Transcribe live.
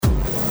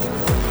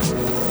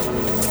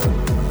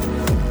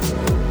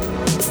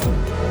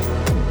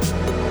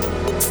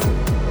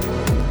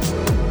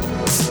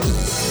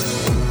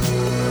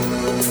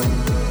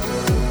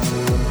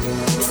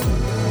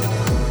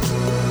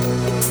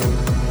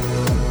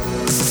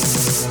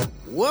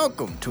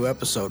welcome to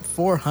episode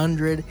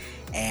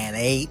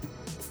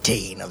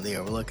 418 of the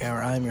Overlook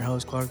Hour. I'm your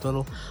host, Clark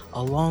Little.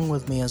 Along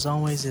with me, as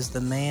always, is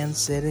the man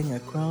sitting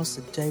across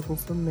the table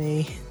from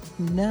me.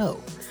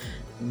 No,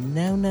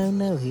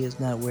 he is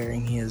not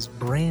wearing his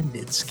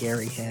branded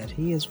scary hat.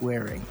 He is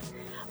wearing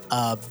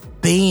a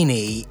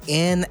beanie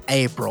in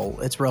April.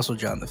 It's Russell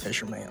John the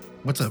Fisherman.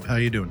 What's up? How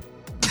you doing?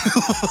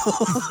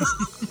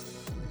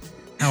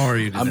 How are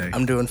you today?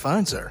 I'm doing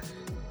fine, sir.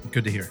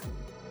 Good to hear.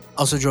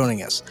 Also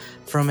joining us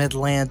from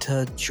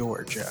Atlanta,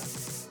 Georgia,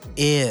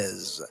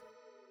 is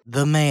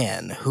the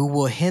man who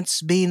will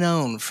hence be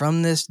known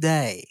from this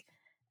day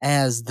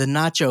as the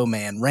Nacho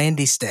Man,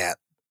 Randy Stat.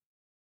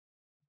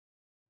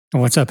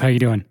 What's up? How you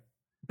doing?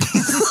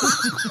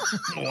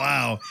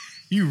 Wow.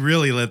 You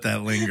really let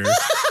that linger.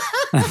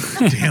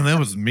 Damn, that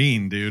was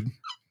mean, dude.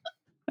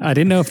 I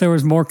didn't know if there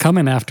was more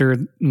coming after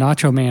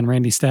Nacho Man,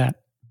 Randy Stat.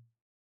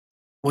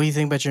 What do you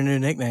think about your new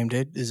nickname,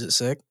 dude? Is it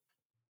sick?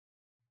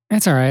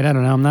 That's all right. I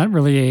don't know. I'm not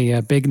really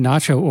a big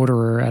nacho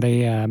orderer at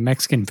a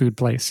Mexican food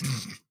place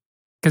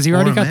because you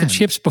already got the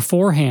chips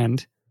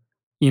beforehand,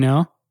 you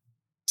know?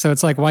 So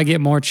it's like, why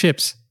get more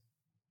chips?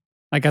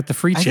 I got the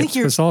free chips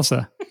with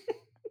salsa.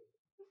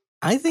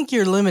 I think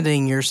you're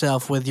limiting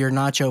yourself with your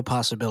nacho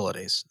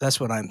possibilities. That's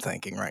what I'm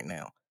thinking right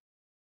now.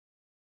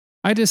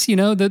 I just,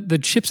 the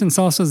chips and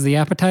salsa is the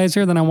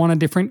appetizer. Then I want a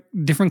different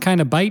kind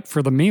of bite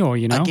for the meal,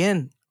 you know?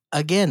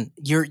 Again,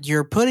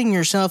 you're putting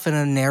yourself in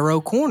a narrow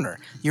corner.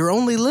 You're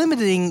only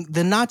limiting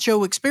the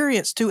nacho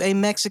experience to a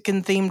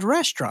Mexican-themed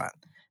restaurant.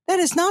 That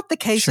is not the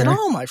case at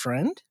all, my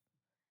friend.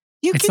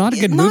 It's not a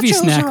good movie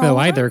snack, though,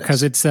 either,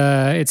 because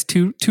it's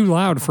too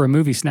loud for a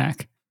movie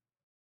snack.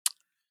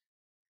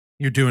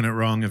 You're doing it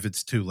wrong if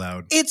it's too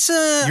loud.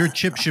 Your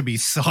chip should be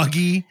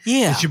soggy.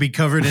 Yeah. It should be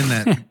covered in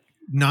that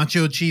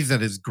nacho cheese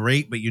that is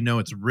great, but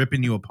it's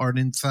ripping you apart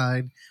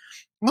inside.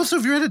 Also,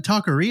 if you're at a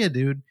taqueria,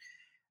 dude,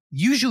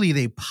 usually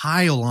they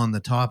pile on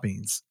the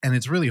toppings, and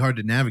it's really hard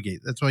to navigate.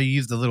 That's why you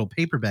use the little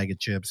paper bag of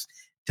chips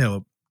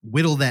to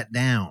whittle that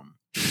down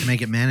to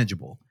make it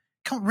manageable.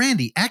 Come on,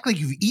 Randy, act like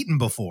you've eaten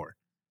before.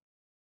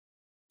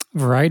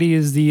 Variety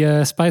is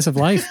the spice of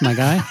life, my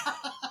guy.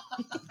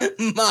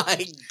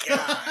 My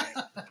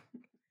God.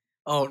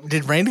 Oh,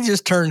 did Randy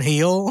just turn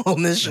heel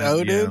on this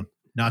show, dude?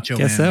 Nacho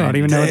Guess Man. so. I don't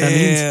even know what that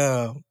means.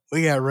 Yeah,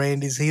 we got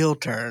Randy's heel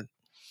turn.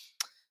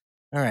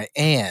 All right,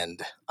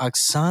 and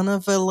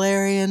Oksana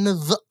Valerian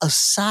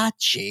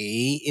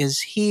Versace is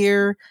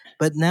here,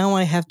 but now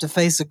I have to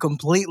face a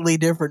completely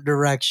different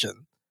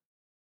direction.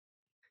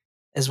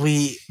 As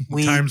we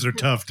times are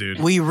tough, dude.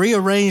 We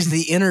rearrange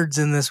the innards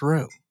in this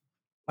room.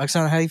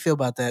 Oksana, how do you feel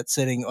about that,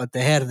 sitting at the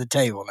head of the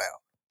table now,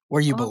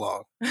 where you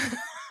belong?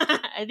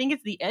 I think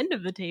it's the end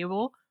of the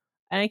table,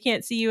 and I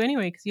can't see you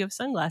anyway because you have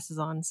sunglasses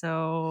on.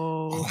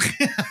 So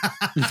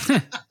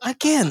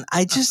again,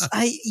 I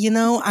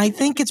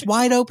think it's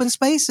wide open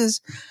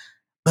spaces,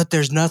 but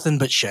there's nothing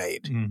but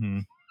shade. Mm-hmm.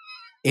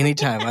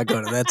 Anytime I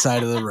go to that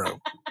side of the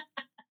room,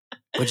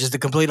 which is the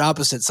complete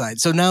opposite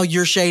side. So now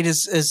your shade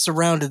is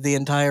surrounded the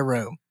entire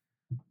room.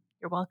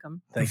 You're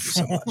welcome. Thank you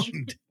so much.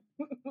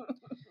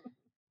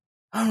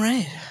 All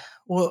right.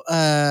 Well,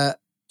 did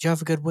you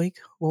have a good week?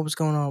 What was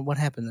going on? What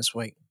happened this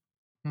week?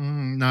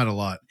 Not a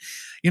lot.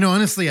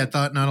 Honestly, I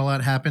thought not a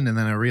lot happened, and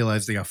then I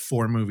realized they got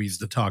 4 movies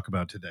to talk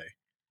about today.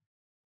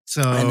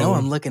 So I know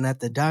I'm looking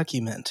at the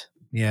document.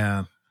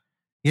 Yeah,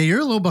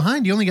 you're a little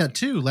behind. You only got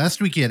 2.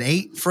 Last week you had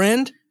 8.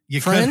 Friend,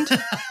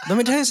 let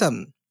me tell you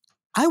something.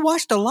 I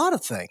watched a lot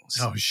of things.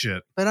 Oh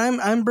shit! But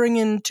I'm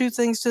bringing 2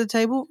 things to the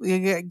table.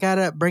 You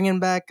got bringing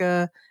back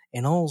an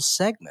old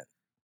segment.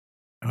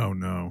 Oh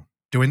no!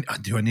 Do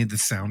I need the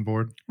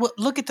soundboard? Well,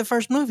 look at the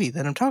first movie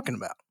that I'm talking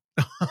about.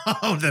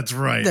 Oh, that's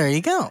right. There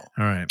you go. All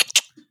right.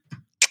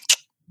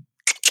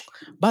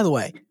 By the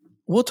way,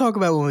 we'll talk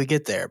about when we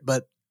get there,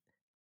 but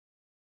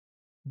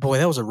boy,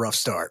 that was a rough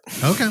start.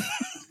 Okay.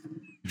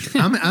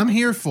 I'm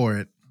here for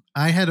it.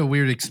 I had a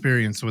weird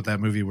experience with that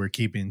movie we're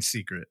keeping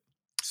secret.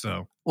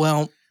 So,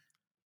 well,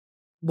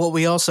 what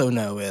we also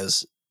know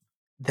is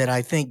that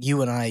I think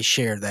you and I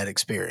share that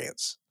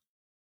experience.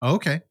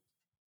 Okay.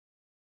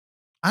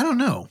 I don't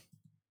know.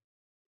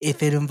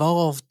 If it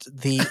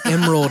involved the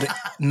Emerald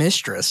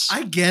Mistress.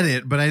 I get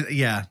it, but I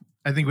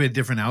think we had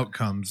different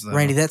outcomes, though.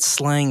 Randy, that's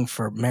slang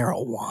for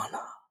marijuana.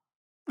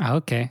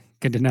 Okay,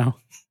 good to know.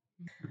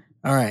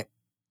 All right.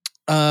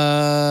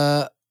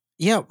 Yeah,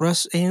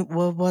 Russ,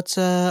 what's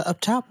up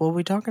top? What are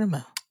we talking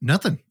about?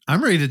 Nothing.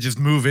 I'm ready to just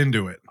move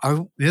into it.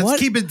 Let's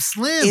keep it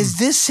slim. Is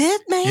this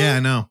it, man? Yeah, I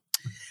know.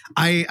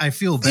 I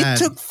feel bad.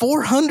 It took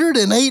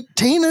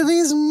 418 of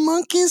these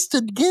monkeys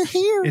to get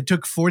here. It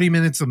took 40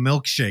 minutes of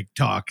milkshake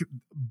talk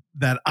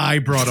that I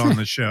brought on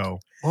the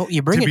show. Well,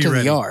 you bring it to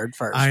the yard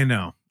first. I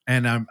know,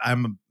 and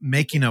I'm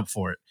making up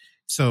for it.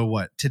 So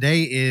what?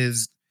 Today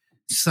is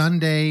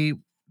Sunday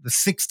the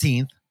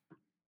 16th,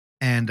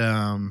 and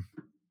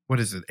what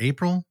is it?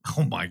 April?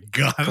 Oh my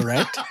God!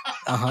 Correct.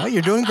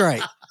 You're doing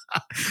great.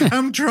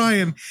 I'm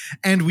trying,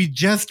 and we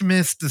just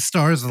missed the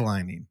stars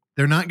aligning.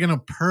 They're not going to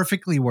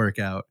perfectly work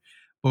out,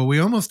 Well, we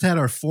almost had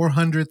our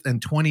 400th and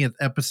 20th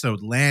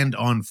episode land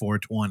on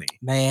 420.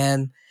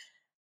 Man,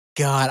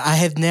 God, I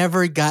have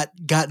never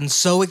gotten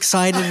so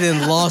excited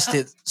and lost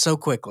it so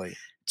quickly.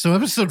 So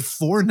episode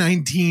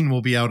 419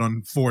 will be out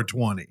on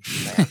 420.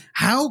 Man.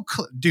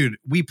 Dude,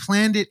 we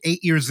planned it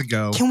 8 years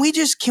ago. Can we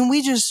just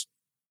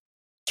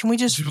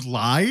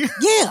lie?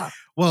 Yeah.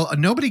 Well,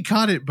 nobody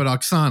caught it but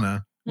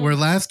Oksana. Where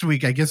last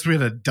week, I guess we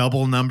had a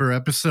double number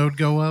episode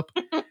go up.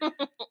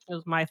 It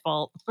was my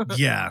fault.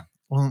 Yeah.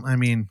 Well, I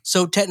mean.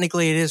 So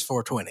technically it is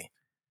 420.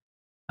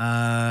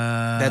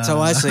 That's how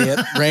Uh, I see it.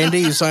 Randy,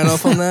 you sign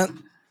off on that?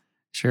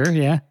 Sure,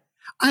 yeah.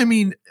 I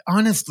mean,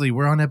 honestly,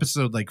 we're on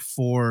episode like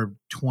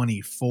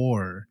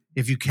 424.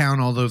 If you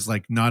count all those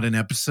like not an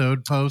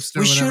episode posts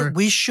or whatever.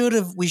 We should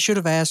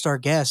have asked our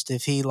guest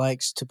if he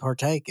likes to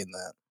partake in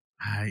that.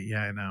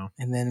 Yeah, I know.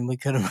 And then we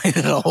could have made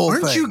it a whole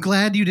Aren't thing. you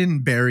glad you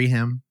didn't bury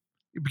him?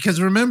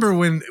 Because remember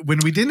when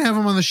we didn't have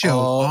him on the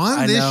show,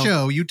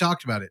 show, you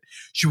talked about it.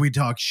 Should we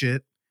talk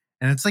shit?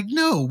 And it's like,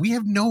 no, we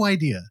have no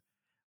idea.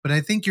 But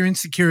I think your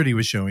insecurity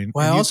was showing.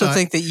 Well, I also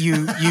think that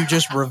you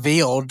just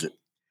revealed.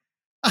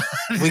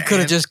 We could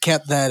have just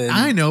kept that in.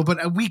 I know,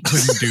 but we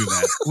couldn't do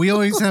that. We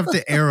always have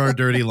to air our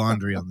dirty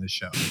laundry on this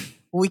show.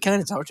 We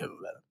kind of talked to him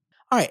about it.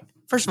 All right.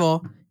 First of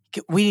all,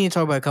 we need to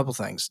talk about a couple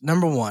things.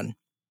 Number one,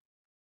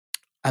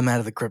 I'm out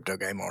of the crypto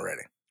game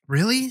already.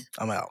 Really?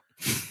 I'm out.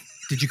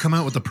 Did you come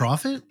out with a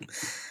profit?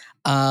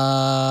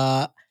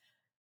 I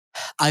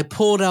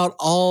pulled out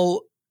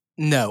all.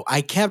 No,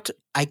 I kept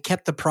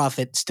the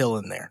profit still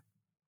in there.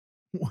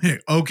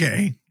 Wait,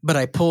 okay. But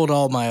I pulled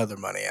all my other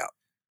money out.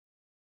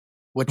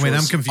 Which I'm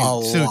was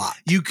confused. a lot.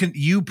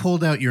 You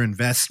pulled out your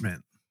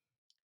investment.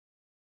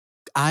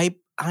 I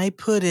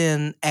put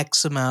in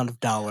X amount of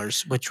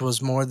dollars, which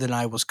was more than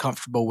I was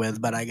comfortable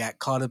with, but I got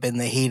caught up in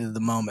the heat of the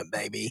moment,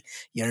 baby.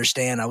 You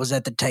understand? I was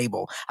at the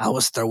table. I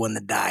was throwing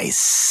the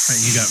dice.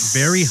 Right, you got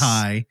very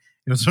high.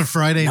 It was a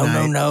Friday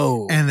night.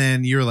 No. And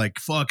then you're like,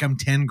 fuck, I'm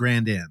 10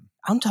 grand in.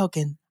 I'm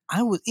talking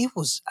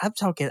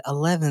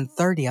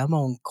 11:30. I'm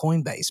on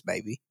Coinbase,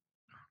 baby.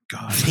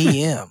 God.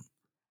 PM.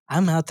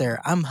 I'm out there.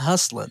 I'm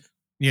hustling.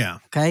 Yeah.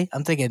 Okay.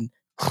 I'm thinking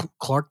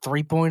Clark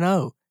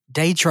 3.0.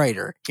 Day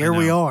trader. Here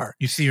we are.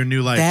 You see your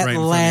new life that right in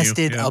front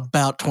lasted of you. Yeah.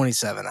 about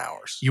 27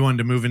 hours. You wanted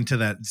to move into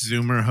that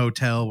Zoomer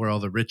hotel where all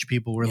the rich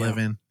people were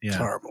living. Yeah.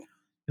 Terrible.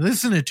 You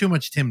listen to too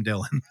much Tim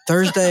Dillon.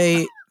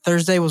 Thursday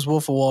was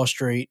Wolf of Wall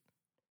Street.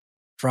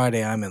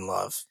 Friday, I'm in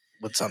love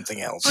with something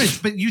else. Right,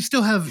 but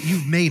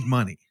you've made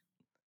money.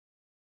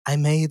 I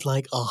made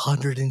like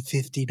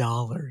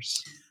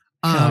 $150.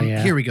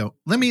 Yeah. Here we go.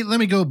 Let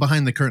me go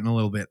behind the curtain a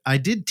little bit. I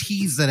did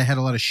tease that I had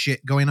a lot of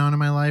shit going on in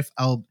my life.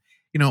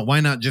 Why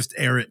not just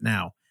air it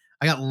now?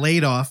 I got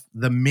laid off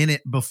the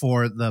minute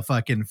before the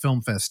fucking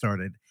film fest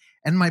started,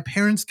 and my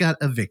parents got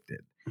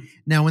evicted.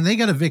 Now, when they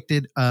got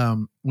evicted,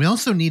 we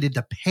also needed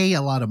to pay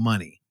a lot of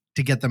money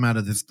to get them out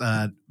of this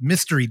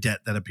mystery debt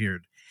that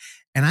appeared.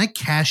 And I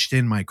cashed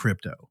in my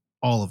crypto,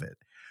 all of it,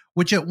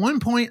 which at one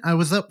point I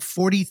was up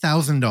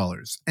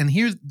 $40,000.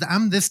 And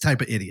I'm this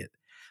type of idiot.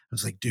 I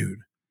was like, dude,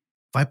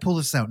 if I pull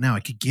this out now,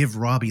 I could give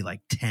Robbie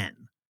like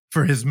 10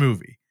 for his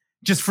movie.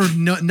 Just for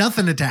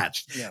nothing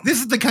attached. Yeah. This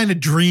is the kind of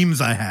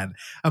dreams I had.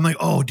 I'm like,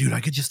 oh, dude, I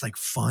could just like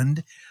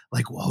fund.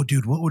 Like, whoa,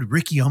 dude, what would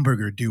Ricky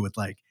Umberger do with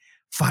like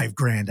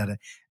 $5,000 out of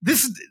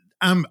this?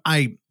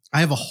 I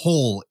have a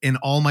hole in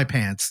all my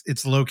pants.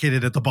 It's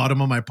located at the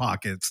bottom of my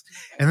pockets.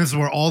 And this is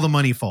where all the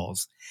money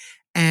falls.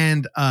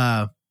 And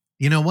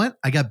you know what?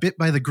 I got bit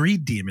by the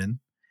greed demon.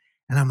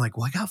 And I'm like,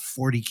 well, I got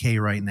 $40K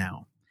right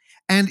now.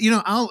 And,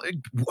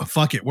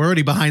 fuck it. We're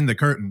already behind the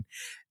curtain.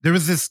 There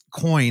was this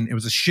coin. It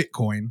was a shit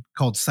coin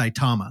called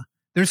Saitama.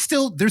 They're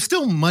still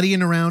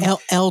muddying around.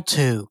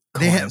 L2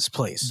 coins,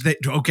 please.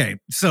 Okay.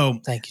 So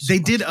thank you. They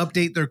did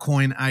update their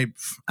coin.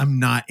 I'm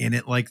not in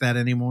it like that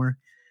anymore.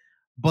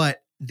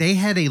 But they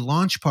had a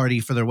launch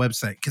party for their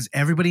website because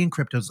everybody in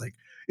crypto is like,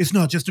 it's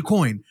not just a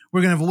coin.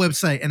 We're going to have a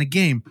website and a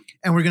game,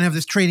 and we're going to have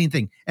this trading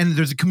thing, and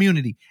there's a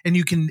community, and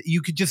you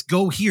could just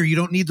go here. You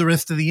don't need the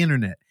rest of the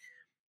internet.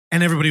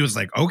 And everybody was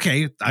like,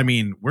 okay, I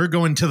mean, we're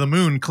going to the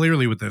moon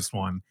clearly with this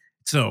one.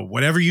 So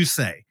whatever you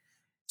say.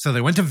 So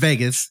they went to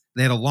Vegas.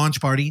 They had a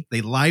launch party.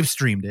 They live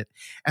streamed it.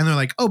 And they're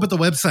like, oh, but the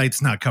website's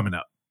not coming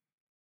up.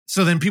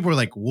 So then people were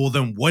like, well,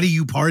 then what are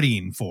you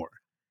partying for?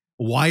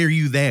 Why are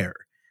you there?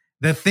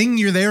 The thing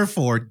you're there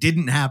for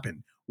didn't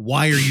happen.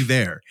 Why are you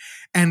there?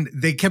 And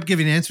they kept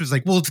giving answers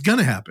like, well, it's going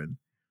to happen.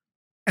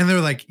 And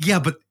they're like, yeah,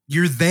 but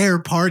you're there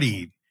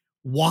partying.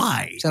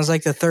 Why? Sounds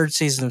like the third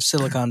season of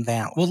Silicon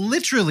Valley. Well,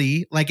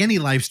 literally, like any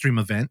live stream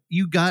event,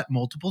 you got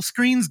multiple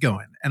screens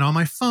going. And on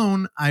my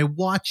phone, I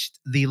watched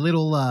the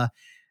little,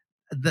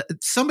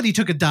 somebody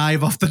took a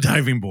dive off the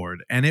diving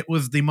board, and it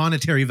was the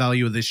monetary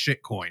value of this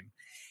shit coin.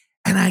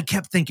 And I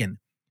kept thinking,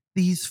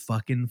 these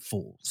fucking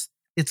fools.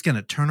 It's going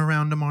to turn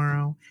around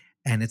tomorrow,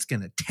 and it's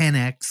going to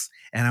 10x,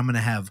 and I'm going to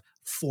have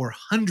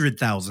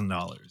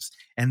 $400,000.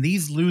 And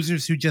these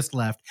losers who just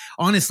left,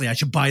 honestly, I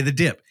should buy the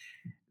dip.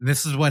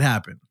 This is what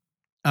happened.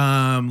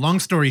 Long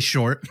story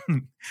short,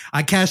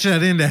 I cashed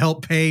that in to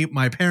help pay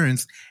my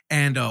parents,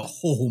 and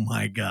oh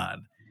my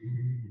god,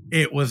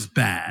 it was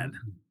bad.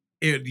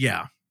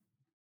 Yeah.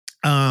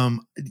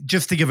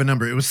 Just to give a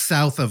number, it was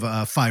south of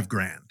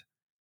 $5,000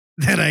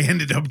 that I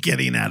ended up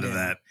getting out of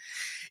that.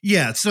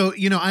 Yeah. So,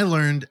 I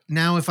learned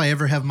now if I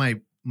ever have my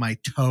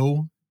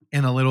toe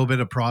in a little bit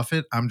of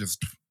profit, I'm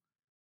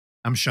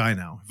shy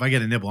now. If I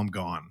get a nibble, I'm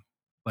gone.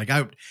 Like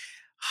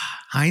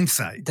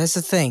hindsight. That's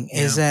the thing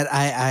is that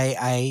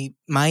I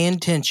my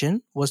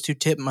intention was to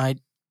tip my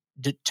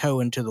toe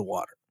into the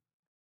water.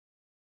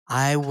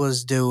 I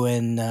was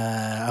going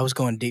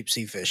deep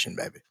sea fishing,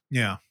 baby.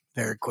 Yeah.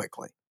 Very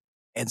quickly.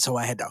 And so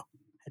I had to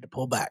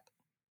pull back.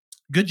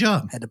 Good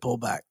job. Had to pull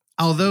back.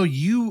 Although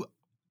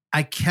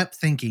I kept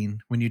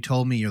thinking when you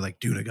told me, you're like,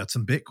 dude, I got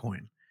some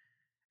Bitcoin.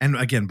 And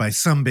again, by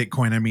some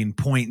Bitcoin, I mean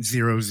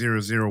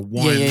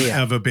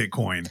 0.0001 of a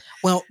Bitcoin.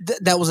 Well,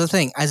 that was the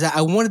thing.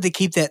 I wanted to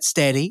keep that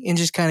steady and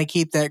just kind of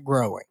keep that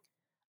growing.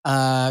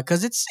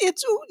 Because it's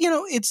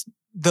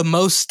the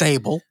most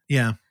stable.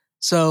 Yeah.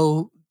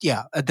 So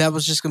yeah, that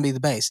was just going to be the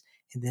base.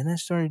 And then I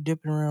started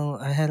dipping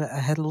around. I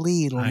had a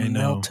lead on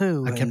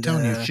L2. I kept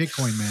telling you,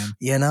 shitcoin, man.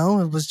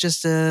 It was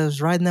just it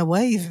was riding that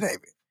wave,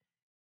 baby.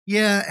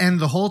 Yeah, and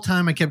the whole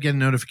time I kept getting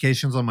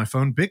notifications on my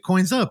phone.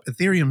 Bitcoin's up,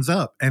 Ethereum's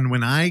up, and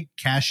when I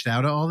cashed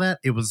out of all that,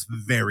 it was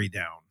very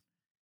down.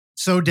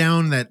 So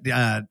down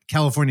that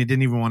California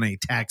didn't even want any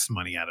tax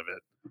money out of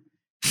it.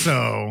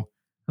 So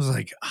I was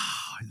like,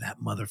 oh, that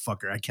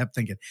motherfucker. I kept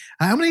thinking,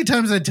 how many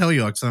times did I tell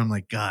you, Oksana, I'm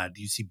like, God,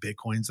 do you see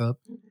Bitcoin's up?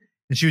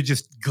 And she would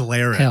just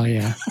glare at me. Hell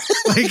yeah.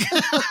 Like,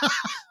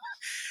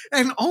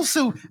 and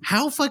also,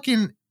 how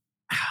fucking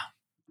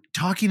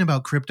talking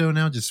about crypto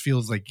now just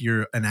feels like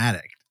you're an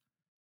addict.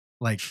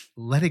 Like,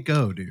 let it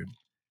go, dude.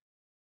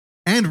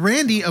 And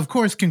Randy, of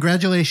course,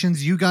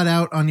 congratulations. You got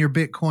out on your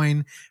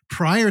Bitcoin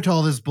prior to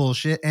all this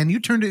bullshit, and you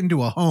turned it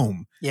into a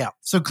home. Yeah.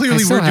 So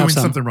clearly we're doing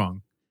something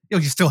wrong.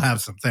 You still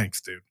have some. Thanks,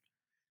 dude.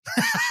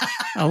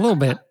 A little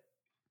bit.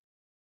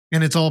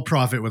 And it's all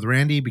profit with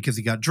Randy because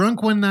he got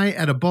drunk one night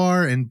at a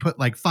bar and put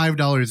like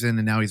 $5 in,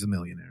 and now he's a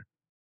millionaire.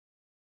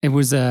 It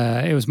was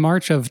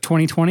March of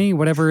 2020,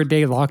 whatever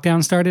day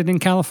lockdown started in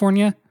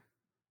California.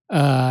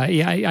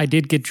 I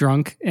did get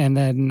drunk, and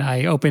then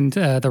I opened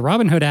the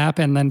Robinhood app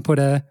and then put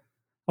a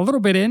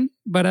little bit in,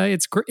 but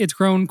it's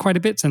grown quite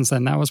a bit since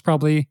then. That was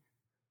probably,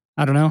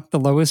 I don't know, the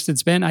lowest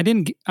it's been.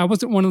 I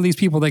wasn't one of these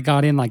people that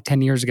got in like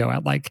 10 years ago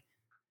at like,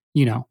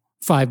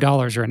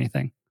 $5 or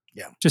anything.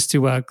 Yeah. Just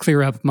to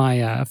clear up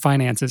my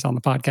finances on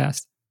the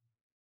podcast.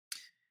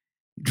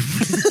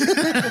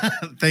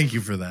 Thank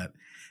you for that.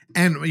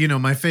 And,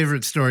 my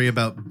favorite story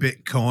about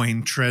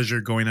Bitcoin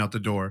treasure going out the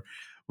door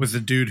was the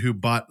dude who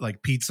bought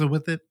like pizza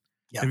with it.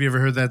 Yeah. Have you ever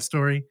heard that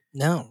story?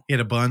 No. He had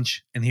a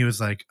bunch and he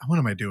was like, what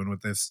am I doing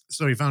with this?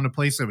 So he found a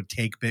place that would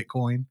take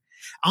Bitcoin.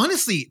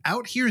 Honestly,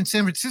 out here in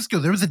San Francisco,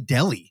 there was a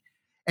deli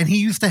and he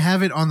used to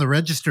have it on the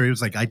register. He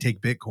was like, I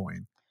take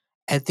Bitcoin.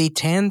 At the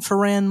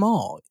Tanforan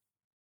Mall,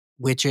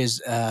 which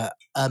is a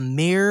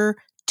mere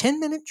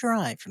 10-minute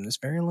drive from this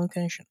very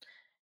location.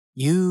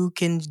 You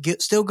can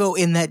still go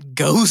in that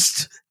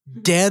ghost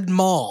dead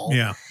mall.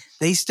 Yeah.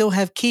 They still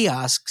have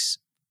kiosks,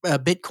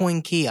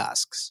 Bitcoin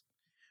kiosks.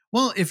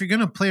 Well, if you're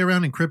going to play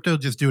around in crypto,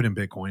 just do it in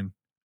Bitcoin.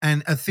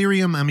 And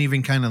Ethereum, I'm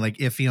even kind of like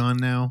iffy on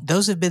now.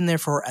 Those have been there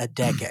for a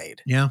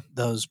decade. Yeah.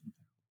 Those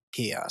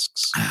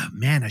kiosks.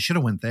 Man, I should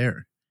have went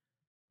there.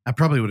 I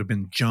probably would have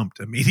been jumped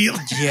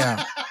immediately.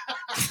 Yeah.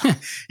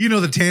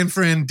 The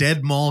Tanforan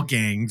dead mall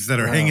gangs that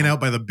are hanging out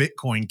by the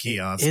Bitcoin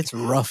kiosk. It's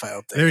rough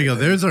out there. There you go.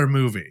 There's our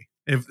movie.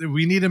 If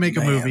we need to make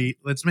a movie,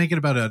 let's make it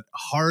about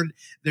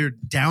they're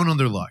down on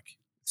their luck.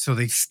 So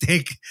they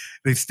stake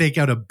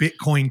out a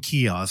Bitcoin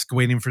kiosk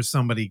waiting for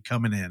somebody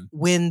coming in.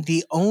 When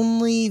the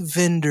only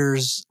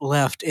vendors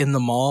left in the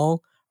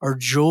mall are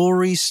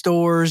jewelry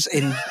stores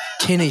and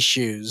tennis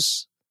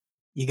shoes,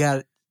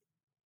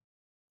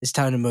 it's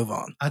time to move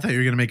on. I thought you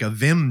were going to make a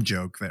Vim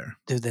joke there.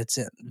 Dude, that's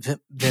it.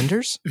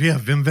 Vendors? Yeah,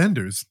 Vim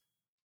vendors.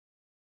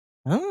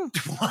 Oh.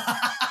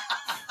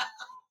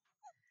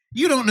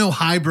 You don't know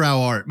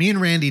highbrow art. Me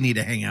and Randy need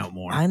to hang out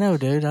more. I know,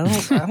 dude.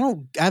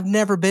 I've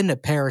never been to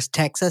Paris,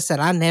 Texas,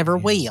 and I never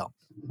will.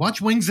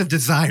 Watch Wings of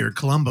Desire.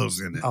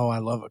 Columbo's in it. Oh, I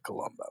love a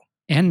Columbo.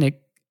 And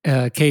Nick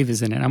Cave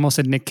is in it. I almost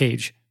said Nick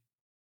Cage.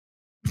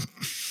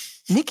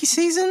 Nicky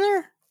C's in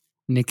there?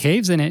 Nick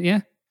Cave's in it,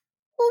 yeah.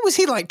 What was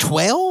he, like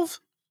 12?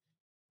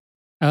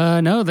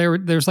 No,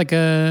 there's like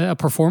a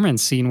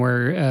performance scene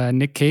where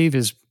Nick Cave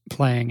is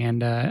playing,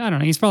 and I don't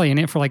know, he's probably in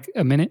it for like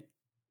a minute,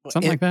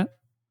 something like that.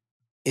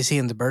 Is he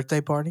in the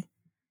birthday party?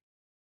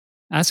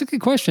 That's a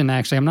good question,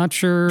 actually. I'm not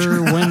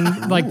sure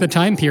when like the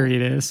time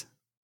period is.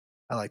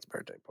 I like the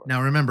birthday party.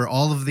 Now, remember,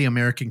 all of the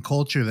American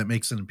culture that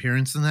makes an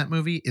appearance in that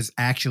movie is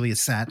actually a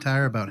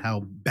satire about how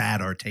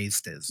bad our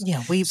taste is.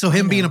 Yeah, so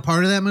him being a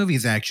part of that movie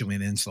is actually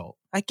an insult.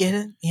 I get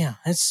it. Yeah,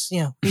 it's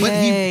But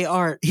yay,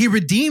 art. He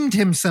redeemed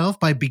himself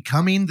by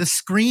becoming the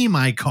Scream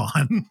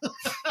icon.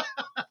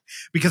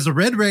 Because the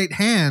red right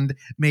hand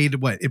made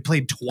what? It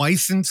played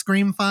twice in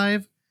Scream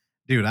 5.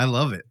 Dude, I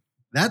love it.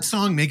 That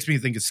song makes me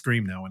think of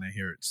Scream now when I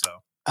hear it. So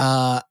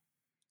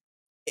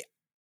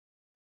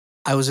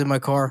I was in my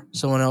car.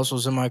 Someone else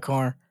was in my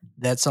car.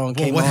 That song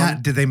came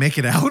on. Did they make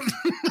it out?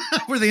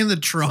 Were they in the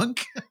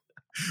trunk?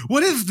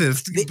 What is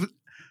this?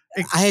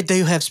 I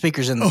do have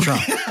speakers in the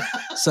trunk.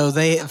 So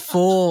they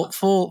full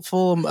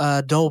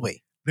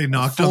Dolby. They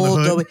knocked on the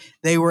hood. Dolby.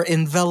 They were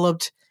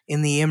enveloped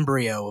in the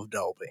embryo of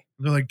Dolby.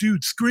 They're like,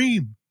 dude,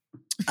 Scream.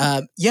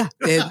 Yeah.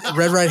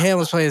 Red Right Hand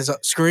was playing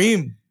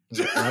Scream.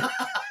 Like, yep.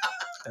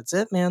 That's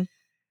it, man.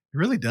 It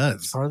really does.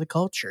 It's part of the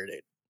culture,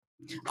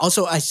 dude.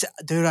 Also, I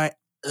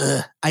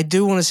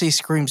do want to see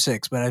Scream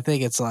 6, but I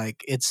think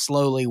it's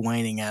slowly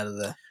waning out of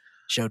the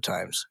show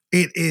times.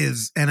 It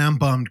is, and I'm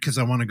bummed because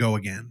I want to go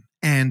again.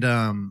 And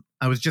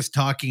I was just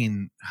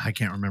talking, I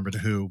can't remember to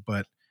who,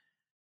 but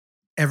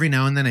every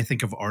now and then I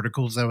think of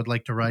articles I would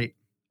like to write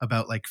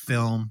about like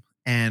film.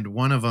 And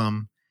one of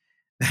them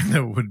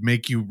that would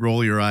make you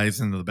roll your eyes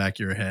into the back of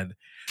your head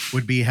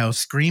would be how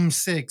Scream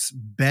 6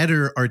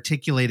 better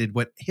articulated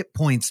what hit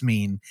points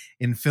mean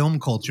in film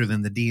culture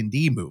than the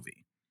D&D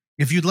movie.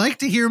 If you'd like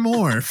to hear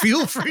more,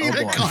 feel free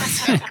to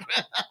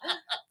contact.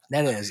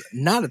 That is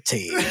not a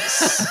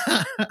tease.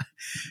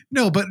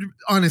 No, but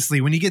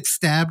honestly, when you get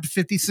stabbed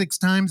 56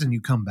 times and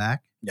you come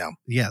back,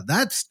 yeah,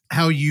 that's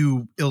how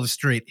you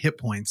illustrate hit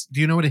points.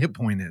 Do you know what a hit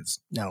point is?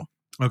 No.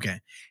 Okay.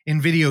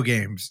 In video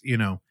games,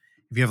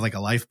 if you have like a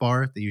life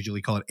bar, they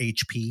usually call it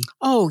HP.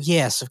 Oh,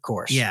 yes, of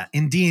course. Yeah.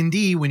 In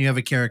D&D, when you have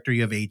a character,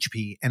 you have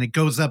HP, and it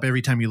goes up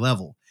every time you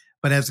level.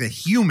 But as a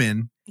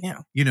human,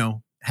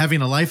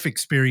 having a life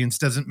experience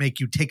doesn't make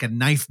you take a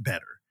knife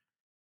better.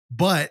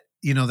 But,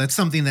 that's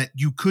something that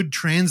you could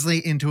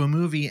translate into a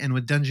movie. And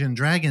with Dungeons and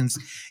Dragons,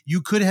 you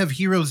could have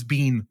heroes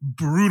being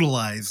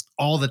brutalized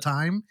all the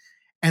time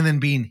and then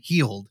being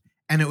healed.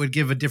 And it would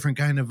give a different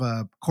kind of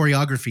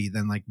choreography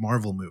than like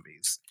Marvel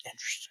movies.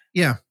 Interesting.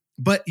 Yeah.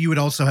 But you would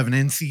also have an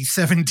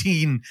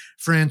NC-17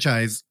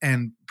 franchise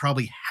and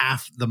probably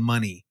half the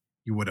money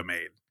you would have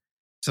made.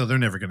 So they're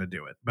never going to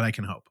do it, but I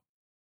can hope.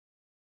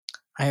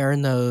 I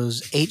earned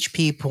those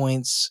HP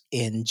points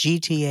in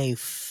GTA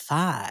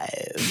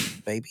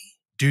 5, baby.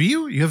 Do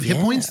you? You have hit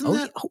points in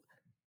that?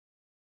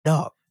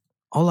 Dog,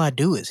 all I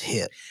do is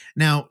hit.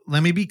 Now,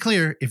 let me be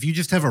clear. If you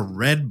just have a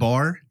red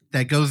bar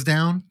that goes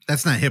down,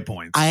 that's not hit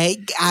points.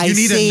 You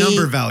need a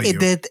number value.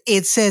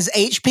 It says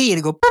HP and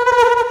it goes...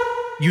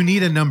 You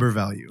need a number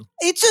value.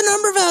 It's a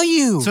number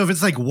value. So if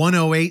it's like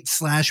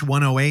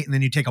 108/108 and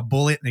then you take a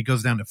bullet and it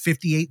goes down to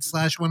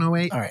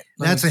 58/108, all right,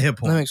 that's a hit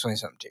point. Let me explain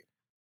something to you.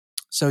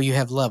 So you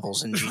have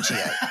levels in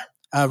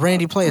GTA.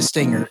 Randy, play a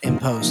stinger in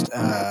post.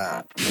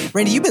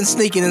 Randy, you've been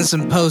sneaking in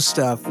some post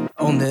stuff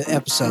on the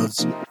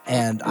episodes,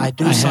 and I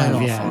sign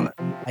off on it.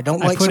 I don't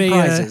like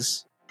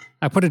surprises.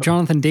 I put a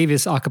Jonathan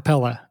Davis a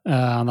cappella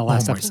on the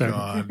last episode.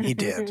 God. He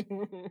did.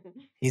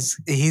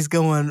 He's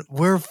going,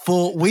 we are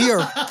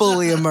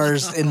fully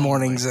immersed in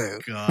Morning Zoo.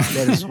 God.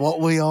 That is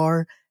what we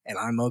are, and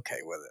I'm okay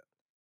with it.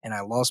 And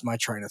I lost my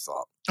train of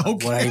thought.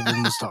 Okay. What I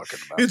even was talking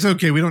about. It's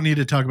okay. We don't need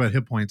to talk about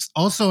hit points.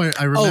 Also,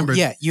 I remember. Oh,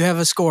 yeah. You have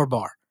a score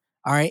bar.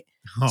 All right.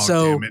 Oh,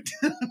 so damn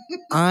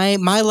it.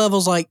 my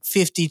level's like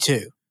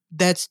 52.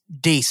 That's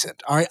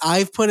decent. All right.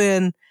 I've put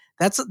in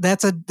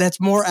that's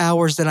more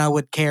hours than I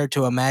would care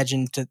to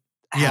imagine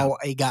how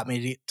it got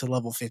me to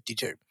level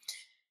 52.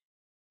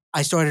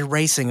 I started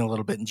racing a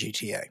little bit in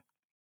GTA.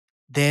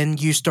 Then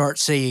you start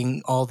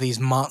seeing all these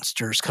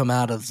monsters come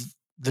out of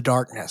the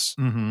darkness.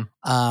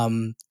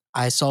 Mm-hmm.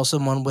 I saw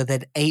someone with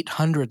an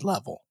 800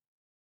 level.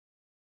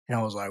 And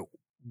I was like,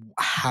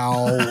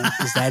 how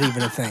is that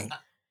even a thing?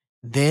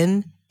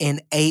 Then an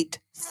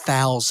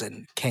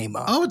 8,000 came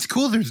up. Oh, it's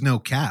cool. There's no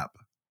cap.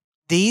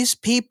 These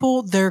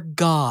people, they're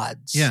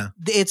gods. Yeah.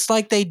 It's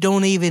like they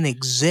don't even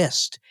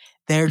exist.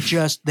 They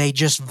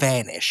just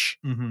vanish.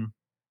 Mm-hmm.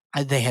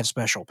 They have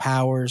special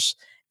powers.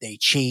 They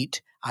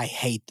cheat. I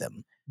hate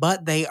them.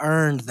 But they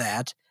earned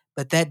that.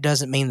 But that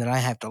doesn't mean that I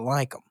have to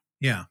like them.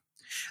 Yeah.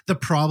 The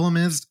problem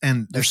is,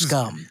 and they're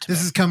scum.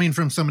 This is coming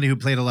from somebody who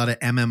played a lot of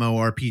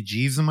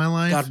MMORPGs in my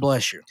life. God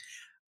bless you.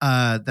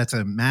 That's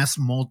a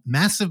massive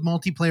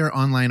multiplayer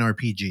online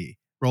RPG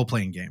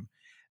role-playing game.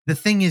 The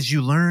thing is,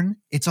 you learn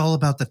it's all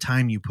about the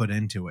time you put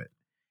into it.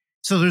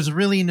 So there's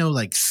really no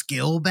like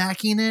skill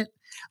backing it.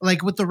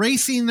 Like with the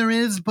racing there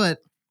is, but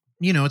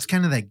it's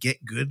kind of that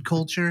get good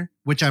culture,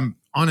 which I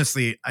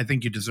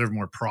think you deserve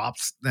more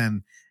props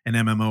than an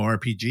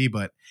MMORPG.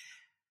 But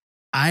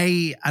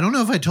I don't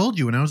know if I told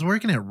you when I was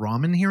working at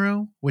Ramen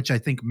Hero, which I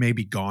think may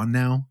be gone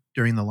now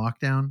during the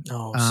lockdown.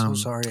 Oh, so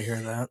sorry to hear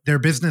that. Their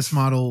business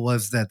model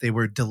was that they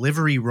were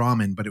delivery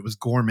ramen, but it was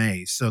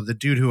gourmet. So the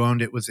dude who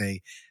owned it was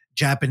a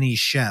Japanese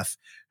chef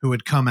who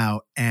would come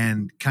out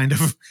and kind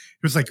of, it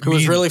was like, who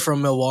was really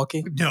from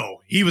Milwaukee? No,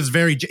 he was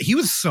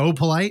so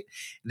polite.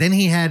 Then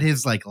he had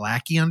his like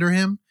lackey under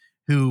him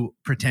who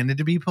pretended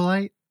to be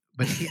polite,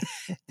 but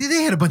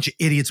they had a bunch of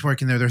idiots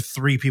working there. There were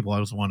 3 people. I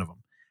was one of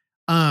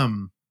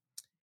them.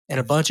 And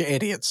a bunch of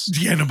idiots.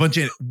 Yeah, and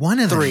one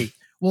of them. 3.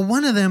 Well,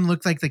 one of them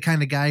looked like the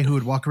kind of guy who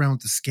would walk around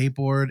with a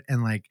skateboard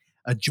and like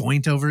a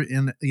joint over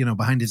in,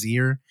 behind his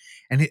ear.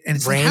 And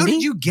it's like, how Randy?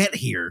 did you get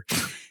here?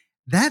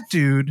 That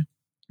dude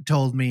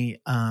told me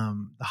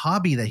the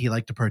hobby that he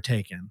liked to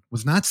partake in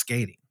was not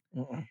skating.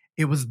 Mm-mm.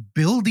 It was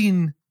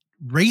building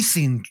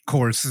racing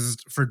courses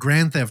for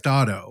Grand Theft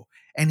Auto.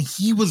 And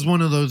he was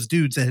one of those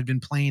dudes that had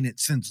been playing it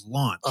since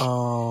launch.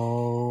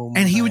 Oh,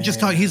 and he would just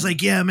talk. He's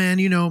like, yeah, man,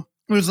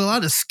 there's a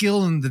lot of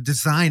skill in the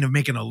design of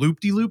making a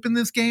loop-de-loop in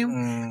this game.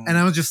 And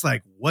I was just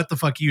like, what the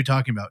fuck are you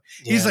talking about?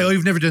 Yeah. He's like, oh,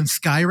 you've never done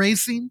sky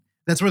racing?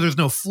 That's where there's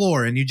no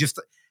floor. And you just...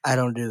 I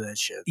don't do that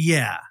shit.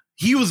 Yeah.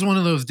 He was one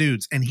of those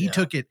dudes. And he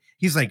took it.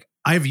 He's like,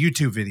 I have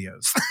YouTube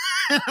videos.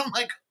 And I'm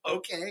like,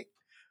 okay.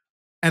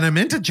 And I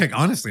meant to check.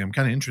 Honestly, I'm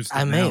kind of interested.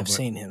 I may have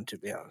seen him, to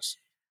be honest.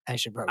 I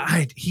should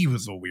probably. He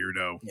was a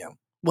weirdo. Yeah.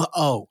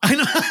 Well, I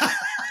know.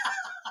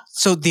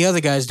 So the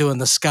other guy's doing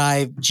the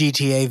Sky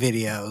GTA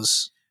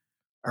videos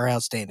are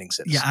outstanding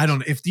citizens. Yeah, I don't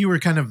know. If you were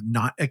kind of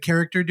not a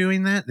character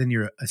doing that, then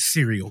you're a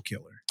serial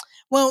killer.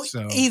 Well,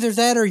 either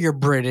that or you're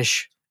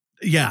British.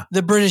 Yeah.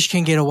 The British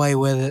can get away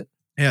with it.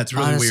 Yeah, it's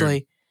really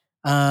weird.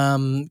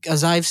 Honestly.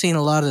 Because I've seen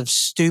a lot of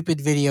stupid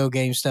video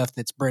game stuff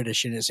that's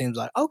British, and it seems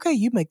like, okay,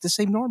 you make this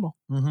seem normal.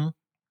 Mm-hmm.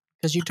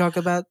 Because you talk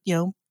about,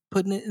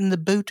 putting it in the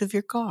boot of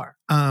your car.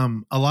 A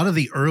lot of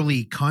the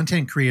early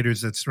content creators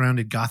that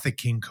surrounded Gothic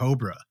King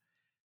Cobra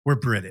were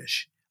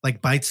British,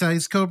 like Bite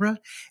Size Cobra.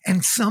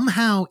 And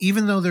somehow,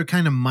 even though they're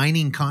kind of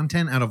mining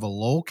content out of a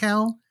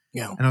lolcow,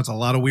 I know it's a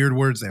lot of weird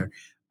words there,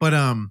 but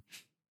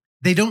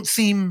they don't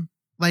seem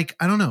like,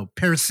 I don't know,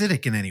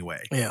 parasitic in any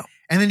way. Yeah.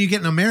 And then you get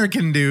an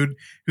American dude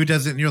who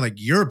does it and you're like,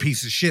 you're a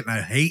piece of shit and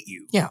I hate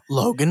you. Yeah.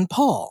 Logan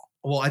Paul.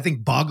 Well, I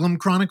think Boglum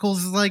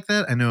Chronicles is like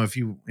that. I know if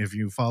you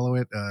follow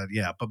it,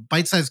 but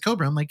Bite Size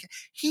Cobra, I'm like,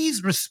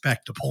 he's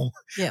respectable.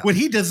 Yeah. What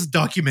he does is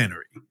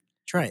documentary.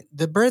 That's right.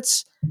 The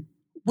Brits,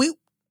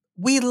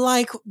 we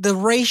like the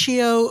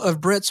ratio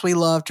of Brits we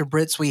love to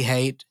Brits we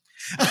hate.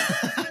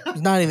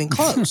 It's not even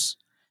close.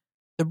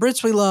 The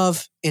Brits we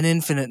love, an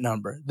infinite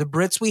number. The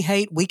Brits we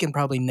hate, we can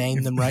probably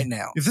name them right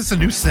now. Is this a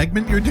new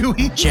segment you're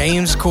doing?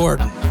 James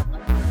Corden.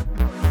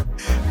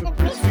 The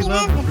Brits we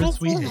love, the Brits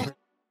we hate.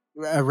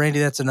 Randy,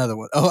 that's another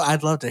one. Oh,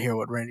 I'd love to hear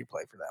what Randy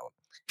played for that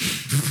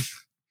one.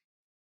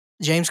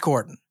 James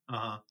Corden.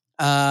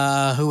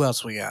 Uh-huh. Who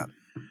else we got?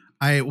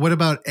 What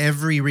about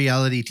every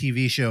reality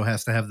TV show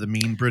has to have the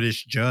mean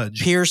British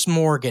judge? Piers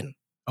Morgan.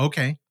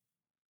 Okay.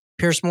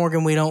 Piers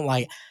Morgan, we don't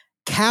like.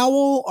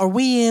 Cowell, are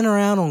we in or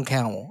out on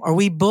Cowell? Are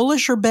we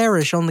bullish or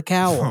bearish on the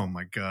Cowell? Oh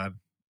my God.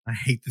 I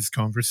hate this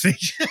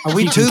conversation. Are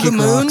we to the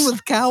moon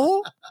with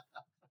Cowell?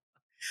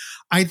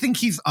 I think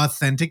he's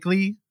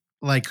authentically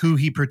like who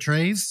he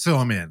portrays, so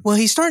I'm in. Well,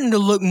 he's starting to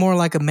look more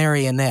like a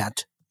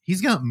marionette. He's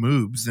got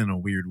moobs in a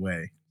weird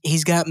way.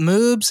 He's got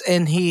moobs,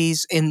 and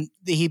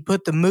he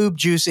put the moob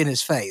juice in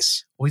his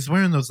face. Well, he's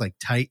wearing those like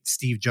tight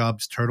Steve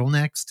Jobs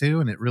turtlenecks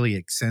too, and it really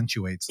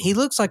accentuates them. He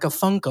looks like a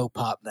Funko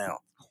Pop now.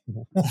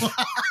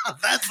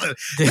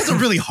 That's a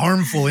really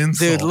harmful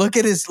insult. Dude, look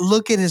at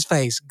his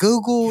face.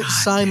 Google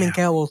Simon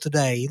Cowell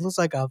today. He looks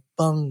like a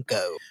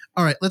Funko.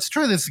 All right, let's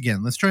try this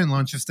again. Let's try and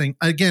launch this thing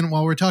again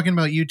while we're talking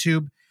about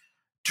YouTube.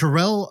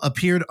 Terrell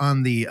appeared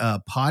on the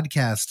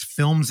podcast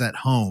Films at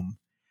Home.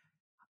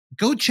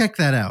 Go check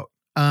that out.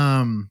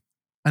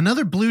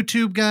 Another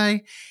BlueTube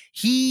guy,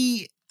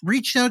 he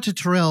reached out to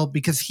Terrell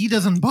because he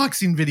does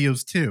unboxing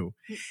videos too.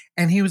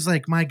 And he was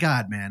like, my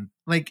God, man.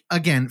 Like,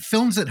 again,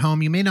 Films at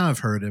Home, you may not have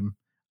heard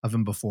of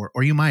him before,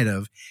 or you might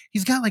have.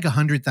 He's got like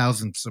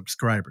 100,000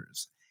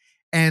 subscribers.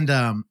 And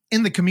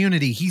in the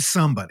community, he's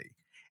somebody.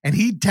 And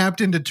he tapped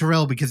into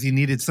Terrell because he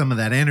needed some of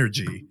that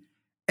energy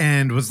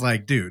and was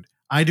like, dude,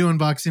 I do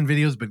unboxing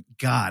videos, but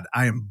God,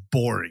 I am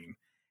boring.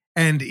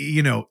 And,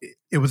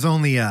 it was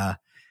only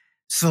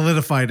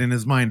solidified in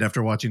his mind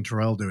after watching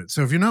Terrell do it.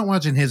 So if you're not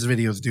watching his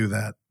videos, do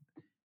that.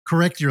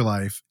 Correct your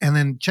life. And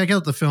then check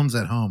out the Films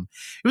at Home.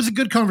 It was a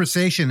good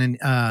conversation.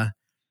 And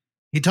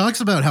he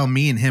talks about how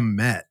me and him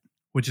met,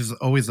 which is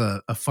always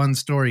a fun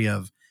story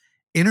of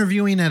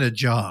interviewing at a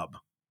job.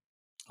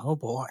 Oh,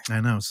 boy. I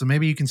know. So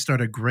maybe you can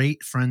start a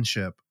great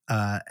friendship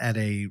at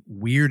a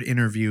weird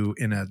interview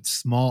in a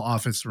small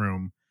office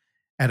room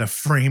at a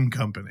frame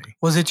company.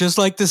 Was it just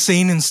like the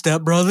scene in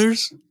Step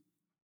Brothers?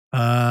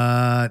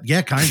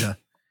 Yeah, kind of.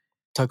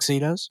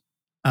 Tuxedos?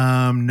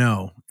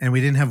 No. And we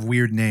didn't have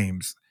weird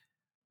names.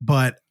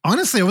 But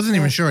honestly, I wasn't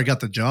even sure I got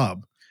the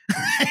job.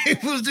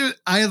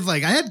 I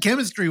had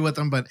chemistry with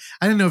him, but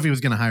I didn't know if he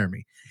was going to hire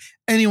me.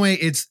 Anyway,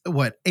 it's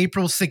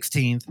April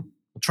 16th.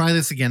 We'll try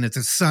this again. It's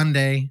a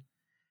Sunday,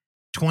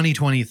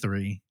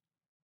 2023.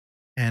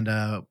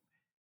 And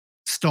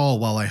stall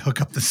while I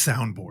hook up the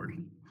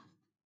soundboard.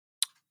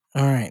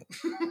 All right.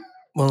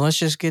 Well, let's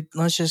just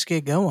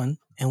get going,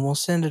 and we'll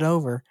send it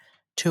over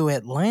to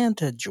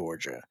Atlanta,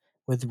 Georgia,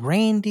 with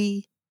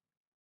Randy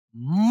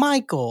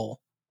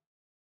Michael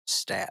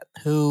Stat,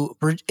 who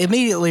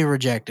immediately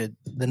rejected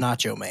the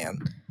Nacho Man.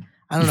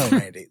 I don't know,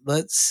 Randy.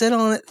 Let's sit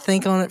on it,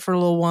 think on it for a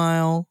little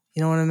while.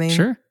 You know what I mean?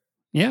 Sure.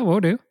 Yeah, we'll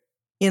do.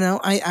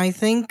 I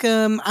think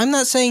I'm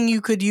not saying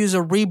you could use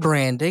a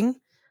rebranding,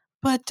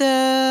 But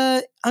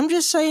I'm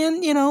just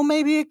saying,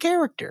 maybe a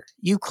character.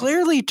 You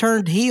clearly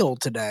turned heel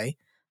today,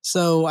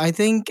 so I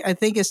think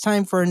it's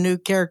time for a new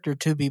character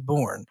to be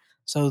born.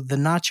 So the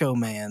Nacho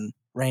Man,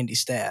 Randy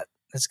Stat.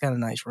 That's got a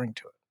nice ring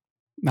to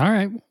it. All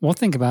right, we'll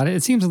think about it.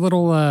 It seems a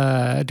little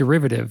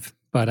derivative,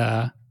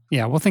 but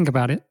yeah, we'll think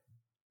about it.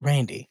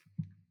 Randy,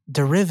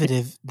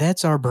 derivative.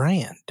 That's our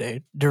brand,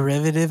 dude.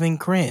 Derivative and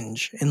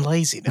cringe and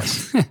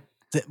laziness.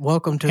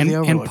 Welcome to the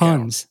Overlook and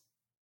puns. Hour.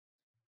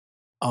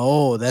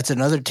 Oh, that's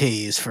another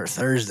tease for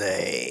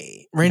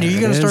Thursday. Randy, There are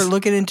you going to it start is.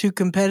 looking into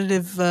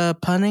competitive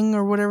punning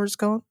or whatever it's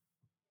called?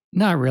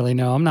 Not really.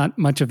 No, I'm not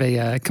much of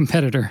a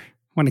competitor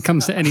when it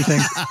comes to anything.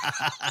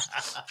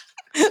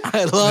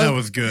 I love That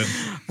was good.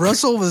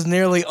 Russell was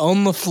nearly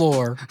on the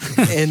floor,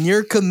 and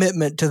your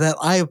commitment to that,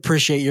 I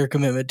appreciate your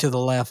commitment to the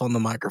laugh on the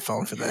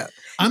microphone for that.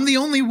 I'm the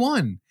only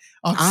one.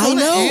 I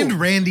know. Oksana and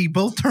Randy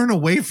both turn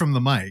away from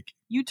the mic.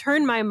 You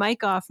turn my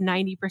mic off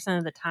 90%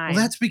 of the time.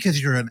 Well, that's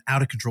because you're an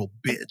out of control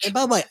bitch. And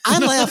by the way, I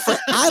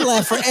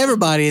laugh for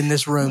everybody in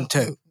this room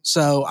too.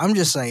 So I'm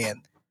just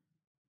saying,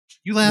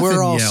 You laugh we're and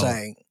all yell.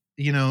 saying,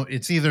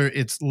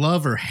 It's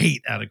love or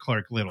hate out of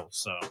Clark Little.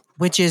 So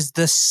which is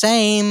the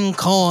same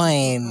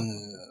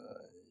coin,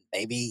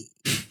 baby.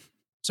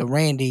 So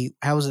Randy,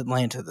 how was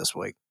Atlanta this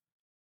week?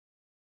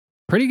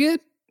 Pretty good.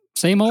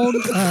 Same old.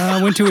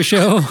 I went to a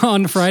show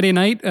on Friday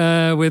night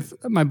with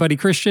my buddy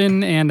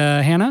Christian and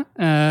Hannah.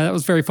 That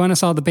was very fun. I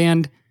saw the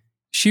band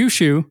Shoo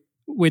Shoo,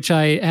 which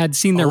I had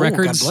seen their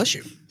records God bless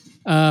you.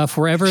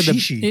 forever.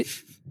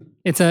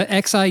 It's a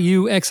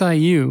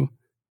XIU.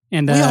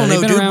 And We all know, they've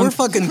been dude. around. We're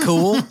fucking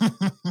cool.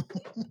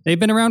 They've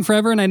been around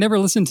forever, and I never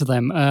listened to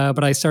them.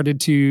 But I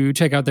started to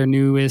check out their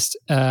newest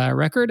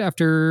record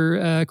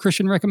after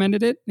Christian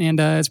recommended it, and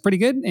it's pretty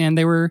good. And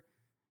they were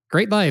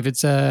great live.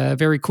 It's a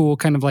very cool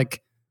kind of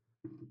like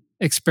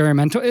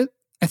experimental.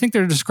 I think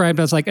they're described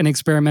as like an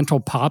experimental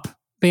pop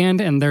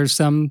band, and there's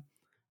some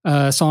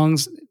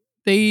songs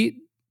they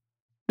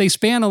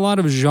span a lot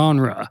of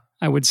genre.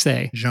 I would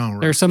say genre.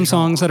 There's some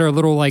songs that are a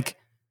little like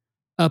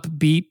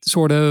upbeat,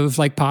 sort of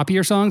like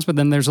poppier songs, but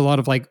then there's a lot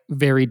of like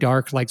very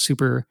dark, like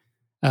super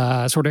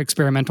sort of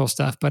experimental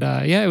stuff. But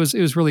yeah, it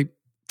was really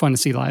fun to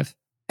see live.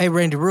 Hey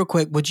Randy, real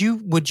quick, would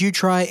you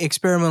try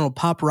experimental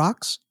pop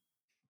rocks?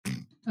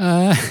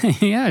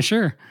 Yeah,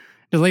 sure.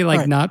 Do they like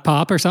Right. not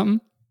pop or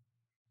something?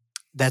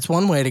 That's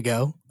one way to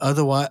go.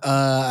 Otherwise,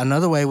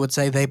 another way would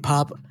say they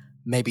pop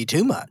maybe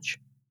too much,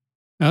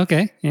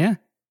 Okay, yeah,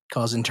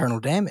 cause internal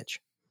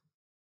damage,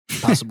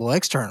 possible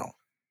external.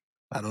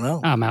 I don't know.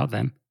 I'm out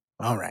then.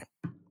 All right.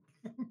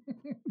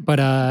 But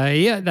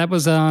yeah, that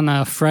was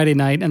on Friday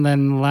night, and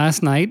then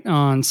last night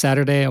on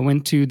Saturday, I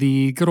went to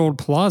the good old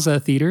Plaza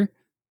Theater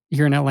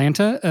here in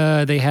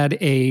Atlanta. They had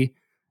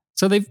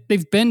so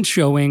they've been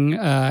showing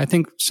I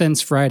think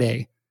since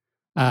Friday,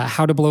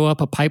 How to Blow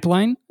Up a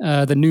Pipeline,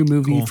 the new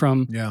movie Cool.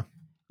 from Yeah.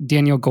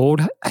 Daniel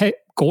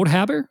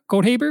Goldhaber,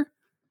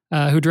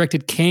 who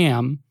directed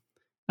Cam.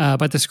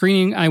 But the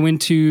screening I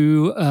went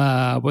to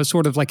was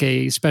sort of like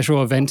a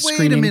special event Wait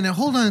screening. a minute.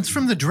 Hold on. It's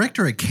from the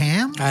director of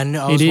Cam? I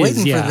know. I was It is,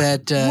 waiting yeah. for that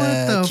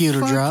What the cue to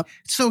fuck? drop.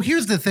 So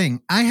here's the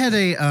thing. I had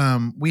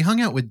we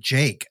hung out with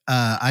Jake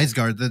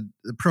Eisgard, the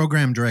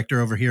program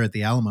director over here at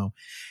the Alamo.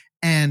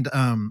 And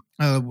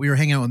we were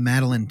hanging out with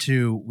Madeline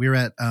too. We were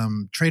at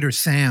Trader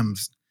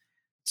Sam's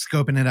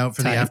scoping it out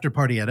for Tight. the after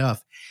party at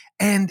UF.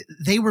 And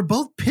they were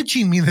both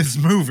pitching me this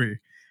movie.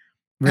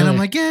 Really? And I'm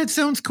like, yeah, it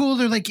sounds cool.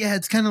 They're like, yeah,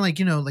 it's kind of like,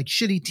 like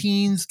shitty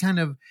teens kind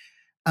of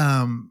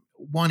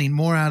wanting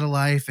more out of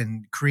life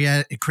and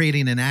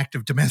creating an act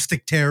of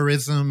domestic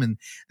terrorism. And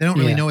they don't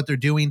really Yeah. know what they're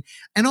doing.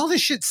 And all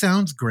this shit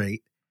sounds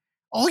great.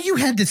 All you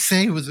had to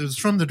say was it was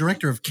from the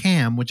director of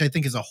Cam, which I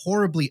think is a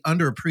horribly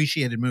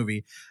underappreciated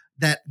movie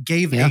that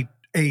gave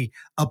a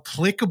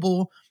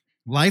applicable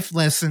life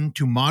lesson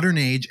to modern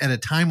age at a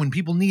time when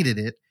people needed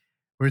it,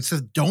 where it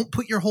says, don't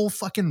put your whole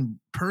fucking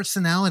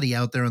personality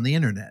out there on the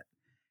internet.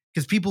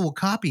 Because people will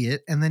copy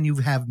it and then you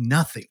have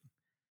nothing.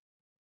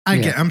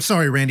 I'm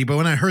sorry, Randy, but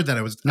when I heard that,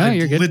 I was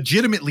you're good.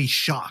 legitimately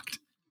shocked.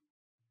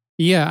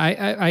 Yeah,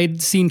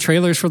 I'd seen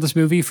trailers for this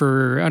movie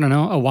for, I don't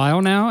know, a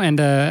while now. And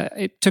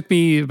it took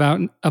me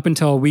about up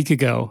until a week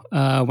ago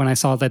when I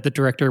saw that the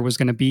director was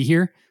going to be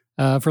here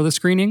for the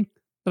screening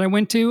that I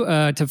went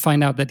to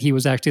find out that he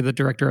was actually the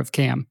director of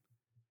Cam.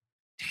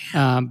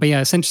 But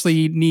yeah,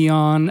 essentially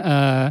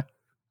Neon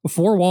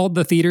four-walled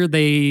the theater.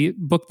 They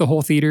booked the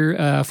whole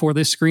theater for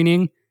this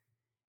screening.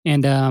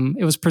 And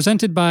it was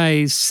presented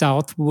by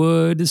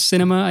Southwood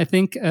Cinema, I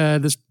think.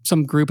 There's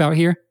some group out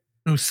here.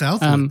 No,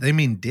 Southwood. They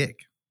mean dick.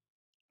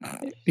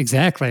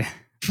 Exactly.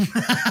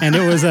 And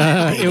it was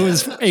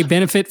a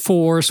benefit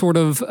for sort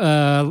of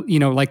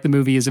like the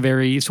movie is a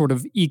very sort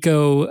of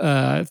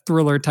eco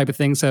thriller type of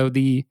thing. So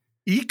the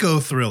Eco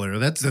thriller.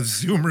 That's a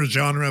Zoomer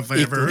genre if I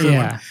ever heard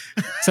yeah.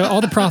 one. So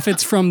all the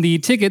profits from the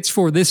tickets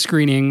for this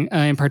screening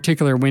in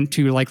particular went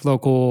to like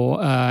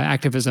local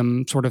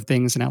activism sort of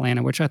things in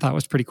Atlanta, which I thought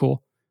was pretty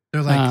cool.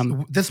 They're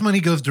like, this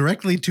money goes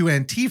directly to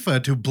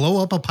Antifa to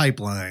blow up a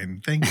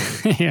pipeline. Thank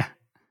you. Yeah.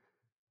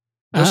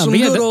 Some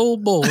good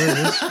old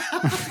boys.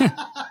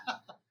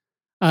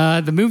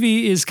 The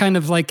movie is kind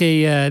of like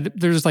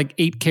there's like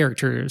 8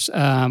 characters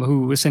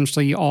who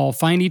essentially all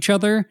find each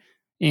other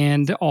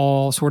and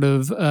all sort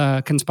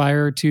of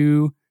conspire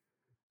to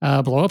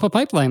blow up a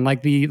pipeline,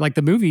 like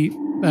the movie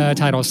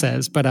title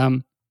says. But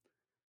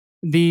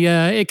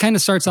it kind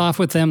of starts off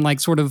with them like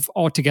sort of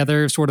all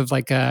together, sort of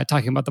like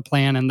talking about the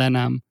plan, and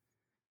then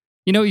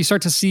you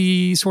start to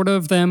see sort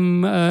of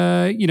them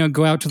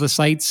go out to the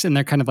sites, and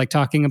they're kind of like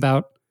talking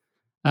about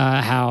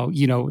how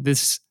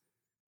this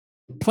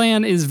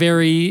plan is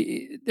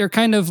they're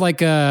kind of like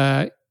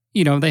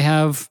they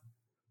have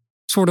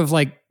sort of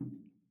like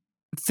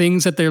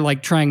things that they're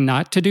like trying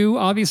not to do,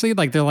 obviously.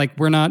 Like they're like,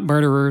 we're not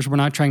murderers, we're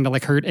not trying to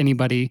like hurt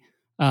anybody.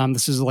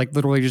 This is like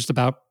literally just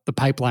about the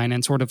pipeline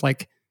and sort of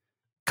like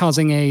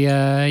causing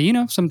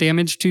some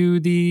damage to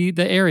the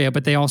area,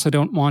 but they also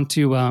don't want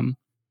to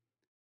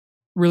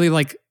really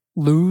like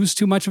lose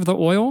too much of the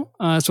oil.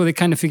 So they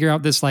kind of figure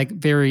out this like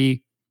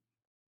very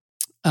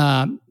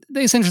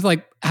they essentially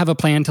like have a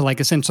plan to like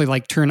essentially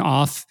like turn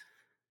off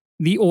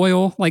the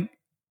oil like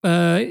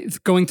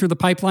going through the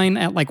pipeline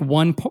at like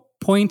one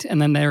point,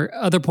 and then their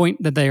other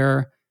point that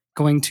they're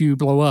going to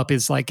blow up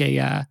is like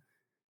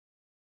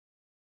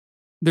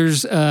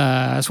there's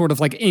sort of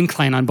like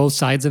incline on both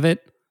sides of it.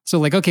 So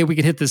like, okay, we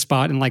could hit this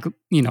spot and like,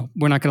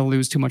 we're not going to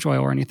lose too much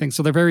oil or anything.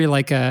 So they're very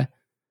like, they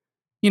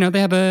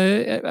have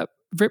a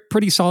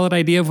pretty solid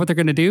idea of what they're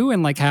going to do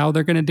and like how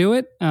they're going to do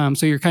it.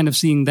 So you're kind of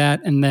seeing that.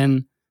 And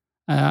then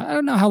I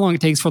don't know how long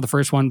it takes for the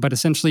first one, but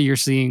essentially you're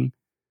seeing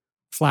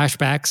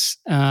flashbacks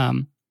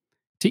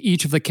to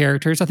each of the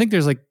characters. I think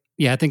there's like,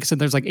 I think I said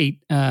there's like 8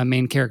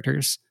 main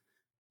characters.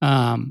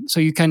 So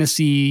you kind of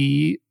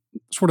see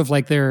sort of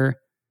like their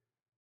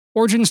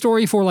origin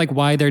story for like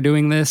why they're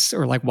doing this,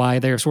 or like why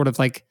they're sort of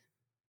like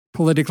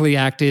politically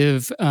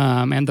active.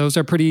 And those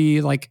are pretty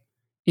like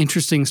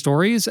interesting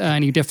stories.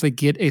 And you definitely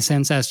get a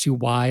sense as to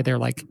why they're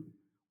like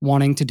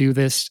wanting to do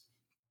this.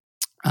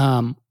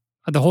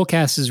 The whole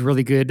cast is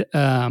really good.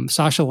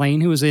 Sasha Lane,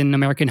 who was in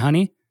American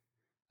Honey,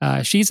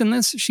 she's in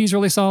this. She's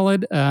really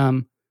solid.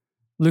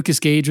 Lucas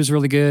Gage was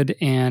really good.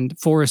 And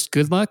Forrest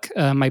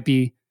Goodluck might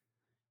be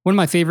one of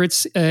my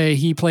favorites.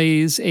 He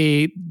plays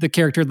the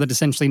character that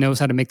essentially knows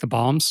how to make the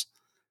bombs,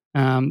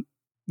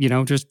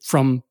 just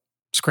from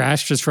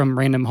scratch, just from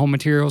random home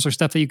materials or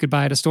stuff that you could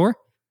buy at a store.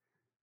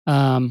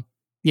 And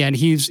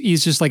he's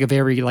just like a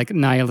very like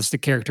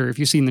nihilistic character. If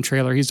you've seen the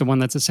trailer, he's the one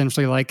that's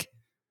essentially like,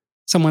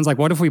 someone's like,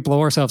 what if we blow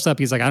ourselves up?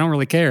 He's like, I don't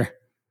really care.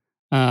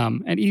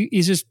 And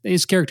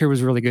his character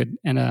was really good.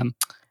 And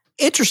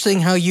interesting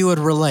how you would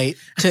relate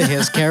to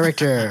his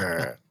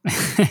character.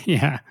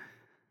 Yeah.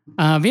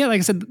 Like I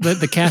said,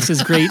 the cast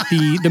is great.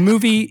 The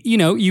movie,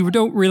 you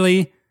don't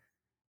really,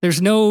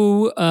 there's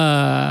no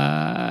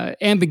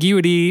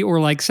ambiguity or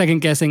like second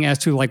guessing as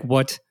to like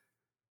what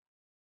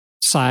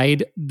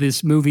side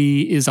this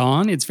movie is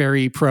on. It's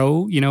very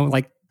pro,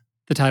 like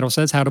the title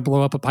says, how to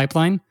blow up a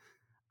pipeline.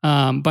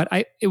 But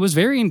it was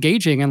very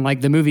engaging, and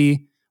like the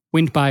movie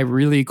went by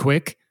really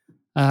quick,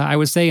 I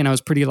would say, and I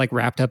was pretty like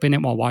wrapped up in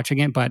it while watching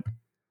it. But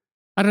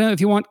I don't know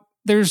if you want,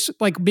 there's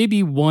like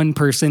maybe one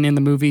person in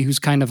the movie who's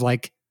kind of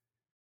like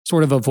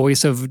sort of a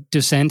voice of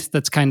dissent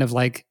that's kind of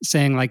like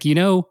saying like,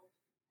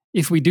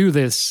 if we do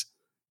this,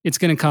 it's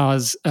going to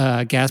cause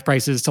gas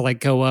prices to like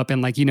go up.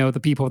 And like, the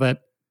people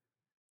that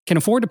can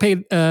afford to pay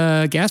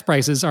gas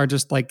prices are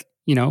just like,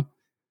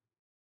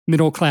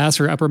 middle class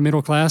or upper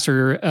middle class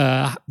or,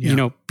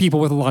 people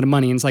with a lot of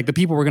money. And it's like the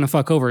people we're going to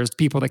fuck over is the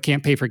people that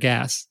can't pay for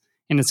gas.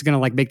 And it's going to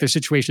like make their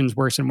situations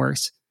worse and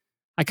worse.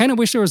 I kind of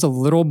wish there was a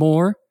little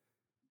more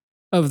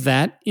of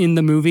that in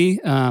the movie,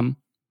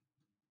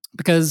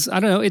 because I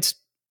don't know, it's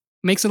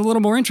makes it a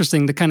little more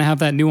interesting to kind of have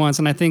that nuance.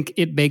 And I think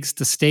it makes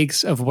the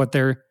stakes of what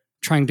they're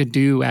trying to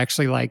do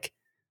actually like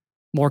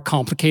more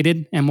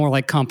complicated and more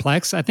like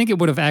complex. I think it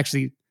would have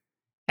actually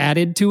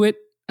added to it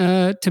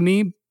to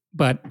me,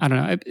 but I don't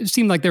know. It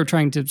seemed like they were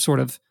trying to sort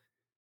of,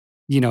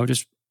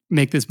 just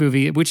make this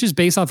movie, which is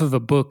based off of a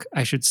book,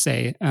 I should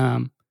say.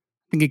 I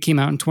think it came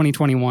out in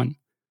 2021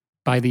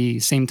 by the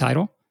same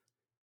title.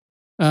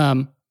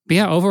 But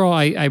yeah, overall,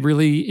 I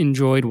really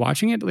enjoyed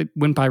watching it. It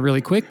went by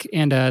really quick.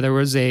 And there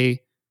was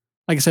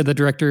like I said, the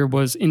director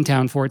was in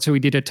town for it. So we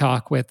did a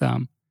talk with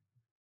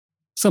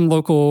some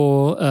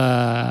local,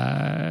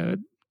 there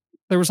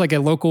was like a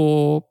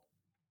local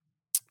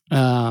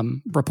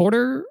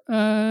reporter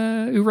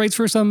who writes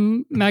for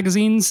some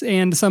magazines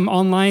and some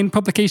online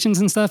publications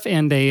and stuff,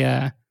 and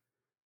a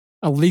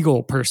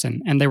legal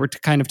person. And they were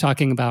kind of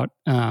talking about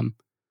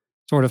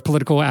sort of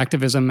political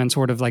activism and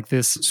sort of like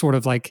this sort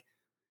of like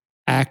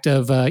act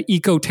of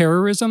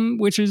eco-terrorism,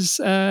 which is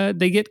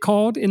they get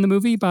called in the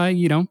movie by,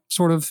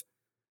 sort of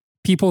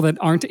people that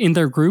aren't in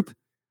their group.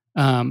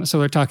 So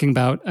they're talking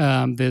about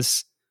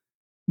this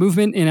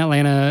movement in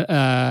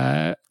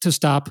Atlanta to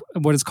stop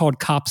what is called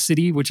Cop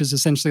City, which is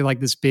essentially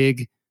like this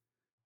big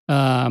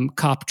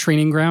cop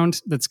training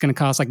ground that's going to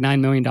cost like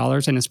 $9 million,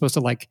 and it's supposed to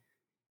like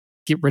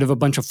get rid of a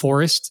bunch of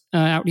forest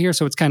out here.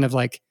 So it's kind of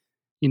like,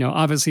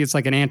 obviously it's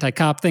like an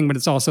anti-cop thing, but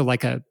it's also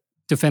like a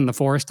defend the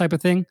forest type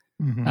of thing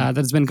that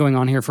has been going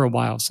on here for a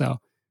while. So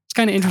it's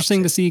kind of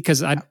interesting to see because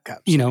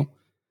Daniel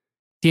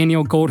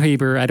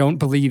Goldhaber, I don't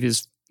believe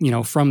is,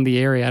 from the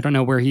area. I don't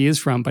know where he is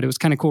from, but it was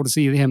kind of cool to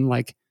see him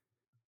like,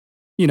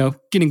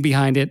 getting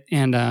behind it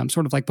and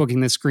sort of like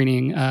booking this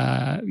screening,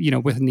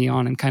 with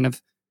Neon and kind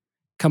of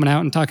coming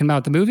out and talking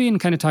about the movie and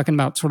kind of talking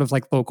about sort of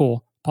like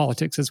local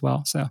politics as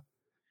well. So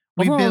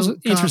we overall, built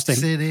interesting.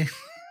 City.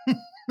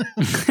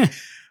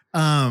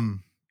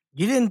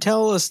 You didn't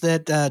tell us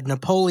that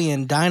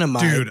Napoleon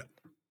Dynamite dude,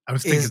 I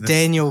was thinking is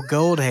Daniel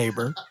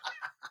Goldhaber.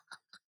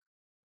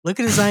 Look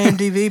at his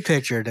IMDb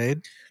picture,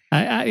 dude.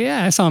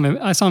 I saw him.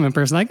 I saw him in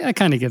person. I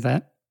kind of get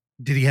that.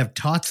 Did he have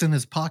tots in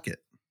his pocket?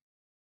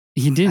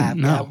 He didn't.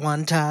 I've got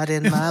one tot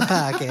in my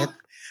pocket.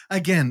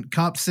 Again,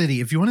 Cop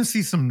City. If you want to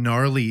see some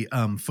gnarly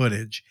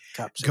footage,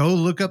 go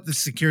look up the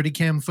security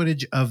cam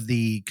footage of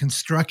the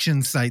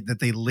construction site that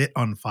they lit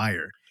on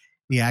fire.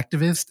 The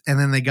activist, and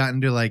then they got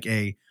into like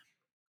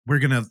we're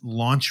gonna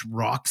launch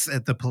rocks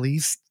at the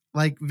police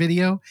like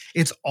video.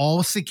 It's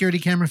all security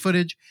camera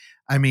footage.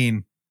 I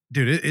mean,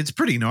 dude, it's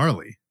pretty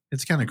gnarly.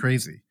 It's kind of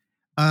crazy.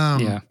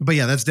 But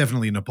yeah, that's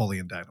definitely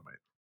Napoleon Dynamite.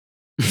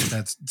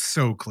 That's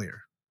so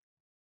clear.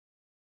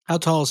 How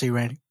tall is he,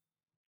 Randy?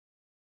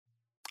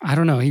 I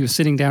don't know. He was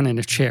sitting down in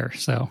a chair,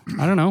 so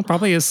I don't know.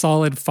 Probably a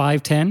solid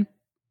 5'10".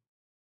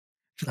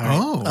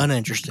 Right.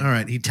 Uninteresting. All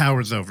right, he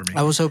towers over me.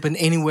 I was hoping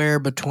anywhere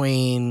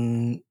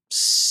between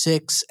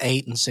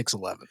 6'8" and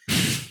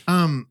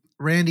 6'11".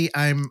 Randy,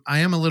 I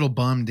am a little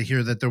bummed to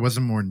hear that there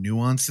wasn't more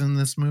nuance in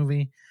this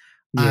movie.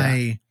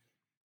 Yeah.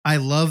 I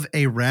love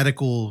a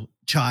radical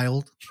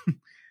child.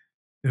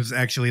 It was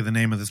actually the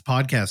name of this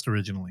podcast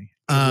originally.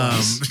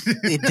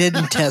 It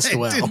didn't test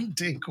well. It didn't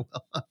take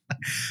well.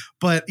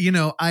 But,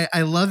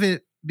 I love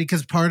it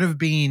because part of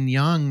being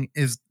young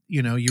is,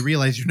 you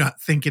realize you're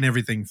not thinking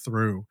everything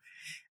through.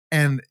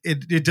 And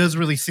it does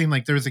really seem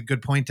like there's a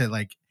good point to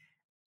like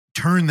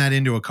turn that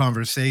into a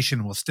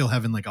conversation while still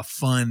having like a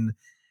fun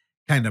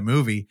kind of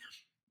movie.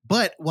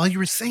 But while you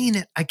were saying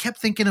it, I kept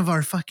thinking of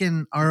our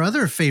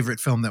other favorite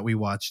film that we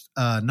watched,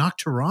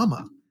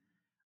 Nocturama,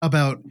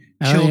 about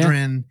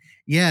children,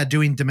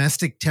 doing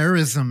domestic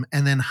terrorism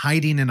and then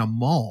hiding in a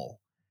mall.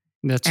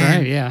 That's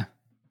right, yeah.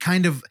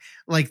 Kind of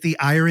like the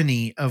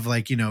irony of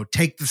like,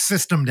 take the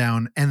system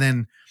down and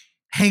then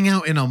hang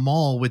out in a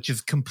mall, which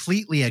is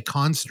completely a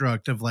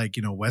construct of like,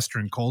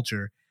 Western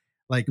culture,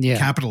 like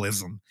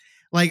capitalism.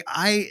 Like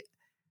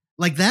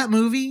that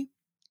movie,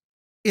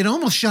 it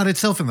almost shot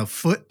itself in the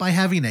foot by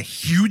having a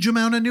huge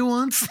amount of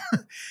nuance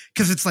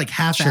because it's like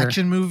half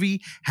action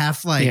movie,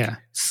 half like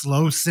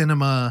slow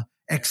cinema,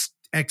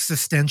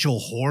 existential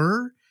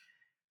horror.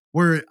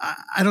 Where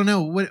I don't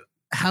know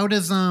how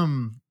does what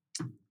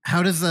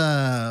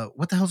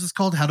the hell is this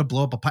called? How to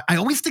Blow Up a Pipe? I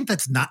always think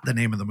that's not the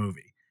name of the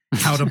movie.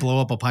 How to Blow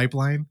Up a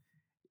Pipeline.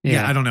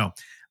 Yeah, I don't know.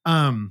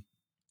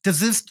 Does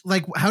this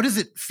how does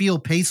it feel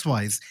pace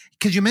wise?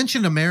 Because you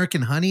mentioned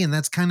American Honey, and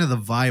that's kind of the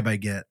vibe I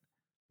get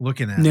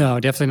looking at it. No,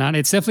 definitely not.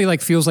 It's definitely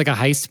feels like a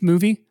heist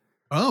movie.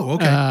 Oh,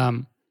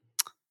 okay.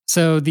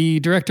 So the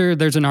director,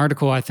 there's an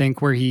article I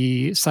think where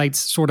he cites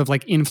sort of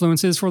like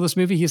influences for this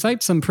movie. He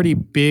cites some pretty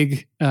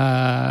big,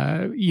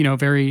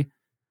 very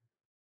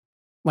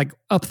like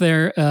up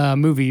there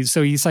movies.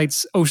 So he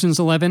cites Ocean's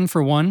 11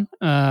 for one,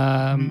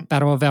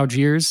 Battle of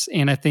Algiers,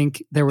 and I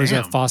think there was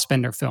a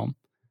Fassbender film.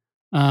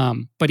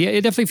 But yeah,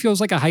 it definitely feels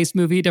like a heist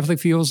movie. It definitely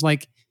feels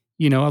like,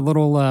 a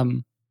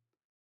little,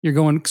 you're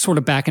going sort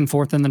of back and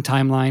forth in the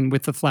timeline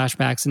with the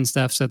flashbacks and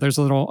stuff. So there's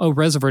a little,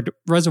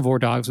 Reservoir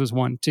Dogs was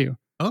one too.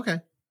 Okay.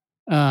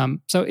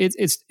 So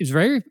it's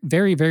very,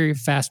 very, very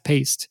fast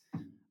paced.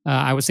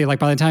 I would say like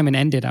by the time it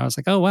ended, I was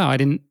like, oh wow, I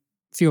didn't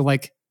feel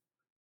like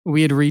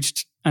we had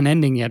reached an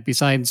ending yet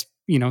besides,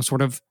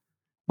 sort of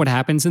what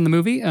happens in the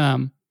movie.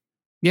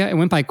 It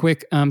went by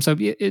quick. So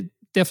it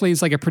definitely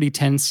is like a pretty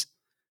tense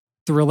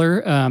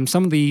thriller.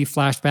 Some of the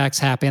flashbacks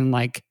happen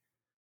like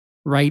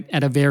right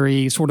at a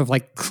very sort of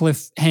like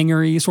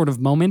cliffhanger-y sort of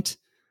moment.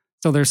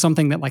 So there's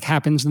something that like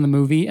happens in the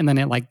movie and then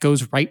it like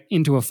goes right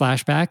into a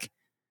flashback.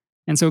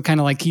 And so it kind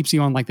of like keeps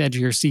you on like the edge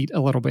of your seat a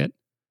little bit.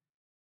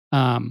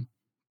 And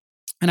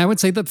I would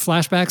say that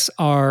flashbacks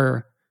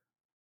are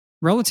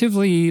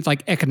relatively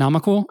like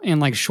economical and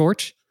like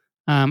short.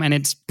 And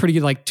it's pretty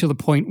like to the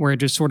point where it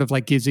just sort of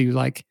like gives you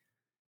like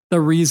the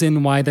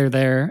reason why they're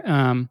there.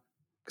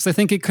 Because I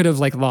think it could have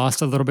like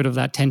lost a little bit of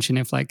that tension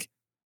if like,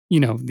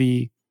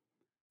 the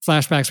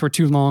flashbacks were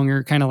too long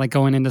or kind of like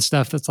going into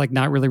stuff that's like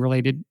not really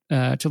related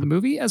to the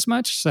movie as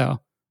much. So I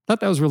thought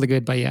that was really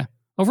good. But yeah,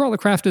 overall the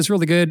craft is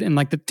really good and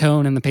like the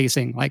tone and the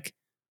pacing like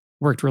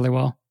worked really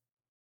well.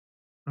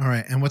 All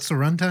right. And what's the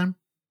runtime?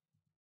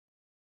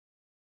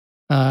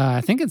 I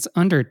think it's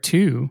under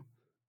 2.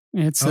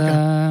 It's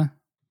okay.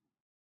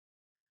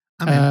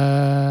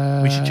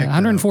 We should check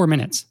 104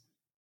 minutes.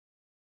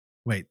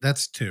 Wait,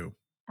 that's 2.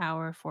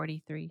 Hour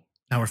 43.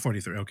 Hour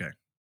 43. Okay.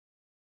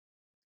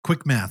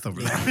 Quick math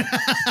over there.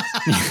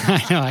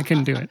 I know, I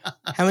couldn't do it.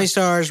 How many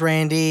stars,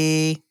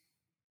 Randy?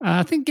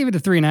 I think give it a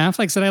 3.5. Like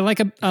I said,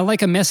 I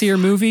like a messier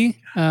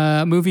movie,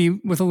 movie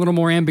with a little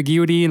more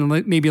ambiguity and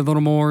maybe a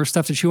little more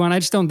stuff to chew on. I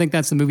just don't think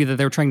that's the movie that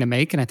they were trying to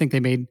make, and I think they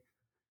made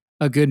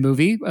a good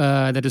movie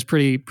that is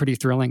pretty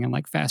thrilling and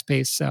like fast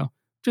paced. So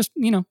just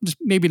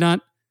maybe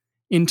not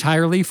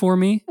entirely for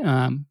me,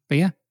 but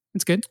yeah,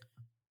 it's good.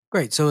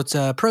 Great. So it's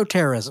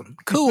pro-terrorism.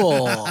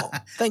 Cool.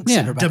 Thanks, Yeah.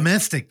 everybody.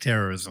 Domestic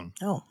terrorism.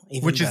 Oh,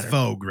 even which better. is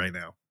vogue right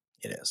now.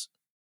 It is.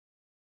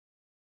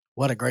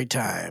 What a great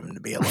time to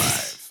be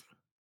alive.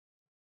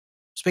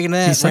 Speaking of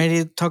that,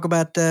 Randy, talk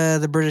about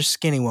the British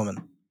skinny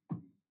woman.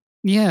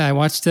 Yeah, I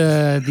watched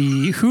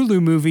the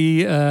Hulu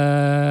movie,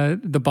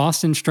 The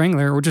Boston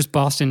Strangler, or just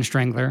Boston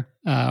Strangler,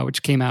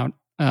 which came out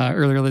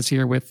earlier this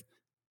year with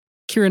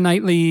Keira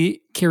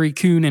Knightley, Carrie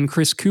Coon, and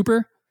Chris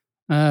Cooper.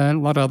 A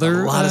lot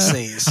of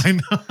C's. I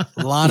know.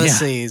 A lot of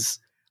C's.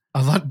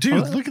 A lot,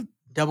 dude. Look at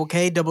double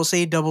K, double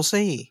C, double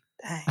C.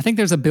 Dang. I think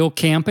there's a Bill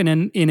Camp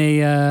in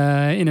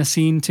a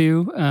scene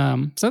too.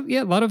 So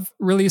yeah, a lot of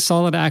really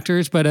solid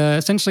actors. But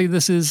essentially,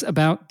 this is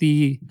about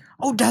the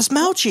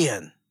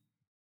Dasmalchian.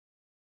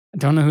 I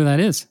don't know who that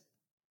is.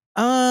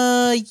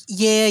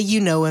 Yeah, you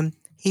know him.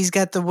 He's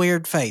got the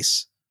weird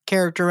face.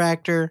 Character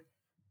actor.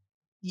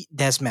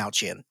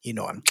 Dasmalchian. You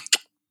know him.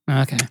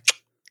 Okay.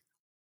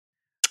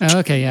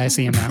 Okay, yeah, I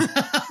see him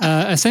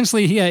now.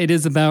 Essentially, yeah, it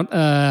is about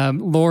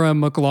Laura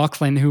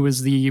McLaughlin, who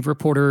was the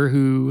reporter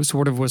who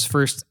sort of was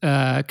first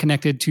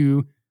connected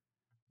to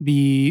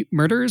the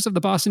murders of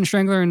the Boston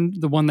Strangler,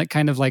 and the one that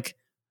kind of like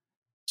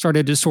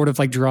started to sort of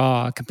like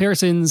draw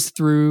comparisons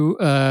through,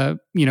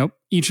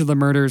 each of the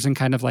murders, and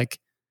kind of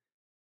like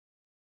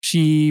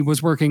she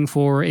was working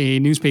for a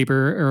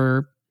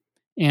newspaper,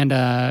 and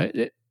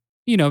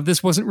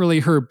this wasn't really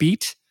her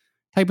beat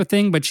type of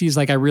thing, but she's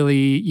like, I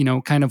really,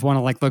 kind of want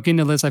to like look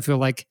into this. I feel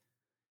like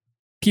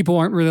people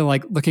aren't really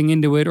like looking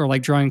into it or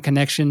like drawing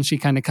connections. She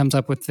kind of comes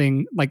up with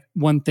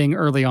one thing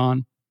early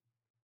on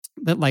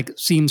that like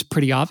seems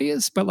pretty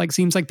obvious, but like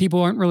seems like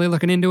people aren't really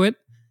looking into it.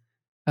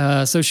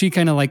 So she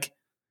kind of like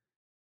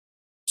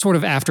sort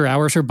of after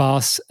hours, her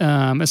boss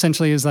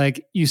essentially is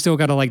like, you still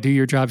got to like do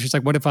your job. She's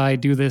like, what if I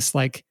do this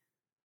like,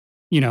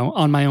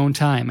 on my own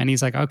time? And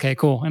he's like, okay,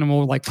 cool. And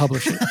we'll like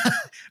publish it.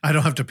 I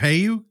don't have to pay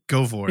you.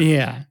 Go for it.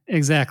 Yeah,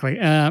 exactly.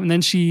 And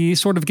then she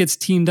sort of gets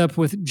teamed up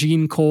with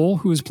Jean Cole,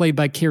 who is played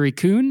by Carrie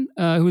Coon,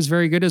 who is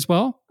very good as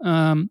well.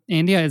 And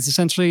yeah, it's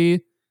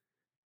essentially,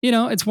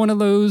 it's one of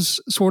those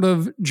sort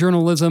of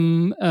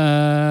journalism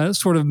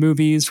sort of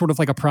movies, sort of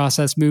like a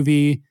process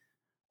movie.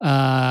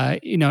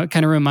 It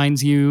kind of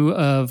reminds you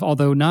of,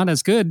 although not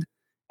as good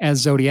as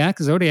Zodiac.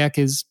 Zodiac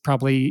is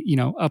probably,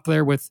 up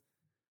there with,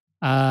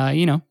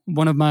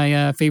 one of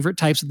my favorite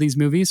types of these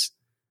movies.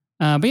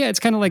 But yeah, it's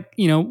kind of like,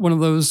 one of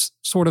those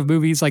sort of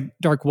movies like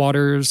Dark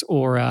Waters,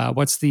 or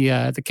what's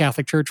the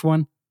Catholic Church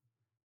one?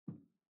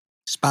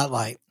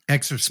 Spotlight.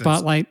 Exorcist.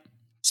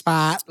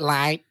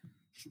 Spotlight.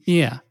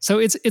 Yeah. So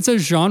it's a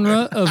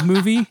genre of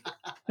movie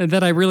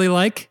that I really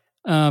like.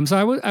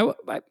 So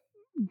I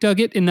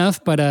dug it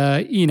enough, but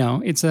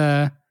it's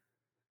not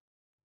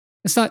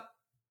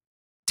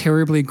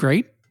terribly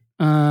great.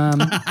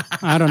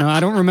 I don't know. I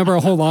don't remember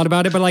a whole lot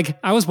about it, but like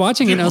I was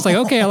watching it and I was like,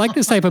 okay, I like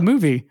this type of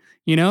movie.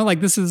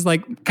 Like this is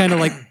like kind of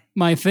like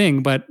my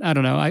thing, but I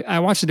don't know. I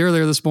watched it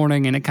earlier this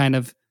morning and it kind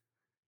of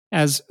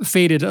has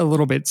faded a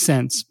little bit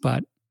since,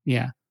 but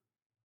yeah.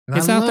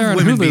 It's out there on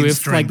Hulu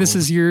if like this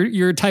is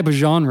your type of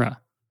genre.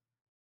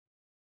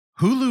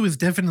 Hulu is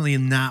definitely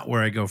not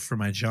where I go for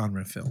my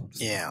genre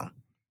films. Yeah.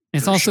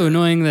 It's also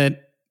annoying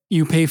that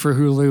you pay for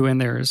Hulu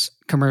and there's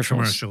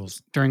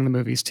commercials during the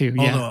movies too.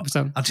 Although,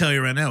 so I'll tell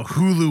you right now,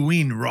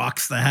 Huluween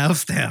rocks the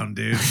house down,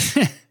 dude.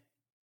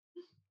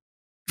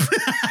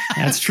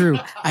 That's true.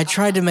 I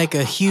tried to make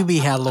a Hubie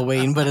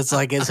Halloween, but it's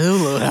like it's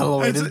Hulu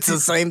Halloween. It's the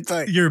same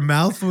thing. Your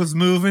mouth was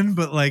moving,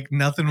 but like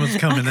nothing was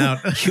coming out.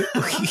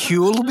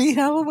 Hubie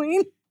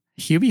Halloween?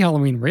 Hubie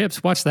Halloween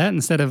rips. Watch that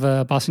instead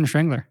of Boston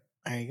Strangler.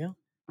 There you go.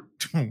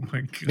 Oh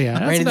my god! Yeah,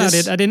 that's about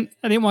it. I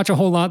didn't watch a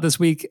whole lot this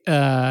week.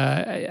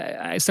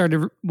 I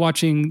started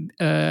watching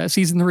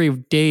season 3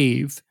 of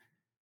Dave.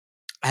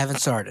 I haven't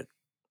started.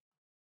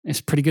 It's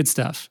pretty good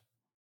stuff.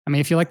 I mean,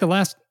 if you like the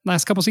last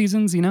couple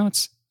seasons,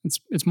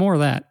 it's more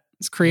of that.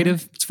 It's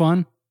creative. It's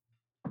fun.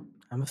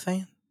 I'm a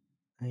fan.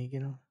 There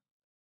you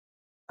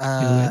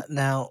go.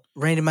 Now,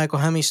 Randy Michael,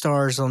 how many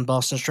stars on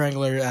Boston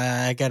Strangler?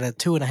 I got a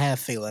 2.5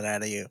 feeling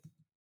out of you.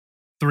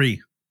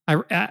 3.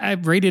 I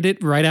rated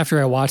it right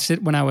after I watched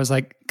it when I was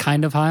like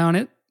kind of high on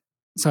it.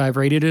 So I've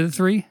rated it a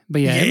 3.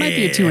 But yeah, it might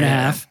be a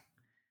 2.5.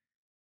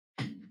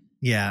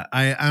 Yeah,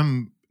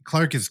 I'm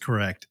Clark is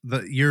correct.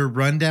 Your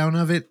rundown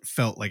of it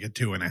felt like a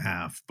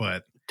 2.5,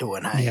 but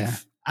 2.5. Yeah.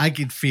 I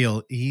could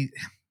feel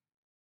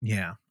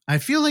Yeah. I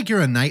feel like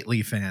you're a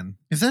Knightley fan.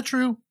 Is that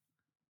true?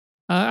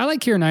 I like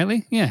Keira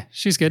Knightley. Yeah,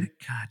 she's good.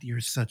 God, you're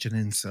such an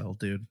incel,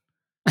 dude.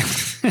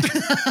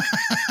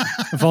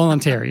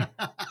 Voluntary.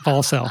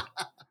 Volcel.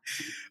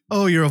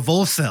 Oh, you're a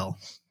Volcel.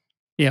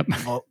 Yep.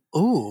 Oh,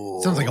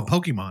 ooh. Sounds like a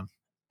Pokemon.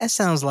 That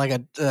sounds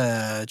like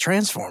a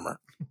Transformer.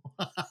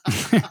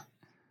 Idiot.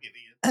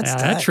 That's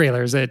that tight.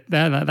 trailer's it.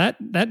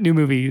 That new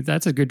movie.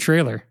 That's a good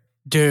trailer.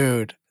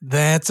 Dude,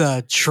 that's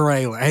a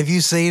trailer. Have you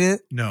seen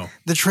it? No.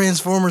 The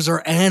Transformers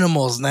are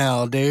animals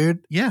now,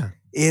 dude. Yeah.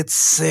 It's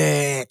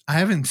sick. I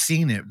haven't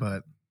seen it,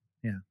 but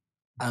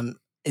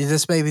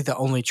This may be the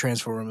only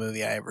Transformer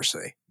movie I ever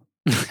see.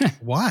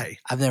 why?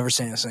 I've never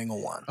seen a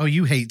single one. Oh,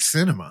 you hate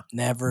cinema.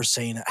 Never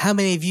seen it. How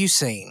many have you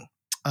seen?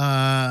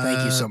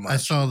 Thank you so much. I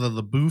saw the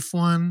LaBouffe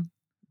one.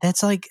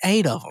 That's like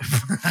 8 of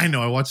them. I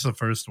know. I watched the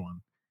first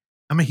one.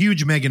 I'm a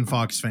huge Megan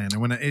Fox fan,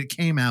 and when it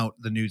came out,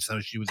 the news how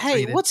she was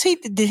Hey,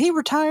 treated. did he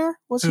retire?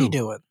 What's he Who?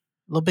 doing?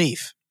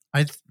 LaBeef.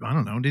 I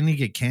don't know. Didn't he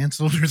get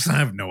canceled or something? I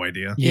have no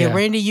idea. Yeah,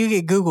 Randy, you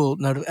get Google.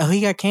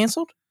 He got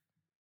canceled?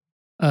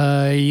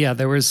 Yeah,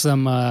 there was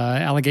some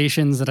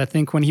allegations that I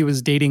think when he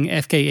was dating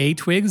FKA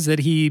Twigs that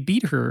he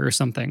beat her or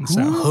something.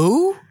 So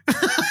Who?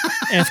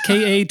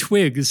 FKA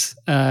Twigs,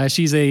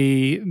 she's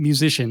a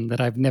musician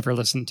that I've never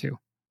listened to.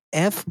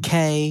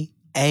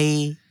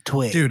 FKA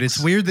Twigs. Dude,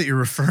 it's weird that you're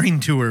referring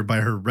to her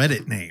by her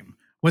Reddit name.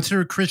 What's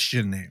her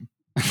Christian name?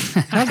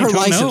 Not her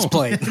license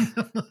plate.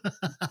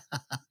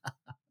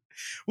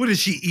 What is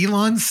she,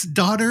 Elon's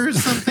daughter or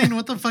something?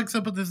 What the fuck's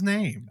up with his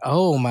name?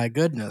 Oh my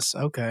goodness.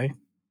 Okay.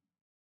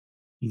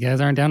 You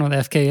guys aren't down with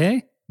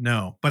FKA?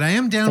 No, but I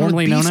am down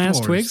Formerly with Beast known Wars.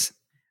 as Twigs?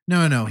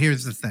 No.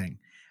 Here's the thing.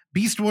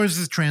 Beast Wars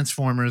is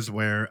Transformers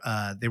where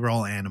they were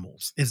all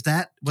animals. Is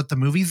that what the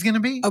movie's going to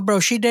be? Oh, bro,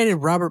 she dated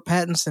Robert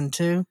Pattinson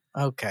too?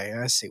 Okay,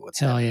 I see what's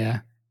Hell happening. yeah.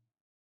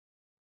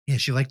 Yeah,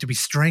 she liked to be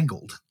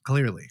strangled,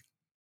 clearly.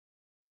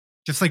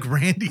 Just like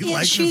Randy Yeah,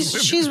 likes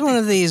she's one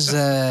of these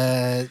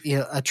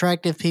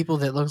attractive people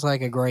that looks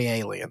like a gray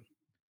alien.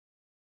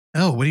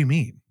 Oh, what do you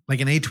mean?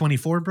 Like an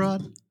A24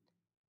 broad?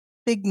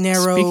 Big,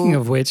 narrow. Speaking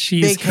of which,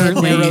 she's big head,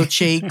 currently narrow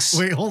cheeks.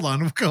 Wait, hold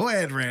on. Go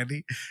ahead,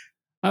 Randy.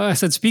 I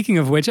said, speaking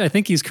of which, I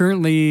think he's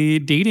currently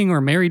dating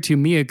or married to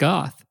Mia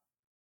Goth.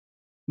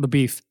 The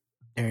beef.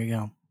 There you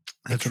go.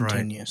 That's it right.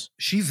 continues.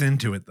 She's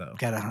into it though.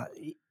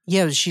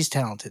 Yeah, she's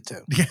talented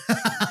too. Yeah.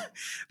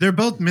 They're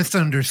both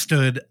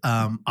misunderstood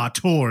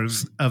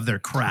auteurs of their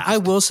craft. I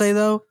will say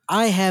though,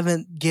 I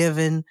haven't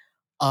given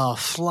a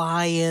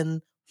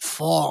flying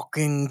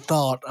fucking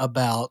thought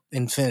about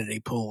Infinity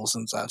Pool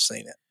since I've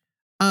seen it.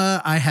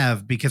 I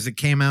have, because it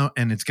came out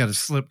and it's got a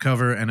slip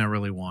cover and I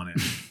really want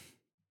it.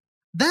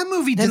 That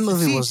movie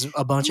was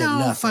a bunch of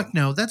nothing. Fuck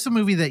no. That's a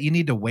movie that you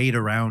need to wait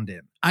around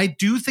in. I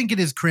do think it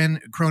is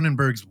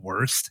Cronenberg's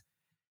worst,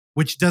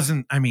 which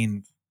doesn't, I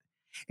mean,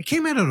 it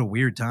came out at a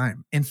weird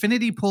time.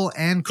 Infinity Pool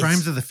and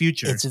Crimes of the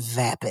Future. It's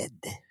vapid.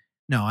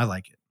 No, I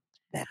like it.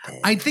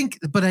 Vapid. I think,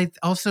 but I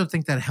also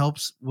think that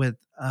helps with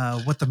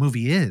what the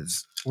movie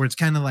is, where it's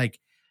kind of like,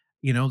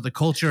 you know, the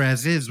culture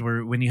as is,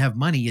 where when you have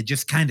money, you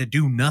just kind of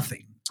do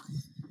nothing.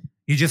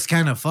 You just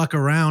kind of fuck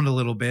around a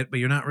little bit, but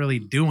you're not really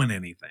doing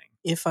anything.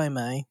 If I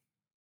may,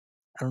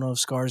 I don't know if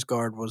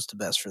Skarsgård was the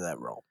best for that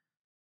role.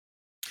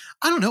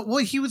 I don't know.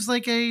 Well, he was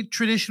like a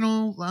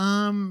traditional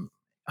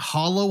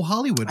hollow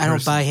Hollywood person. I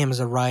don't buy him as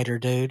a writer,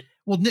 dude.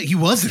 Well, no, he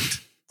wasn't.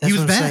 That's He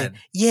was what I'm bad. saying.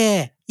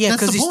 Yeah.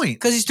 That's the point.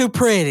 Because he's too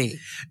pretty.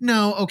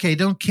 No, okay,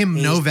 don't Kim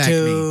He's Novak me.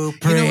 too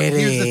You know what?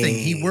 Here's the thing.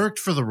 pretty. He worked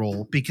for the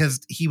role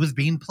because he was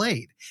being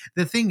played.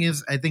 The thing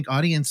is, I think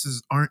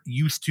audiences aren't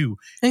used to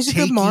He's a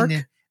good mark.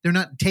 They're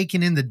not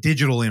taking in the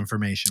digital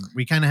information.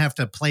 We kind of have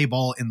to play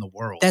ball in the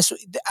world.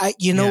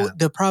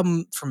 The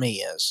problem for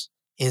me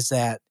is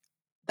that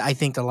I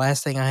think the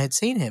last thing I had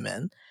seen him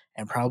in,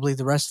 and probably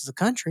the rest of the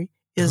country,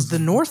 is The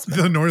Northman.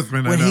 The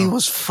Northman, when I know. he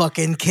was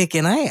fucking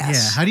kicking ass.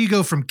 Yeah, how do you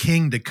go from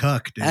king to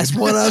cuck, dude? That's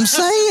what I'm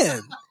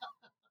saying.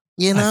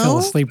 You know? I fell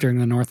asleep during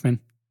The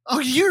Northman. Oh,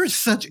 you're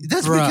such...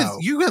 That's Bro. because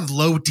you have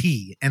low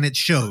T, and it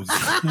shows.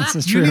 This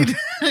is You true. need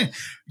to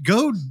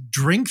go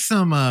drink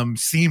some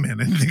semen.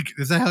 And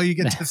is that how you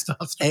get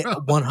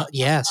testosterone?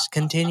 Yes,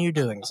 continue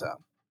doing so.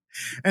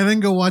 And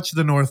then go watch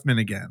The Northman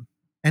again.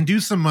 And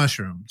do some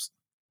mushrooms.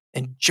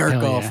 And jerk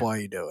Hell off yeah. while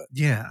you do it.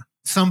 Yeah.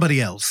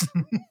 Somebody else.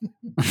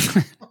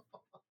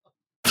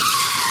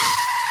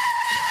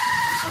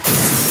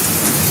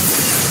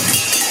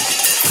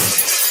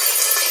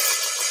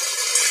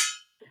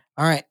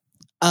 All right.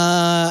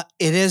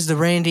 It is the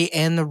Randy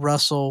and the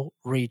Russell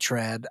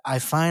retread. I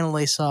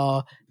finally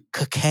saw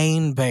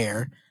Cocaine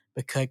Bear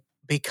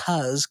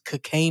because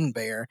Cocaine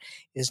Bear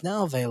is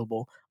now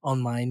available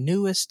on my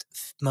newest,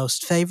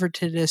 most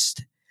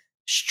favoritist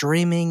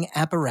streaming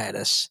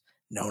apparatus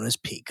known as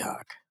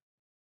Peacock.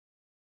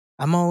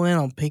 I'm all in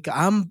on Peacock.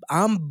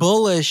 I'm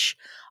bullish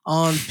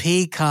on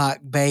Peacock,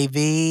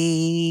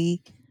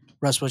 baby.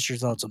 Russ, what's your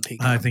thoughts on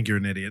Peacock? I think you're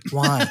an idiot.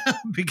 Why?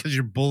 Because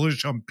you're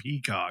bullish on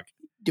Peacock.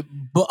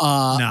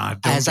 Nah,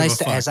 don't as give a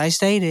fuck. as I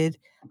stated,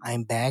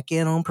 I'm back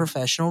in on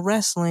professional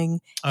wrestling.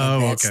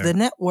 And that's okay. the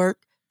network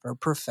for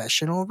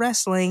professional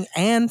wrestling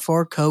and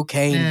for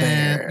Cocaine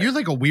Bear. You're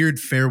like a weird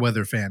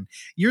Fairweather fan.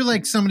 You're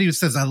like somebody who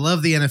says, I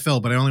love the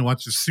NFL, but I only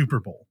watch the Super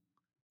Bowl.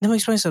 Let me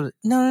explain something.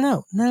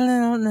 No.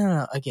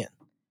 Again,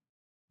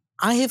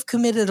 I have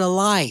committed a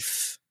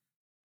life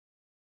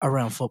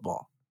around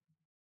football.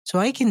 So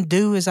I can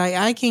do as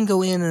I can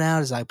go in and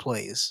out as I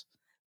please.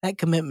 That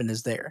commitment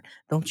is there.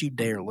 Don't you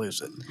dare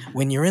lose it.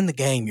 When you're in the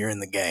game, you're in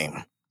the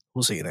game.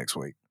 We'll see you next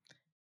week.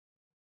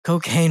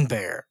 Cocaine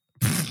Bear.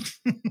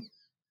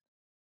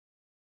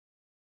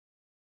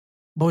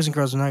 Boys and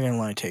girls, I'm not going to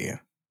lie to you.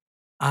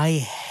 I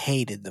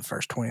hated the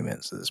first 20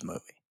 minutes of this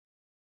movie.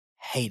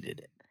 Hated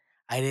it.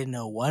 I didn't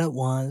know what it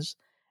was.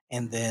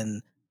 And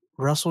then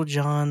Russell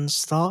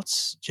John's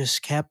thoughts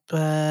just kept,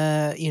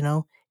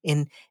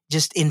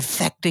 just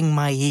infecting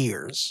my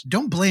ears.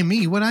 Don't blame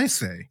me what I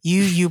say.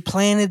 You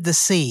planted the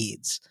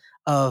seeds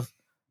of,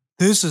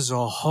 this is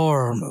a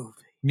horror movie.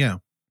 Yeah.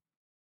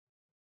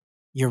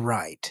 You're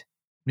right.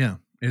 Yeah.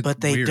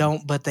 But they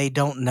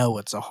don't know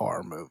it's a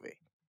horror movie.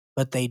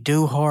 But they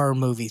do horror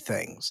movie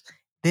things.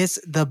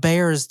 The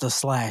bear is the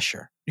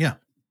slasher. Yeah.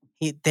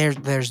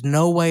 There's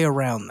no way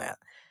around that.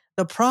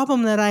 The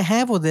problem that I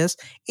have with this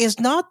is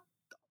not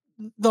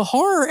the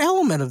horror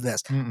element of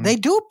this. Mm-mm. They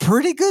do a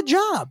pretty good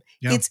job.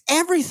 Yeah. It's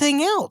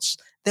everything else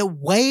that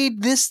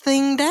weighed this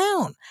thing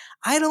down.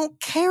 I don't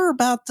care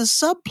about the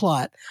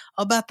subplot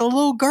about the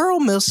little girl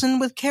missing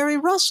with Kerry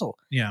Russell.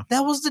 Yeah.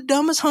 That was the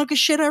dumbest hunk of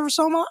shit I ever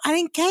saw. I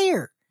didn't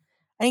care.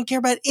 I didn't care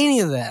about any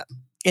of that.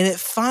 And it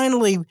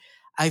finally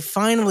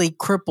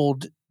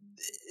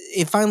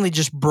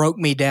just broke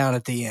me down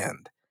at the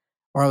end,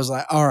 where I was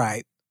like, all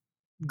right,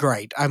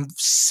 great. I'm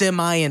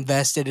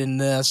semi-invested in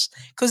this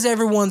because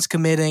everyone's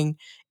committing,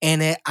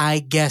 and I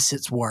guess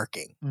it's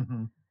working.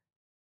 Mm-hmm.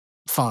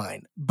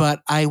 Fine.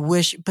 But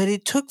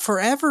it took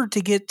forever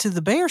to get to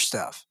the bear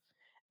stuff.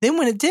 Then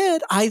when it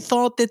did, I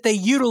thought that they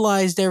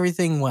utilized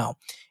everything well.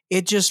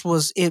 It just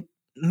was,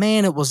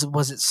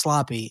 was it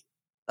sloppy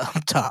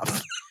up top?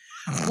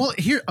 Well,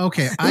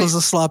 okay. It was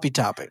a sloppy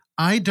topic.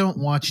 I don't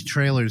watch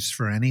trailers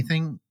for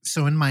anything.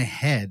 So in my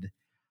head,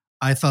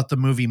 I thought the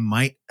movie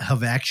might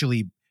have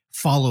actually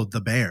followed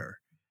the bear.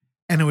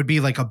 And it would be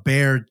like a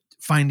bear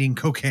finding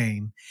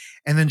cocaine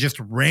and then just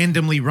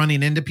randomly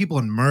running into people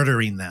and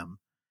murdering them.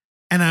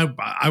 And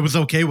I was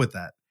okay with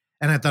that.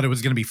 And I thought it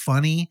was going to be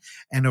funny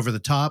and over the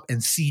top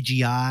and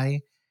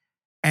CGI.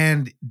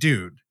 And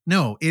dude,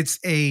 no, it's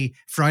a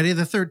Friday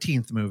the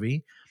 13th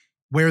movie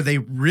where they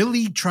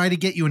really try to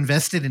get you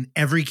invested in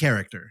every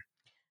character.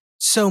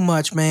 So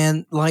much,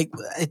 man. Like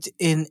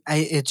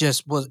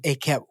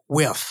it kept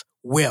whiff.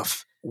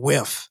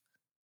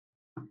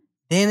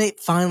 Then it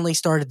finally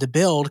started to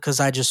build because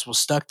I just was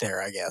stuck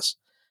there, I guess.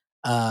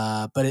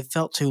 But it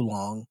felt too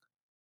long.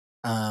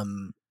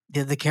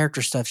 The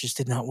character stuff just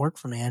did not work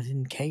for me. I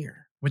didn't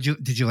care.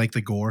 Did you like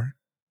the gore?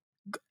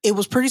 It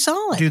was pretty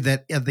solid. Dude,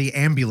 the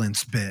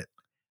ambulance bit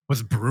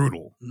was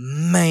brutal.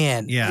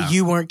 Man, yeah.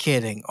 You weren't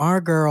kidding.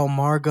 Our girl,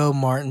 Margot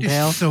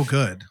Martindale. She's so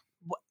good.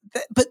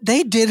 But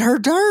they did her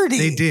dirty.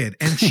 They did.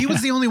 And she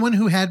was the only one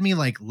who had me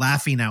like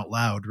laughing out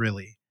loud,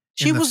 really,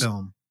 in the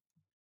film.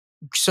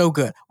 So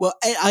good. Well,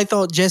 I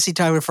thought Jesse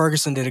Tyler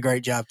Ferguson did a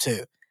great job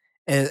too.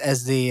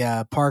 As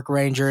the park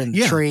ranger in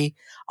the tree.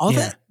 All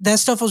that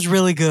stuff was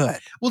really good.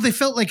 Well, they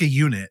felt like a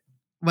unit.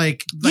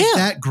 Like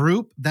that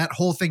group, that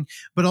whole thing.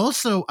 But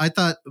also, I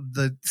thought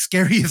the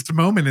scariest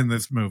moment in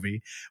this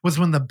movie was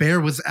when the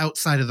bear was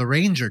outside of the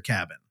ranger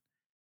cabin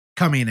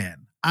coming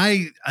in.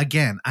 I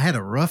had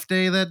a rough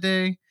day that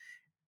day,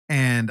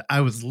 and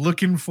I was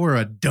looking for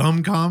a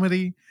dumb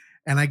comedy,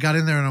 and I got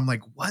in there, and I'm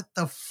like, what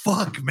the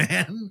fuck,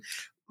 man?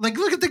 Like,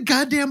 look at the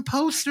goddamn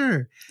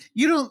poster.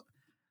 You don't,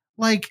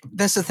 like...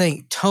 That's the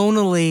thing.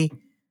 Tonally,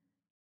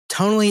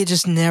 it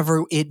just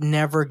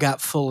never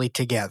got fully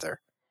together.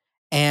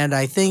 And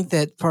I think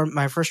that part of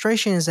my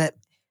frustration is that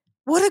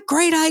what a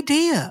great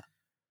idea.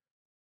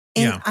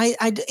 And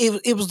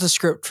it was the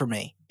script for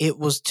me. It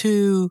was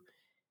too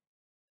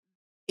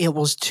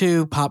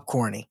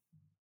popcorny.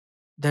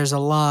 There's a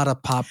lot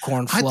of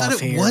popcorn fluff here. I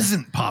thought it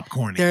wasn't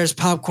popcorny. There's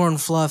popcorn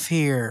fluff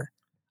here.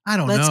 I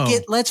don't know.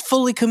 Let's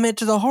fully commit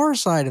to the horror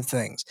side of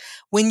things.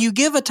 When you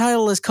give a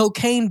title as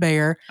Cocaine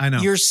Bear,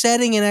 you're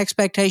setting an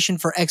expectation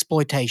for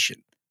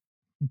exploitation.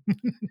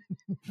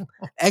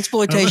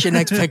 Exploitation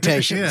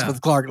expectations with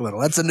Clark Little.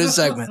 That's a new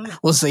segment.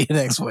 We'll see you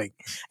next week.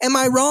 Am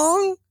I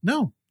wrong?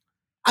 No.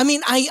 I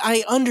mean,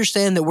 I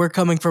understand that we're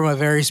coming from a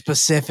very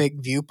specific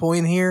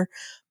viewpoint here,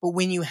 but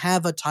when you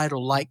have a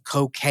title like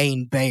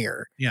Cocaine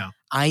Bear,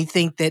 I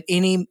think that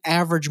any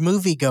average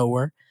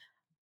moviegoer,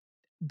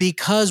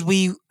 because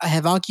we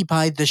have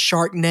occupied the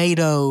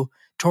Sharknado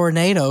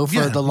tornado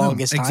for the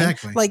longest time,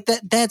 like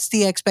that's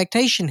the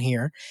expectation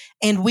here,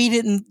 and we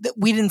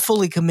didn't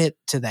fully commit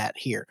to that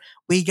here.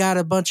 We got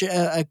a bunch of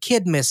a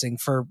kid missing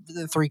for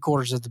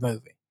 3/4 of the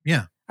movie.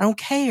 Yeah, I don't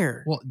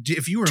care. Well,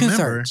 if you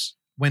remember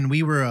when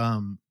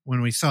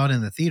we saw it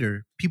in the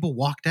theater, people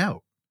walked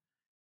out,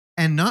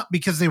 and not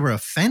because they were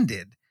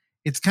offended.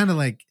 It's kind of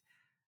like,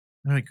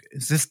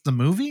 is this the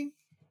movie?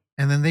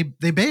 And then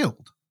they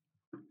bailed.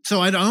 So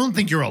I don't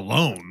think you're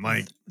alone.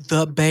 Like,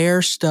 the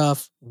bear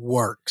stuff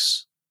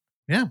works.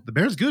 Yeah, the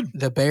bear's good.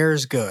 The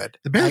bear's good.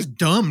 The bear's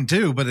dumb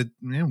too, but it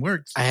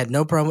works. I had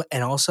no problem,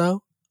 and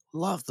also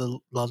love the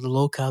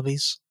little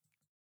cubbies.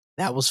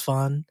 That was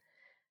fun.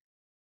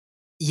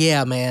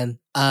 Yeah, man.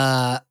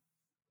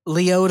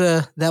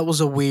 Leota, that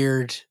was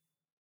weird.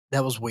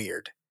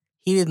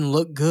 He didn't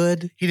look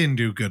good. He didn't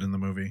do good in the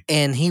movie.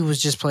 And he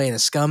was just playing a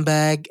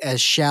scumbag,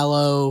 as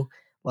shallow.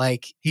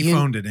 Like he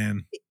phoned it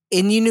in.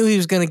 And you knew he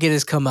was going to get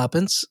his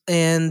comeuppance.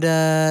 And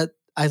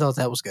I thought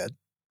that was good.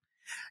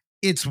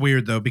 It's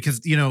weird, though,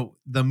 because, you know,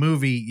 the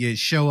movie, you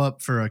show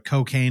up for a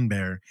cocaine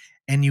bear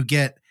and you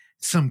get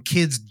some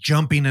kids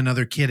jumping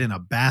another kid in a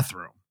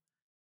bathroom.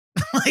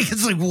 Like,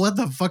 it's like, what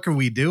the fuck are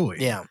we doing?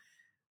 Yeah.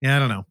 Yeah, I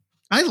don't know.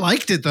 I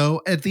liked it,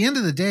 though. At the end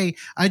of the day,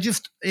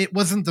 it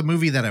wasn't the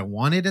movie that I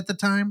wanted at the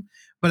time,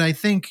 but I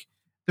think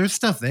there's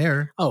stuff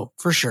there. Oh,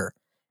 for sure.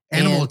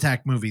 Animal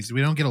attack movies.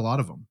 We don't get a lot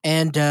of them.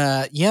 And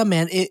yeah,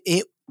 man,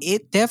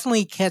 it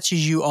definitely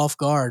catches you off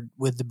guard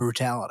with the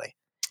brutality.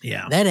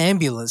 Yeah. That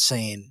ambulance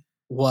scene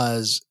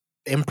was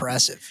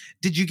impressive.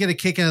 Did you get a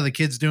kick out of the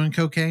kids doing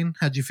cocaine?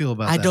 How'd you feel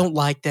about that? I don't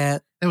like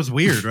that. That was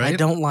weird, right? I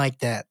don't like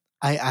that.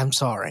 I'm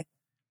sorry.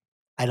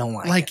 I don't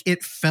like it. Like,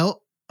 it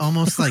felt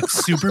almost like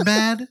super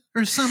bad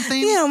or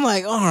something. Yeah, I'm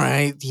like, all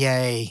right,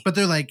 yay. But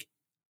they're like,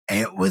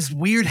 it was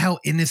weird how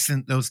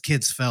innocent those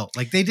kids felt.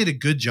 Like, they did a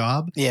good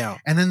job. Yeah.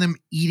 And then them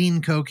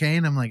eating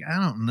cocaine, I'm like, I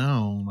don't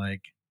know.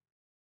 Like,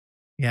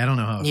 yeah, I don't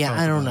know how.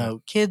 I don't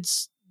know.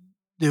 Kids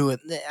do it.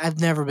 I've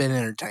never been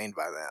entertained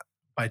by that.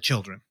 By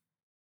children.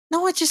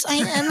 No, I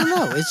don't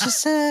know. It's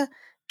just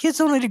kids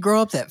don't need to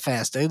grow up that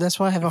fast, dude. That's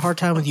why I have a hard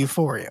time with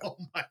Euphoria. Oh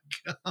my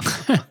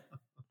God.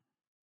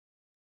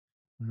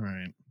 All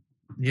right.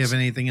 Do you have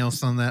anything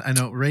else on that? I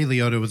know Ray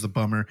Liotta was a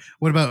bummer.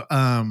 What about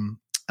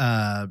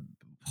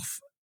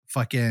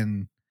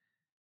fucking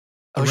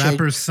the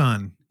rapper's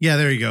son? Yeah,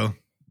 there you go.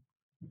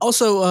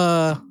 Also,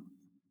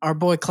 our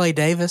boy Clay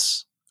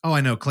Davis. Oh,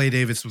 I know. Clay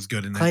Davis was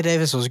good in that. Clay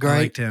Davis was great. I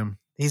liked him.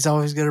 He's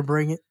always going to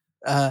bring it.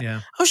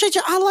 Yeah. O'Shea,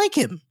 I like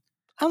him.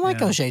 I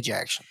like O'Shea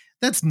Jackson.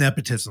 That's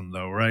nepotism,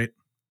 though, right?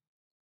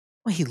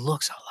 Well, he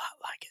looks a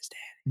lot like his dad.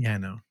 Yeah, I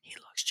know. He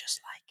looks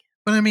just like him.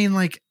 But I mean,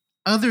 like,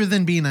 other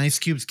than being Ice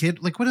Cube's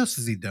kid, like, what else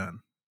has he done?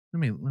 Let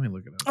me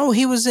look it up. Oh,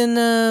 he was in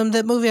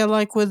that movie I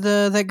like with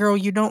that girl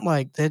you don't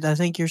like that I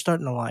think you're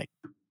starting to like,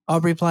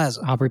 Aubrey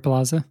Plaza. Aubrey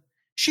Plaza.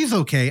 She's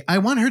okay. I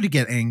want her to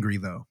get angry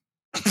though.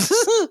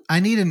 I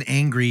need an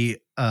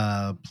angry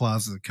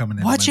Plaza coming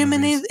in. Watch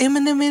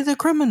Eminem the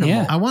Criminal.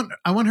 Yeah. I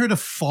want her to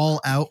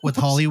fall out with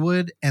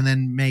Hollywood and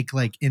then make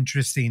like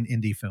interesting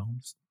indie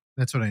films.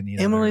 That's what I need.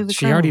 Emily the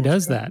She already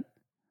does that.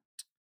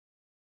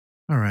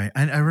 All right.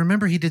 I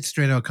remember he did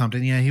Straight Outta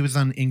Compton. Yeah, he was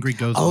on Ingrid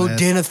Goes Oh, West.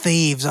 Den of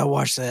Thieves. I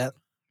watched that.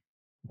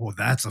 Well,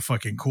 that's a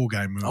fucking cool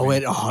guy movie. Oh,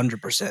 it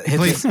 100%. He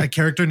plays a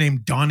character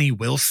named Donnie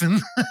Wilson.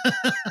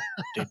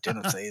 Dude, Den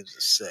of Thieves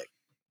is sick.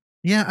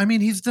 Yeah, I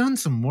mean, he's done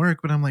some work,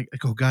 but I'm like,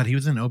 oh God, he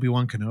was in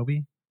Obi-Wan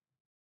Kenobi.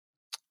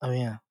 Oh,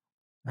 yeah.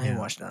 I ain't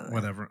watched none of that.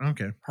 Whatever.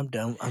 Okay. I'm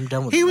done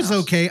with He was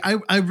okay.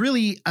 I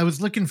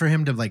was looking for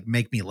him to like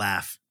make me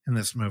laugh in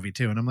this movie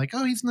too. And I'm like,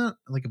 oh, he's not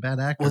like a bad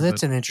actor. Well,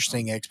 that's an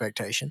interesting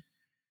expectation.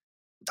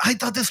 I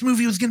thought this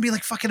movie was going to be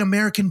like fucking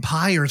American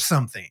Pie or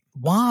something.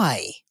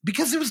 Why?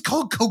 Because it was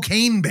called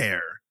Cocaine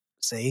Bear.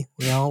 See,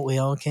 we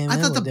all came. I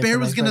thought the bear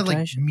was going to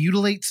like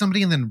mutilate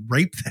somebody and then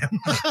rape them.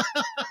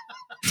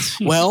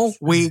 Well,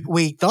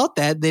 we thought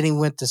that. Then he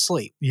went to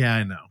sleep. Yeah,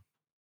 I know.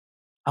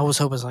 I was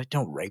hoping, like,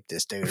 don't rape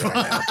this dude right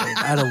now, dude.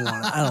 I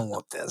don't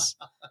want this.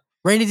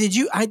 Randy,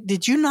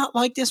 did you not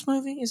like this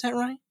movie? Is that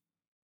right?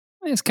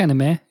 It's kind of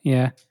meh.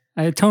 Yeah,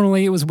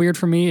 tonally, it was weird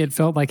for me. It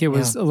felt like it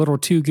was a little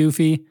too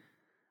goofy.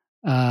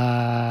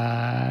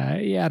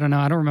 Yeah, I don't know.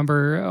 I don't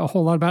remember a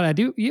whole lot about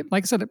it.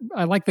 Like I said,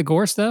 I like the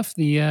gore stuff.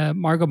 The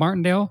Margot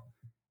Martindale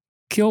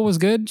kill was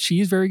good.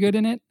 She's very good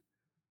in it.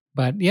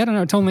 But yeah, I don't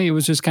know. Totally, it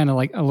was just kind of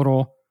like a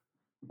little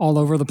all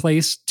over the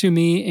place to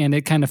me, and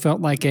it kind of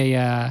felt like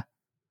an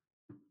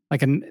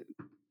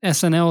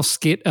SNL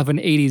skit of an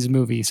 80s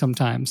movie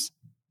sometimes.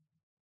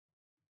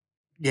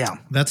 Yeah,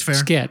 that's fair.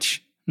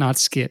 Sketch, not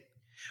skit.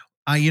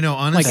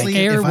 Honestly,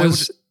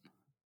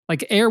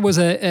 like Air was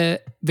a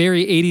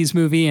very 80s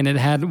movie, and it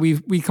had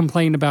we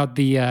complained about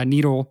the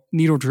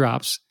needle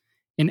drops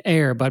in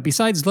Air, but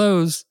besides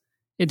those,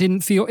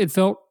 it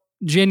felt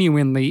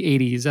genuinely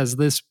 80s, as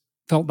this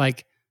felt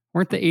like,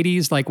 weren't the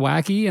 80s like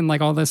wacky and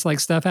like all this like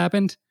stuff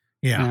happened?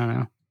 Yeah. I don't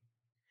know.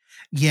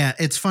 Yeah,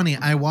 it's funny.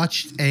 I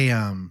watched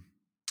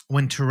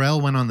when Terrell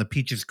went on the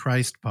Peaches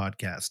Christ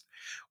podcast,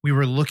 we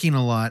were looking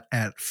a lot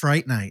at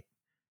Fright Night,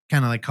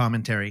 kind of like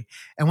commentary.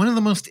 And one of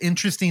the most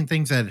interesting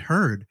things I'd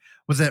heard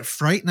was that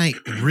Fright Night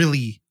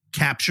really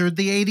captured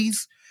the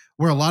 80s,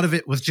 where a lot of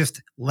it was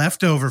just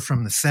left over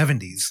from the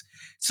 70s.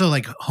 So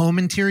like home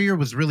interior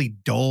was really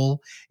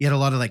dull. You had a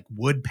lot of like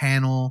wood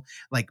panel,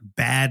 like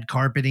bad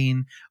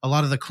carpeting. A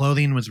lot of the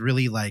clothing was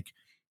really like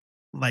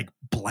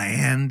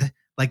bland,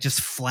 like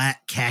just flat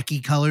khaki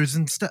colors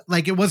and stuff.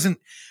 Like it wasn't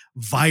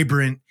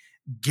vibrant,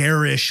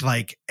 garish,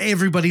 like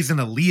everybody's in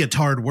a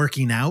leotard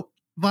working out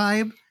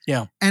vibe.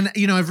 Yeah. And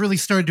I've really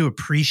started to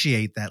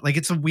appreciate that. Like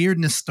it's a weird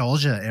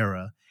nostalgia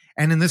era.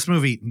 And in this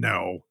movie,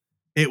 no.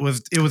 It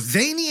was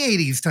zany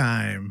 80s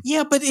time.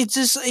 Yeah, but it's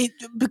just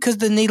because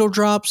the needle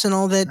drops and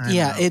all that.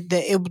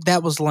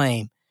 That was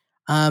lame.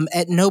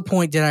 At no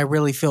point did I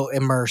really feel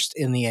immersed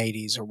in the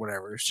 80s or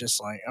whatever. It's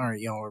just like, all right,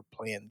 y'all are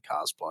playing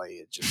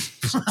cosplay. It's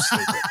just so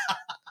stupid.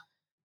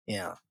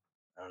 Yeah,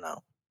 I don't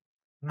know.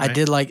 Right. I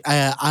did like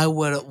I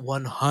would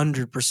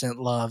 100%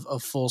 love a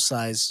full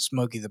size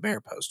Smokey the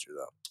Bear poster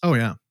though. Oh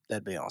yeah,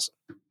 that'd be awesome.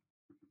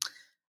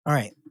 All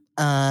right,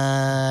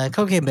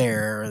 Cocaine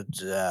Bear.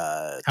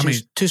 How many?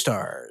 2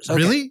 stars.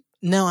 Okay. Really?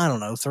 No, I don't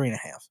know.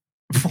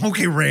 3.5.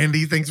 Okay,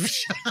 Randy. Thanks for.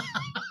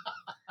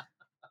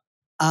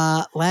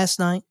 Last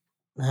night,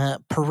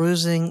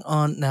 perusing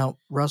on now,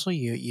 Russell.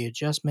 You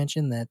just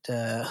mentioned that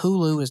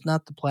Hulu is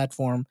not the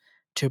platform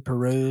to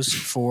peruse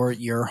for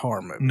your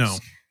horror movies. No,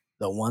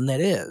 the one that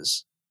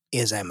is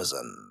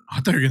Amazon. I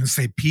thought you were going to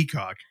say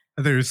Peacock.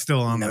 I thought it was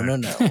still on there.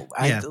 No.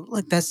 Yeah.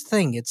 Look, that's the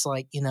thing. It's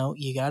like,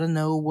 you got to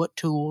know what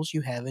tools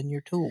you have in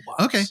your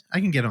toolbox. Okay, I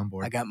can get on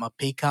board. I got my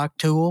Peacock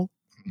tool.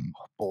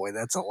 Oh, boy,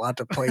 that's a lot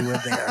to play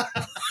with there.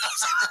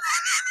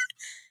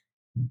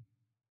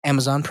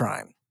 Amazon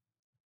Prime.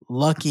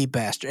 Lucky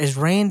bastard. As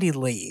Randy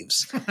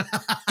leaves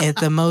at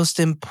the most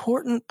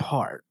important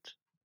part,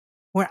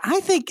 where I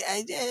think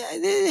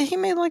he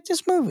may like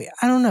this movie.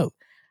 I don't know.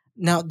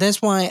 Now,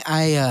 that's why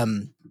I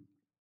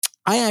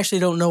actually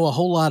don't know a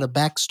whole lot of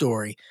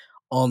backstory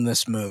on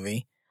this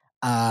movie.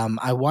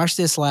 I watched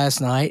this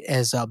last night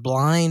as a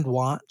blind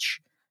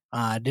watch.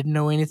 I didn't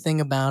know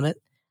anything about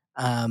it.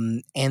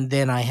 And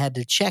then I had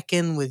to check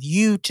in with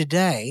you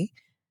today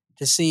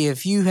to see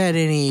if you had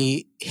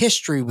any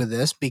history with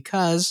this,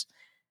 because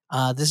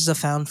this is a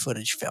found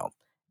footage film.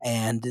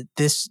 And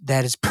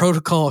that is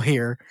protocol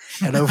here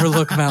at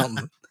Overlook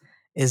Mountain,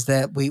 is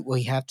that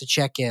we have to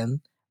check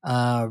in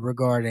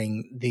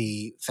regarding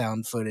the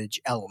found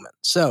footage element.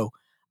 So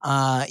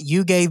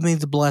you gave me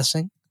the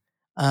blessing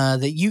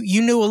that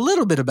you knew a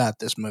little bit about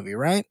this movie,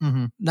 right?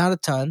 Mm-hmm. Not a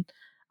ton,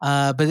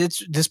 but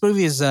this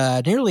movie is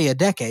nearly a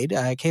decade.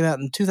 It came out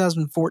in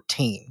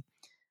 2014.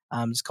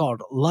 It's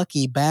called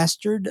Lucky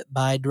Bastard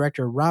by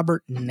director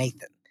Robert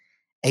Nathan.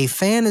 A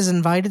fan is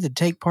invited to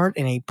take part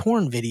in a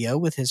porn video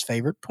with his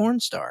favorite porn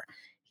star.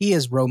 He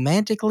is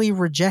romantically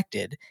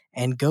rejected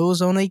and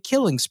goes on a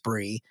killing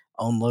spree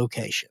on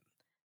location.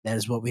 That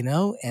is what we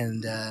know.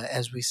 And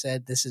as we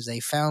said, this is a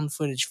found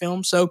footage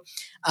film. So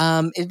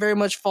it very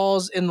much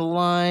falls in the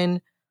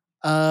line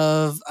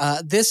of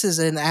this is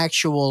an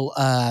actual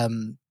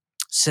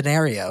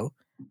scenario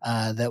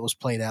that was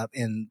played out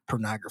in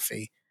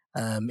pornography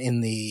in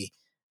the,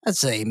 I'd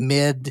say,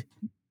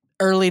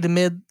 early to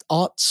mid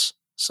aughts,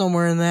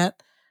 somewhere in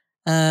that.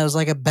 It was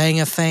like a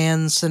Bang a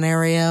Fan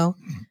scenario.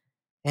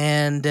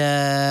 And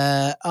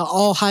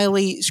all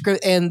highly scripted.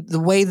 And the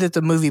way that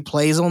the movie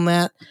plays on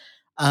that,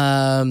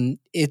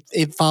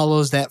 it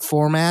follows that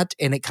format,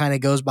 and it kind of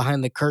goes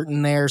behind the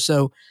curtain there.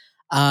 So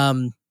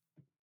I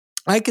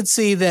could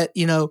see that,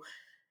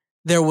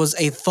 there was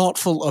a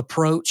thoughtful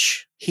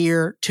approach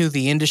here to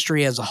the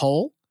industry as a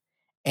whole,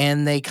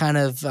 and they kind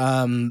of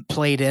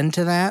played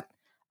into that.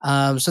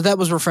 So that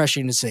was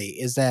refreshing to see,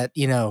 is that,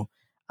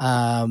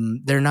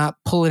 they're not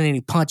pulling any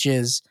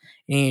punches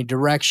in any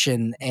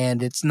direction,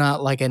 and it's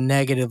not like a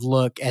negative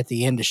look at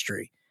the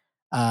industry.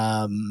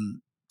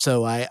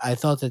 So I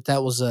thought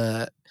that was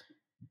that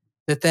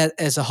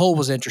as a whole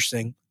was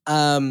interesting.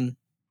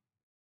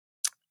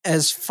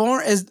 As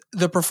far as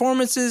the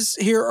performances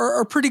here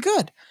are pretty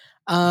good.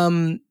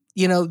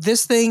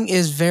 This thing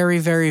is very,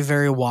 very,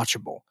 very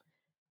watchable.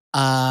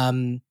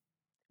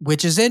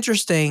 Which is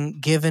interesting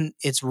given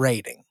its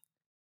rating,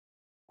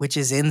 which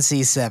is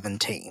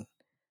NC-17.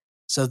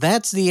 So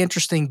that's the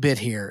interesting bit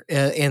here.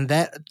 And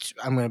that,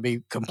 I'm going to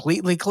be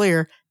completely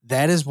clear,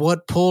 that is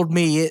what pulled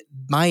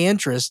my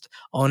interest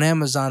on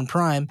Amazon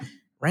Prime.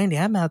 Randy,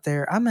 I'm out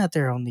there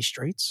on these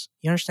streets.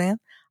 You understand?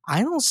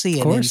 I don't see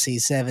an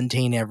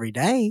NC-17 every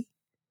day.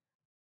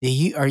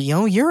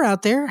 You're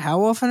out there.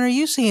 How often are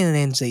you seeing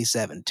an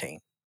NC-17?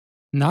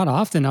 Not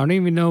often. I don't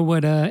even know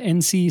what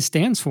NC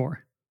stands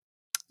for.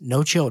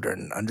 No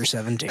children under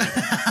 17.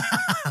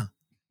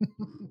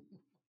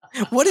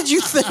 What did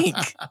you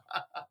think?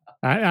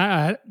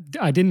 I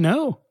didn't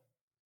know.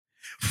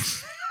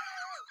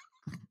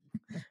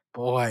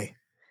 Boy,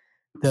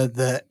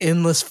 the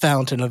endless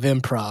fountain of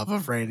improv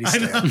of Randy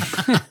Stan.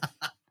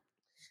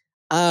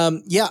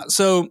 Yeah.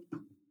 So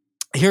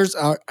here's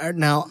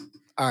now.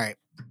 All right.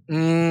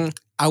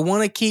 I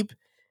want to keep,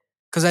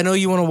 because I know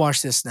you want to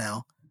watch this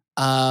now.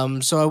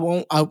 So I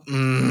won't.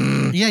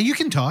 Yeah, you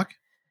can talk.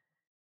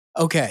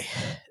 Okay.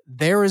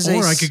 There is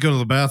I could go to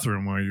the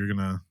bathroom while you're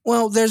gonna.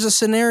 Well, there's a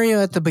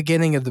scenario at the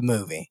beginning of the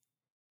movie,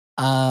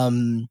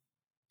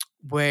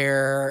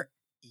 where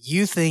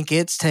you think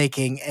it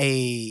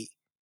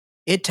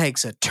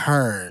takes a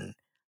turn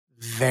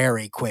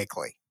very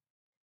quickly,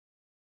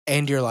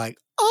 and you're like,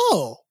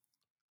 "Oh,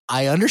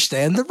 I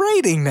understand the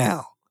rating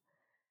now."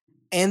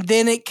 And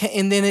then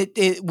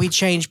we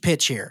change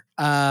pitch here.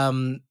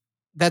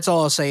 That's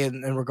all I'll say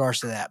in regards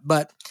to that.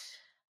 But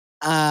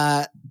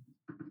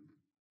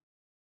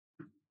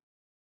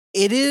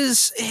it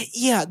is,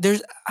 yeah.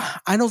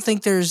 I don't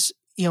think there's,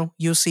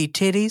 you'll see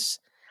titties.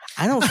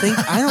 I don't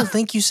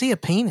think you see a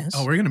penis.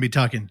 Oh, we're going to be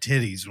talking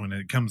titties when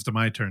it comes to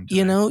my turn today.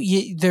 You know,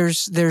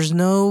 there's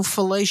no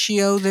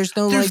fellatio. There's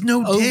no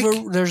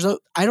dick.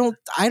 I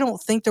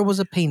don't think there was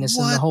a penis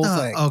in the whole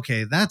thing.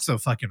 Okay, that's a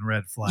fucking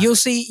red flag. You'll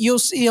see.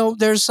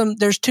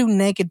 There's two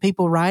naked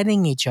people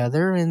riding each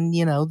other, and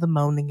the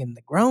moaning and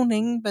the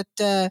groaning. But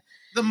the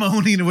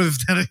moaning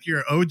was that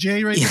your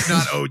OJ right? Yeah.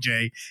 Not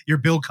OJ. Your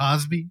Bill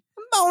Cosby.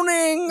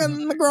 Moaning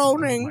and the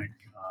groaning. Oh my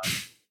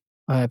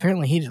god.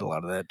 Apparently, he did a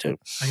lot of that too.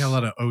 I got a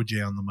lot of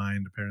OJ on the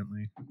mind.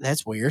 Apparently,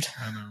 that's weird.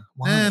 I know.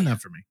 Why?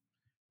 Not for me.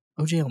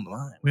 OJ on the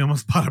mind. We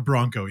almost bought a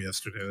Bronco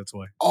yesterday. That's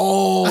why.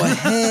 Oh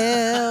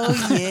hell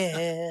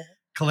yeah!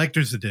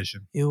 Collector's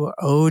edition. You were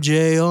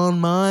OJ on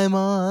my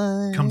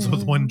mind. Comes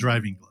with one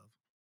driving glove,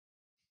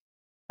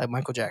 like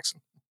Michael Jackson.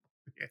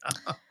 Yeah.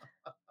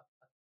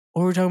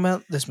 What were we talking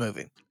about? This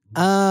movie.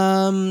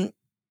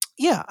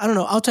 Yeah, I don't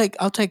know. I'll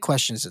take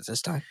questions at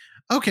this time.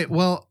 Okay,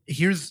 well,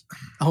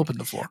 I'll open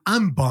the floor.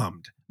 I'm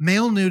bummed.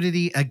 Male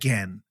nudity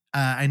again.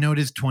 I know it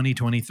is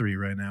 2023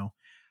 right now,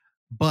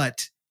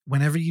 but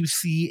whenever you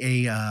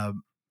see a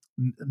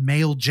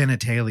male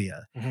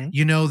genitalia,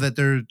 you know that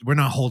we're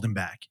not holding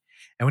back.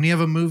 And when you have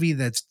a movie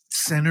that's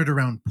centered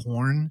around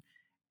porn,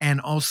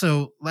 and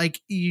also like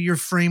you're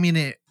framing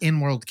it in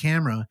world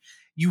camera,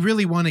 you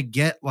really want to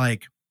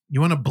you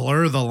want to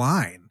blur the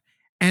line.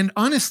 And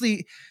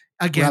honestly,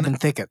 again, Robin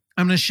Thicke.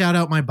 I'm going to shout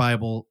out my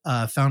Bible,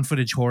 found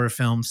footage horror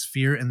films,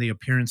 Fear and the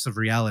Appearance of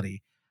Reality.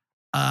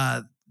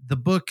 The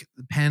book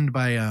penned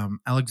by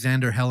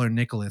Alexander Heller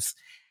Nicholas.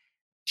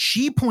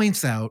 She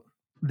points out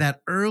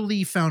that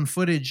early found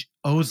footage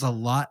owes a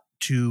lot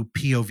to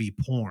POV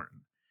porn.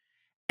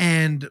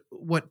 And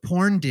what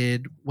porn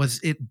did was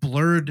it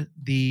blurred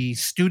the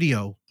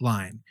studio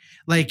line.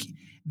 Like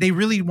they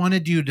really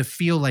wanted you to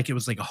feel like it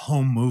was like a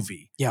home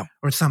movie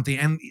or something.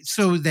 And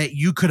so that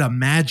you could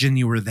imagine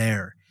you were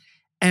there.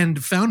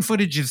 And found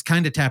footage is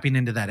kind of tapping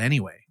into that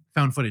anyway,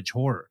 found footage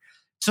horror.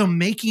 So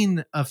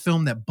making a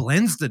film that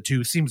blends the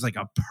two seems like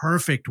a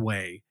perfect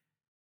way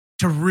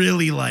to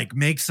really like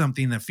make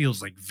something that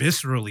feels like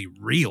viscerally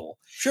real.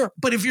 Sure.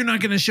 But if you're not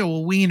going to show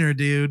a wiener,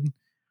 dude,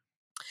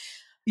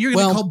 you're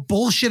going to call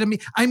bullshit at me.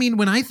 I mean,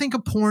 when I think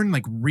of porn,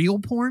 like real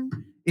porn,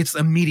 it's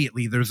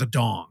immediately there's a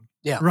dong.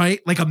 Yeah.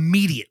 Right? Like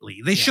immediately.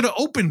 They should have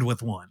opened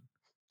with one.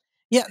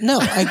 Yeah, no,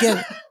 I get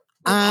it.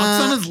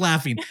 Oksana's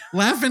laughing.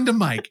 Laughing to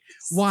Mike.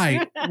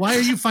 Why? Why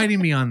are you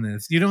fighting me on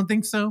this? You don't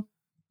think so?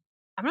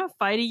 I'm not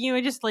fighting you.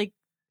 I just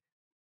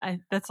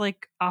that's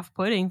like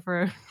off-putting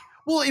for.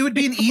 Well, it would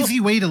be an easy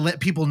way to let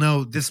people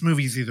know this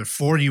movie is either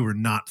for you or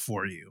not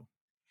for you.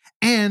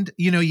 And,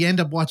 you end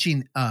up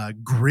watching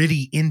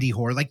gritty indie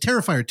horror like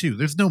Terrifier 2.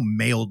 There's no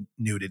male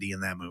nudity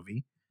in that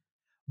movie.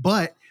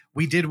 But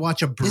we did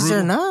watch a brutal. Is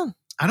there none?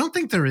 I don't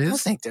think there is. I don't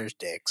think there's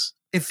dicks.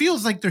 It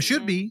feels like there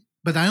should be,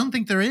 but I don't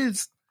think there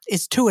is.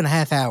 It's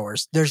 2.5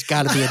 hours. There's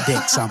got to be a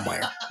dick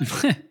somewhere.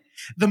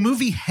 The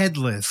movie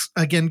Headless,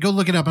 again, go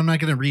look it up. I'm not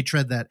going to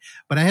retread that.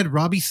 But I had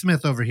Robbie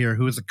Smith over here,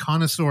 who is a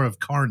connoisseur of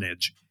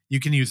carnage. You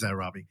can use that,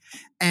 Robbie.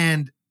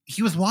 And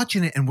he was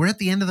watching it, and we're at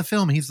the end of the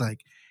film. And he's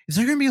like, is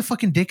there going to be a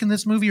fucking dick in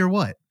this movie or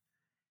what?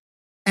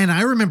 And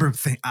I remember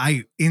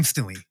I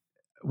instantly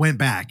went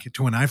back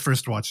to when I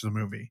first watched the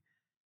movie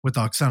with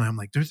Oksana. I'm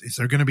like, is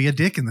there going to be a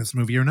dick in this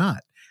movie or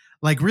not?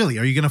 Like, really,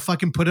 are you going to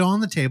fucking put it on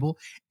the table?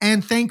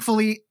 And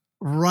thankfully,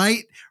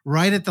 right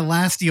at the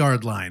last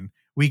yard line,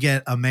 we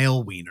get a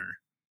male wiener.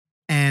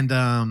 And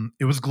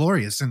it was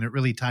glorious, and it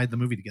really tied the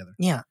movie together.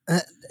 Yeah.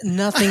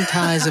 Nothing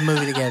ties a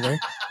movie together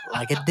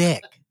like a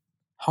dick,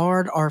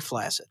 hard or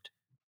flaccid.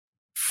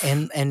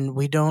 And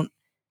we don't.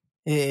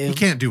 You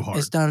can't do hard.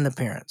 It's not an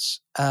appearance.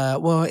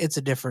 Well, it's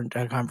a different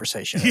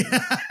conversation.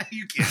 Yeah,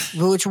 you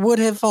can't. Which would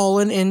have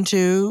fallen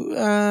into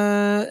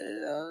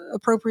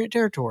appropriate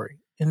territory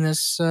in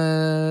this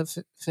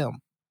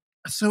film.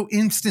 So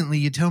instantly,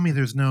 you tell me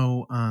there's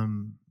no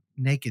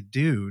naked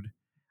dude.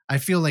 I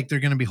feel like they're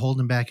going to be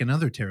holding back in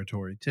other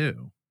territory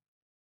too.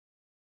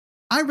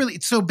 What do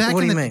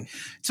you mean?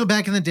 So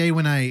back in the day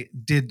when I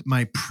did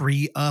my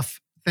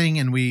pre-UF thing,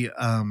 and me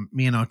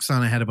and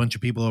Oksana had a bunch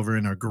of people over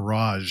in our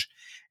garage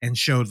and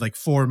showed like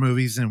 4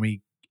 movies, and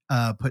we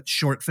put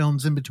short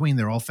films in between.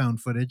 They're all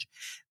found footage.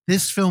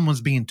 This film was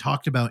being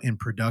talked about in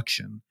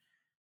production.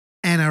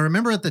 And I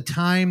remember at the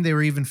time they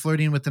were even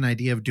flirting with an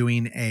idea of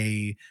doing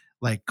a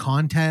like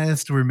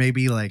contest where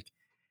maybe like,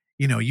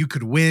 you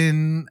could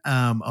win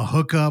a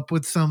hookup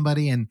with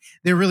somebody, and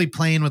they're really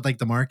playing with like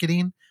the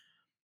marketing.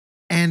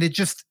 And it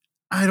just,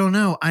 I don't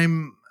know.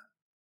 I'm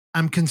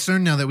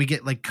concerned now that we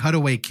get like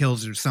cutaway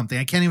kills or something.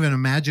 I can't even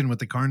imagine what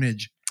the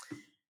carnage.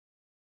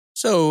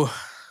 So,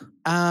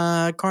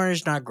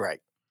 carnage not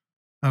great.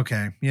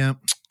 Okay. Yeah.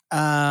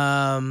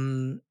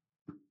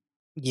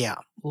 Yeah.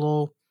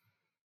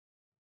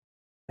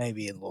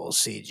 Maybe a little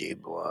CG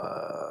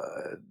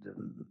blood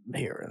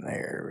here and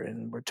there,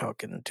 and we're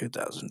talking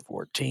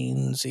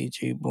 2014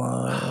 CG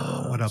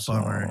blood. What a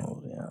bummer!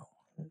 Yeah,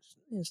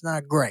 it's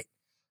not great,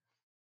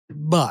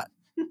 but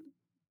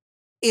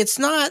it's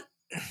not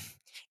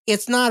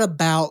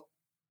about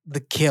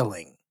the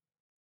killing.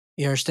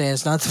 You understand?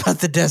 It's not about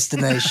the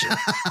destination.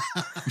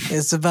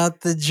 It's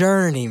about the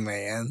journey,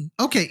 man.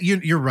 Okay,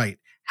 you're right.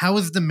 How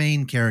is the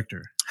main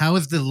character? How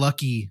is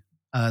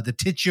the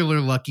titular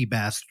lucky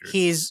bastard?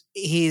 He's.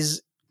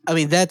 I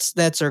mean,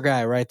 that's our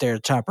guy right there,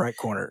 top right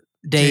corner,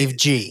 Dave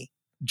Jay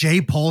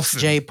Paulson.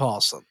 Jay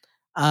Paulson.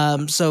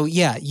 So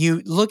yeah,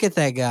 you look at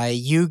that guy,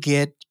 you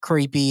get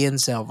creepy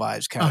incel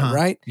vibes, kind of,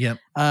 right? Yep.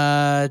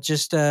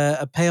 Just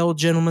a pale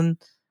gentleman,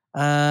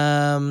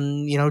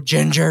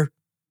 ginger,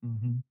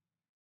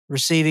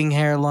 receding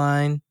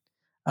hairline.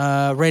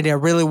 Randy, I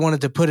really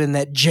wanted to put in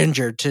that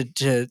ginger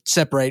to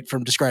separate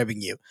from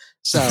describing you.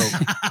 So,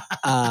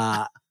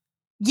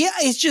 yeah,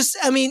 it's just,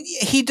 I mean,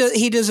 he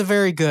does a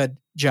very good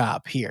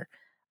job here.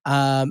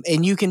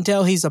 And you can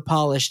tell he's a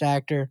polished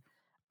actor.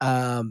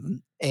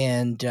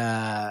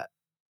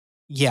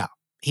 Yeah,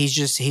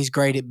 he's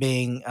great at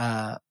being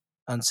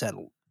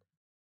unsettled.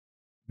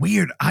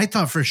 Weird. I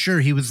thought for sure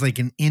he was like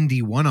an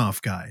indie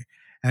one-off guy.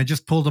 I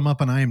just pulled him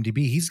up on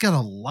IMDb. He's got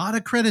a lot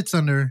of credits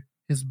under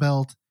his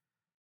belt.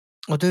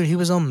 Well, dude, he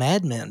was on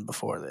Mad Men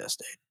before this,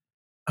 dude.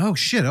 Oh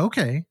shit.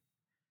 Okay.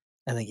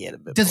 I think he had a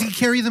bit. Does he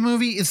carry the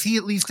movie? Is he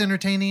at least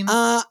entertaining?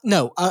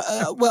 No.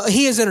 Well,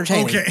 he is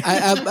entertaining. Okay.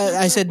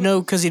 I said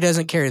no because he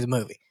doesn't carry the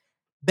movie.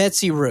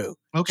 Betsy Rue.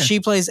 Okay. She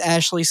plays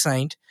Ashley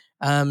Saint.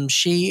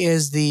 She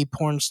is the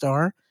porn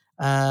star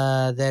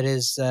that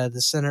is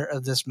the center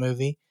of this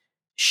movie.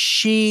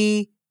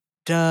 She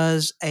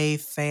does a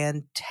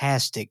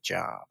fantastic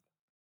job.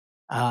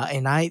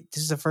 And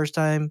this is the first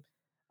time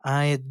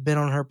I had been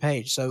on her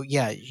page. So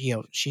yeah,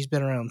 she's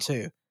been around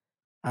too.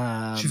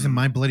 She's in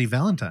My Bloody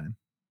Valentine.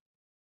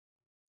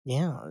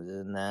 Yeah.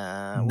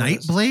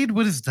 Nightblade?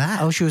 What is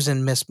that? Oh, she was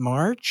in Miss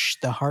March,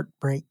 The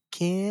Heartbreak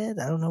Kid.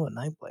 I don't know what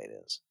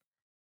Nightblade is.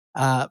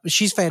 But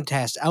she's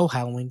fantastic. Oh,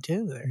 Halloween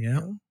too. There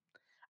you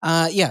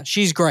go. Yeah,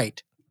 she's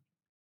great.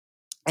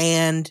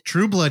 And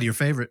True Blood, your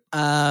favorite.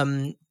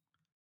 Oh,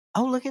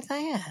 look at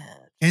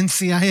that.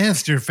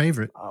 NCIS, your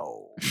favorite.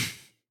 Oh.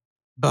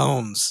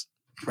 Bones,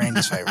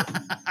 Randy's favorite.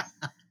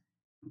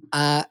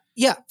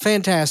 Yeah,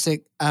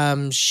 fantastic.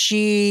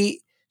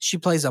 She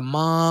plays a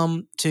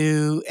mom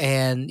too,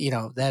 and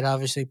that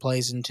obviously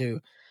plays into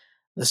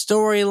the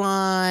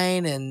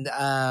storyline, and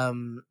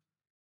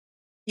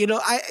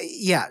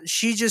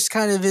she just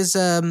kind of is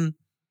a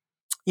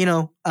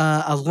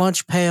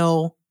lunch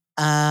pail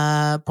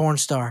porn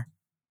star.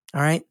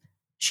 All right,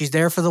 she's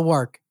there for the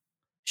work.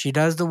 She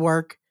does the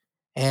work.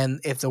 And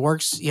if the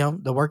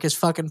work is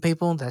fucking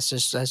people, that's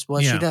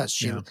what she does.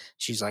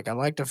 She's like, I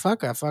like to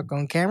fuck. I fuck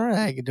on camera.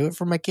 I can do it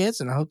for my kids,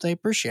 and I hope they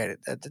appreciate it.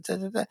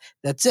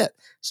 That's it.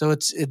 So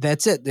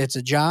that's it. It's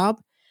a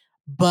job,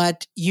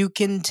 but you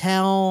can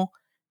tell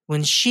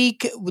when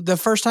the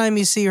first time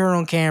you see her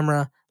on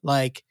camera,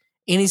 like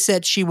any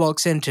set she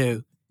walks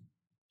into,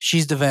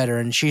 she's the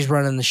veteran. She's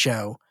running the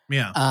show.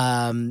 Yeah.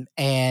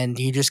 And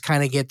you just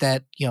kind of get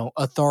that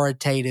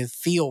authoritative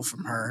feel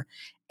from her,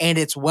 and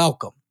it's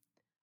welcome.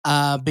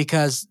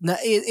 Because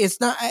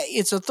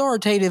it's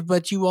authoritative,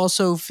 but you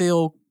also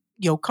feel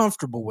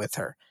comfortable with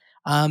her,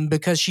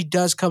 because she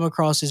does come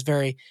across as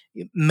very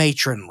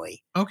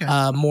matronly,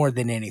 more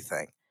than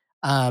anything,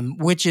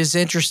 which is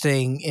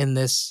interesting in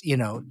this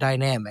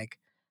dynamic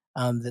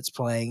that's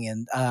playing.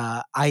 And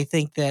I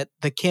think that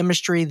the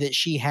chemistry that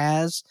she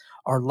has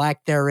or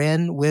lack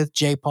therein with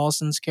Jay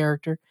Paulson's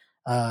character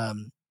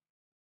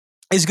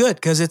is good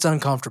because it's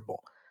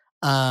uncomfortable.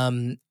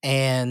 And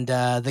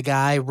the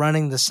guy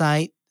running the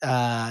site,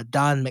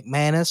 Don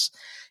McManus,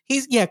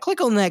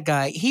 click on that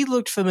guy. He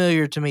looked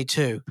familiar to me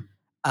too.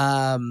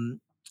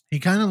 He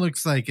kind of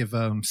looks like if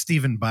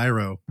Stephen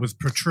Biro was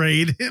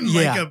portrayed in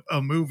like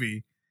a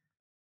movie.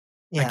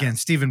 Yeah. Again,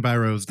 Stephen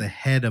Biro is the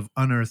head of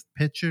Unearthed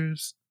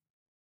Pictures.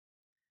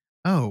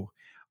 Oh,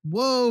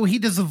 whoa! He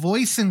does a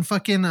voice in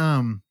fucking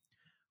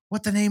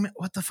what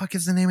the fuck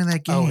is the name of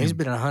that game? Oh, he's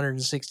been in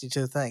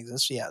 162 things.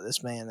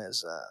 This man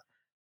is.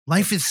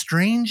 Life is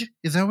Strange?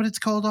 Is that what it's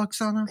called,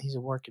 Oksana? He's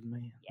a working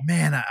man.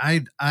 Man,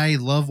 I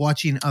love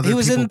watching other people. He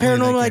was in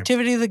Paranormal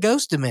Activity, The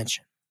Ghost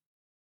Dimension.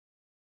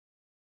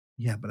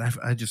 Yeah, but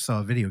I just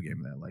saw a video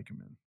game that I like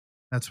him in.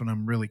 That's what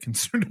I'm really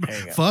concerned about.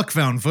 Fuck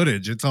found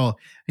footage.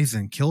 He's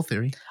in Kill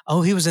Theory.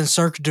 Oh, he was in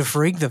Cirque du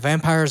Freak, The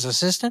Vampire's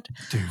Assistant?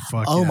 Dude,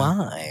 fuck oh,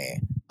 my.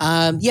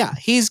 Yeah,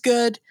 he's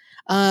good.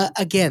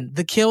 Again,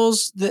 the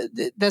kills,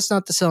 that's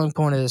not the selling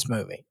point of this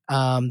movie.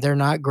 They're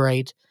not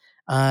great.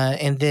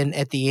 And then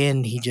at the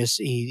end,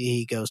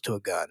 he goes to a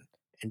gun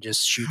and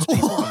just shoots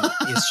people.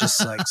 It's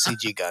just like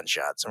CG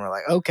gunshots. And we're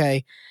like,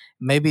 okay,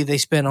 maybe they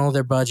spent all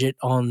their budget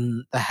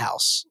on the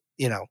house.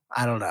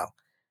 I don't know.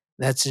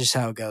 That's just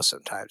how it goes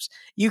sometimes.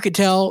 You could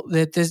tell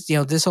that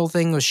this whole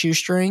thing was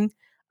shoestring,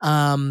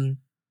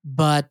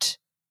 but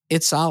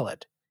it's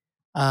solid.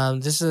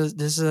 This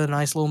is a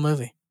nice little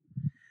movie.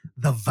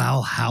 The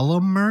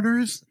Valhalla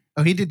Murders?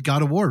 Oh, he did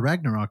God of War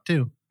Ragnarok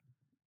too.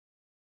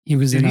 He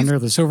was in Under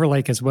the Silver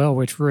Lake as well,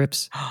 which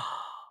rips.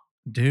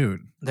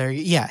 Dude.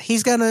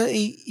 You've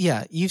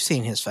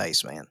seen his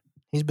face, man.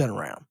 He's been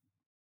around.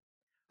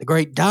 The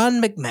great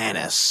Don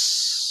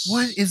McManus.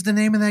 What is the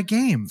name of that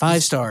game?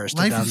 5 stars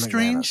to Life Don is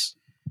Strange?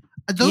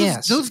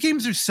 McManus. Those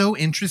games are so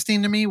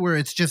interesting to me where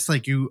it's just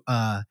like you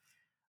are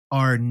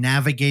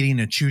navigating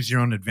a choose your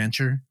own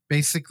adventure,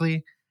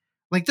 basically.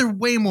 Like they're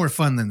way more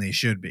fun than they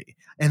should be.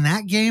 And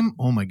that game,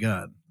 oh my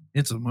God,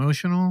 it's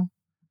emotional.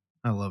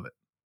 I love it.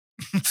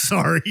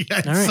 Sorry.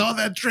 I saw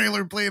that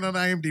trailer playing on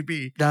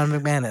IMDb. Don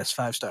McManus,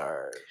 5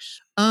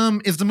 stars.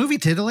 Is the movie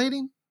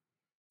titillating?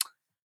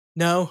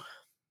 No.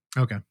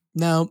 Okay.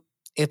 No,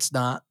 it's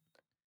not.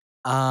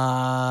 At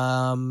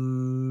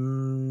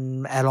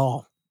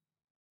all.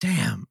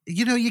 Damn.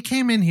 You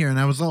came in here and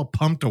I was all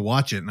pumped to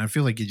watch it, and I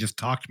feel like you just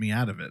talked me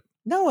out of it.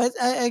 No,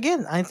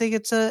 again, I think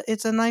it's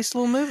a nice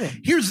little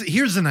movie.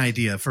 Here's an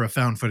idea for a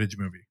found footage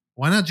movie.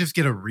 Why not just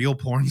get a real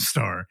porn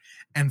star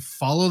and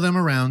follow them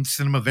around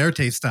cinema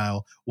verite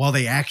style while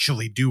they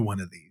actually do one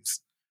of these?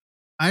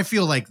 I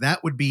feel like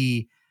that would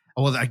be,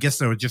 well, I guess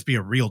that would just be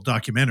a real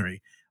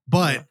documentary,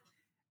 but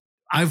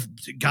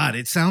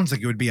it sounds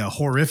like it would be a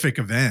horrific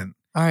event.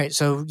 All right,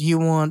 so you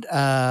want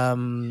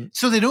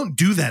so they don't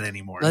do that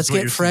anymore. Let's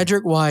get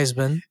Frederick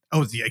Wiseman.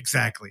 Oh, yeah,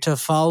 exactly. To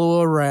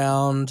follow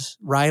around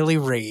Riley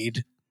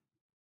Reid.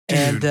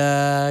 Dude.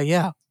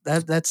 And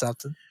that's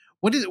something.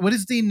 What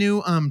is the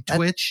new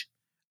Twitch?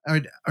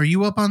 Are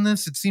you up on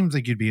this? It seems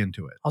like you'd be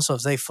into it. Also,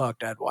 if they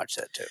fucked, I'd watch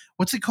that too.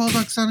 What's it called,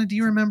 Oksana? Do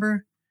you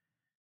remember?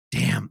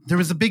 Damn, there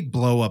was a big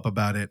blow up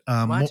about it.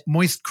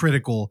 Moist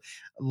Critical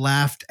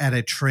laughed at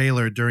a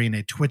trailer during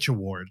a Twitch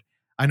award.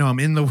 I know I'm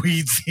in the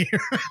weeds here,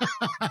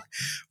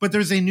 but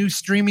there's a new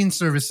streaming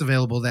service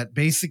available that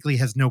basically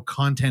has no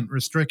content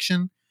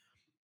restriction.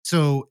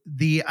 So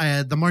the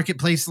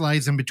marketplace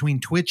lies in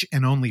between Twitch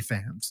and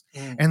OnlyFans.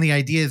 And the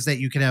idea is that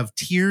you could have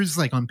tiers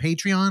like on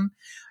Patreon,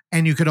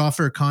 and you could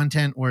offer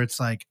content where it's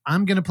like,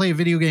 I'm going to play a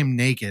video game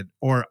naked,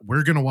 or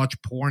we're going to watch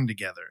porn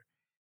together,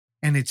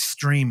 and it's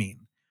streaming.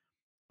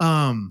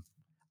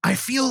 I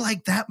feel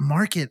like that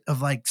market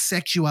of like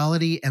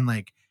sexuality and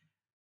like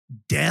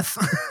death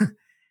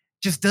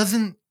just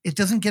doesn't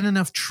get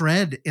enough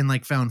tread in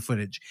like found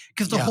footage,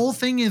 because the whole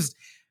thing is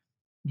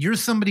you're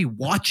somebody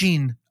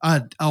watching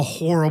a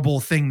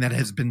horrible thing that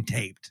has been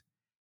taped,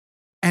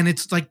 and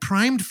it's like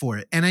primed for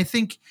it. And I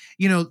think,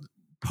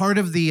 part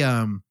of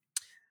the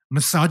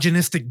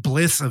misogynistic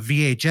bliss of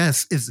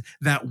VHS is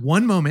that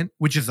one moment,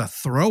 which is a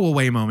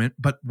throwaway moment,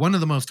 but one of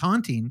the most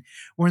haunting,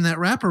 where in that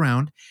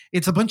wraparound,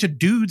 it's a bunch of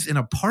dudes in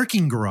a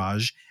parking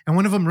garage, and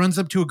one of them runs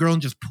up to a girl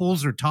and just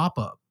pulls her top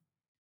up.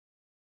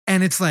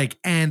 And it's like,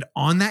 and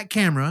on that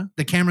camera,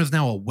 the camera is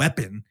now a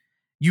weapon.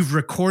 You've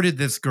recorded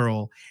this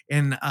girl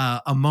in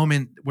a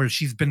moment where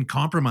she's been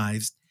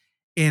compromised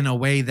in a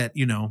way that,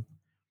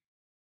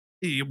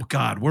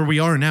 God, where we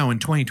are now in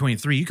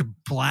 2023, you could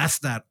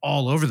blast that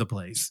all over the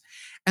place.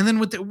 And then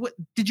what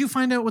did you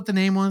find out what the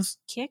name was?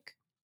 Kick?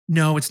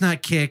 No, it's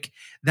not Kick.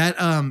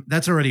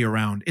 That's already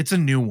around. It's a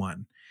new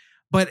one.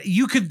 But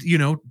you could,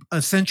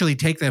 essentially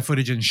take that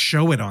footage and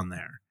show it on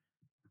there.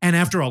 And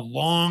after a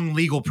long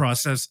legal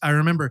process, I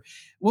remember,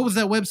 what was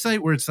that website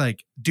where it's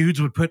like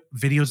dudes would put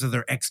videos of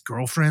their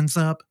ex-girlfriends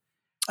up?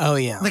 Oh,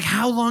 yeah. Like,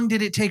 how long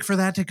did it take for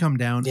that to come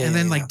down? Yeah, and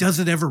then, does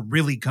it ever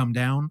really come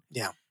down?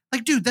 Yeah.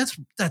 Like, dude, that's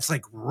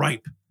like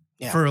ripe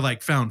for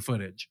like found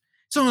footage.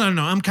 So I don't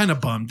know. I'm kind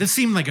of bummed. This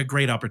seemed like a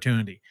great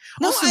opportunity.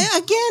 No, Also,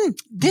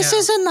 this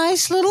is a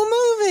nice little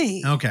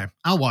movie. Okay,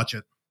 I'll watch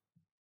it.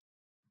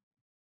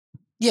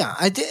 Yeah,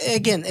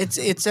 again,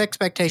 it's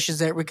expectations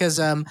there, because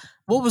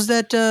what was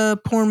that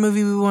porn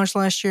movie we watched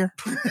last year?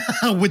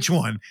 Which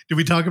one? Did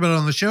we talk about it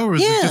on the show, or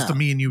is it just a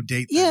me and you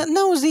date thing? Yeah,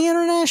 no, it was the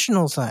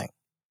international thing.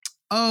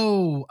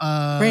 Oh,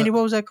 Randy,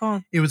 what was that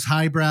called? It was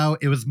highbrow.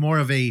 It was more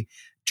of a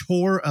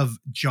tour of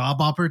job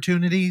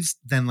opportunities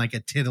than like a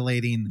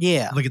titillating,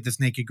 look at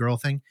this naked girl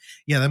thing.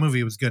 Yeah, that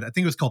movie was good. I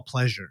think it was called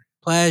Pleasure.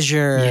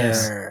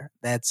 Yes.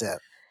 That's it.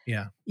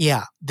 Yeah.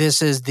 Yeah,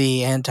 this is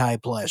the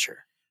anti-pleasure.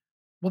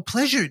 Well,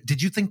 Pleasure,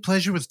 did you think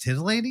Pleasure was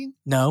titillating?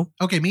 No.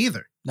 Okay, me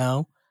either.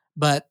 No,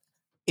 but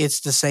it's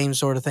the same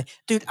sort of thing.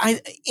 Dude,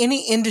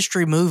 any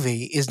industry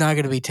movie is not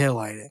going to be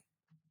titillating,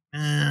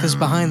 because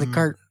behind the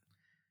curtain.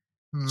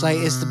 It's like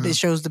it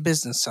shows the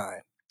business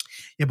side.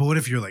 Yeah, but what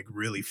if you're like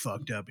really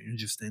fucked up and you're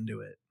just into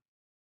it?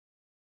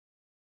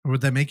 Or would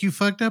that make you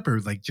fucked up,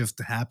 or like just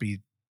happy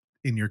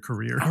in your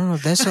career? I don't know.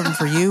 That's something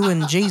for you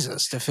and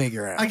Jesus to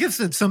figure out. I guess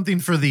it's something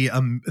for the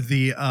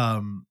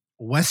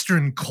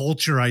Western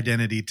culture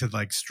identity to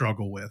like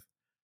struggle with.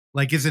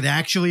 Like, is it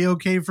actually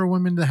okay for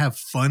women to have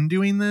fun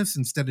doing this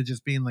instead of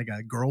just being like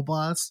a girl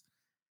boss?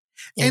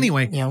 And,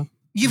 anyway,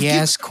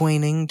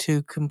 queening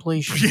to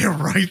completion.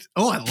 Yeah, right.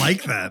 Oh, I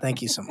like that.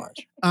 Thank you so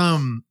much.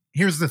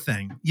 Here's the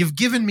thing. You've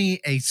given me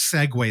a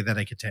segue that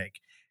I could take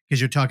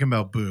because you're talking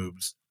about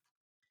boobs.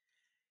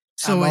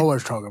 So I'm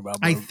always talking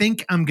about boobs. I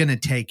think I'm going to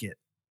take it.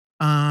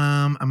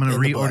 I'm going to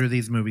reorder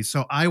these movies.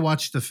 So I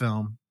watched the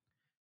film.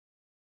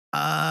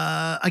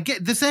 Again,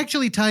 this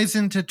actually ties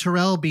into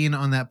Terrell being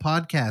on that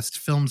podcast,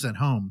 Films at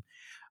Home.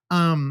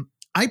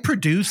 I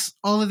produce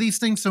all of these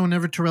things, so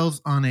whenever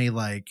Terrell's on a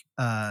which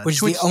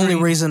Twitch is the only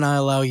stream, reason I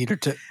allow you to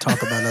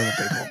talk about other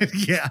people.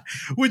 yeah,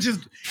 which is,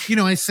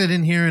 I sit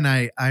in here and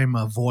I'm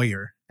a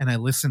voyeur and I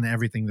listen to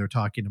everything they're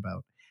talking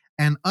about.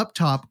 And up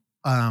top,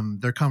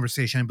 their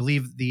conversation, I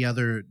believe the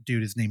other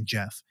dude is named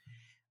Jeff,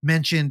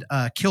 mentioned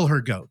Kill Her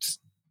Goats,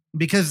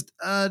 because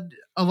a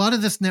lot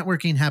of this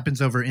networking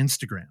happens over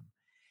Instagram.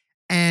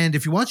 And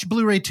if you watch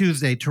Blu-ray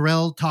Tuesday,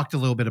 Terrell talked a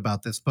little bit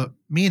about this, but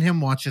me and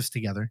him watched this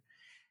together.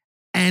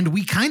 And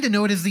we kind of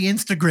know it as the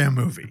Instagram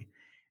movie.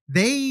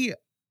 They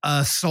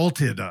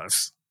assaulted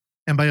us.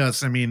 And by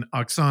us, I mean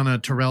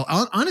Oksana, Terrell.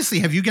 Honestly,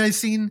 have you guys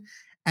seen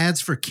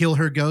ads for Kill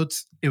Her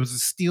Goats? It was a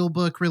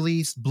Steelbook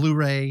release,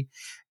 Blu-ray.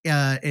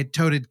 It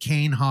toted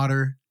Kane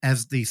Hodder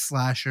as the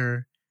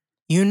slasher.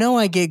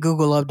 I get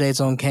Google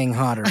updates on Kane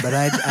Hodder,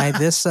 but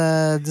this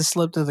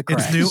slipped through the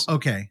cracks. It's new?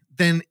 Okay.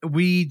 Then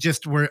we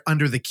just were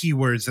under the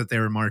keywords that they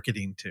were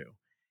marketing to.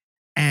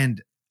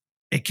 And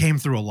it came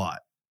through a lot.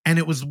 And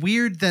it was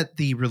weird that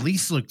the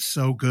release looked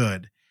so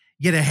good,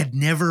 yet I had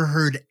never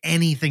heard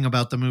anything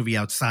about the movie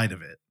outside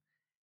of it.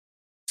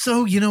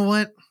 So, you know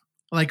what?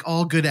 Like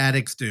all good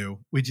addicts do,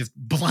 we just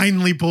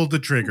blindly pulled the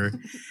trigger.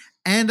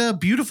 And a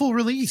beautiful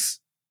release.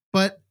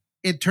 But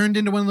it turned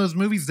into one of those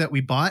movies that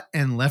we bought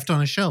and left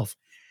on a shelf.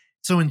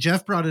 So when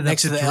Jeff brought it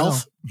next up to the Terrell,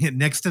 elf? Yeah,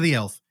 next to the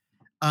elf.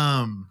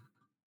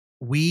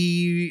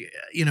 We,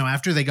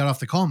 after they got off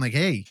the call, I'm like,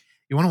 hey,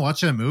 you want to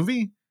watch that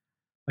movie?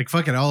 Like,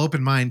 fuck it, I'll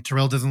open mine.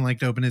 Terrell doesn't like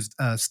to open his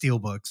steel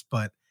books,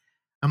 but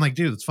I'm like,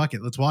 dude, let's fuck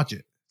it. Let's watch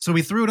it. So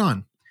we threw it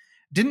on.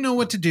 Didn't know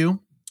what to do,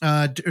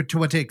 to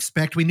what to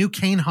expect. We knew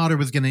Kane Hodder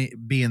was going to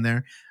be in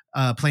there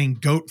playing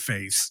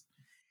Goatface.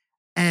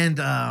 And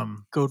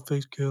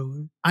Goatface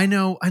Killer. I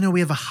know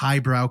we have a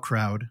highbrow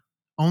crowd.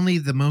 Only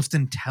the most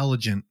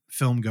intelligent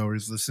film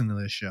goers listen to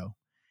this show.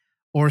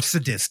 Or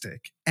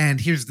sadistic. And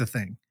here's the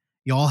thing.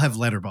 Y'all have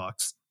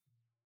Letterboxd.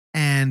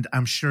 And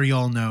I'm sure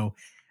y'all know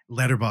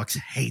Letterboxd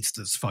hates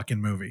this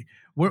fucking movie.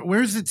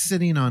 Where is it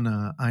sitting on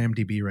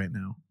IMDb right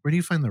now? Where do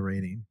you find the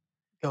rating?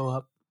 Go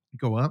up.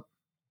 Go up?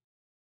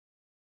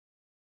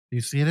 Do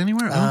you see it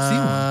anywhere? I don't see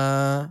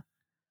one.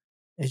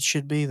 It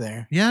should be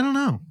there. Yeah, I don't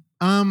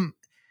know.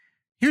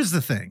 Here's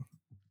the thing.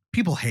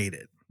 People hate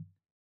it.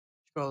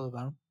 Scroll to the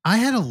bottom. I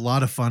had a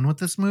lot of fun with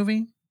this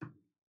movie.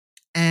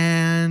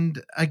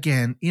 And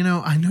again,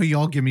 I know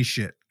y'all give me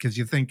shit because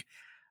you think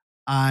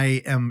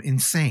I am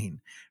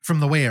insane from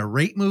the way I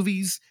rate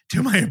movies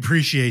to my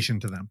appreciation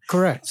to them.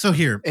 Correct. So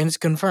here. And it's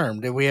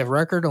confirmed that we have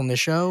record on the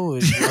show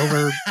is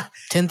over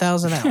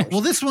 10,000 hours.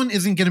 Well, this one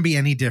isn't going to be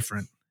any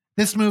different.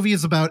 This movie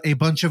is about a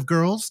bunch of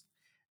girls.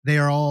 They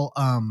are all,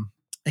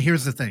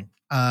 here's the thing.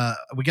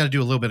 We got to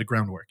do a little bit of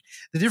groundwork.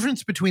 The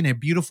difference between a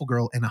beautiful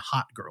girl and a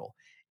hot girl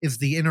is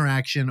the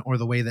interaction or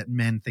the way that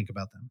men think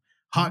about them.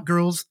 Hot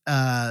girls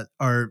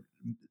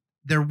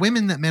they're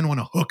women that men want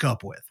to hook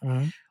up with.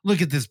 Mm-hmm.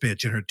 Look at this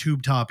bitch in her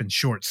tube top and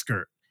short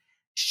skirt.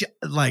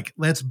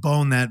 Let's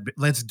bone that.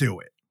 Let's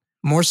do it.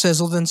 More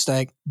sizzle than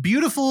steak.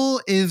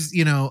 Beautiful is,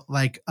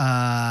 like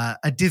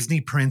a Disney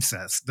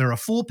princess. They're a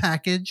full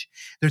package.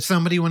 They're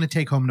somebody you want to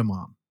take home to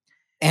mom.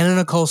 Anna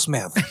Nicole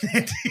Smith.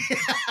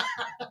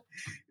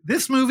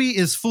 This movie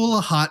is full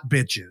of hot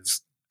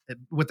bitches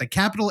with a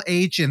capital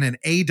H and an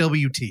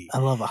AWT. I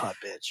love a hot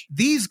bitch.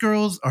 These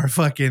girls are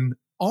fucking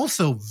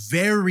also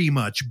very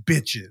much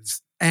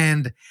bitches.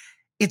 And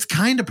it's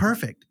kind of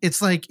perfect.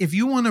 It's like if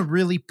you want to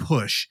really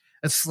push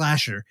a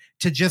slasher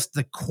to just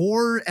the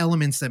core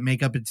elements that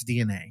make up its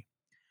DNA.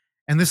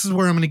 And this is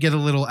where I'm going to get a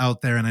little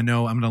out there, and I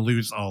know I'm going to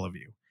lose all of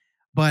you.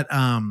 But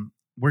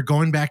we're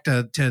going back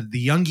to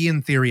the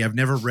Jungian theory I've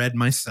never read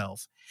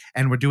myself.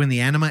 And we're doing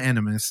the Anima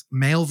Animus,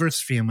 male versus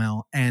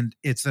female, and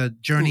it's a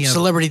journey of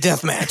celebrity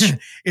deathmatch.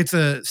 It's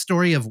a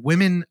story of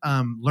women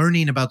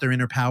learning about their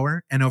inner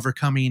power and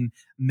overcoming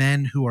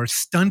men who are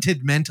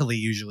stunted mentally,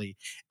 usually,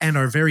 and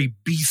are very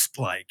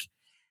beast-like.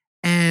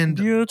 And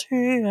Beauty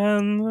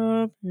and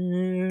the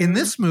Beast. In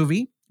this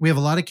movie, we have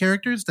a lot of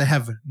characters that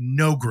have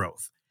no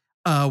growth.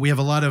 We have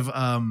a lot of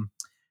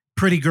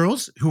pretty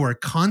girls who are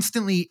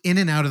constantly in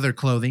and out of their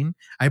clothing.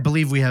 I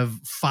believe we have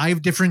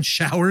 5 different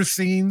shower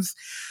scenes.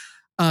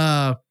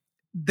 The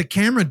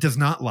camera does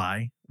not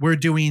lie. We're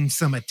doing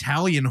some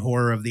Italian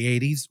horror of the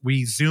 80s.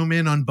 We zoom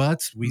in on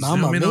butts. We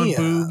zoom in on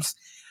boobs.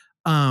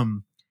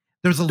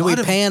 There's a lot of...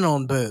 Do we pan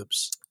on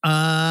boobs?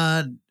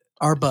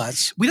 Our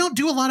butts. We don't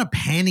do a lot of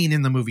panning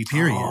in the movie,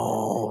 period.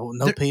 Oh,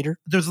 no, Peter.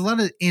 There's a lot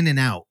of in and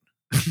out.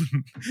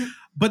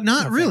 But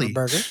not really.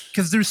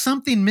 Because there's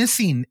something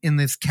missing in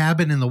this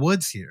cabin in the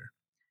woods here.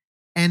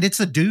 And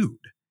it's a dude.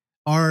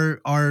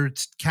 Our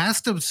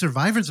cast of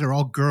survivors are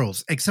all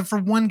girls, except for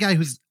one guy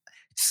who's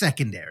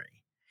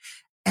secondary.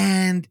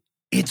 And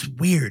it's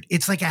weird.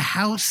 It's like a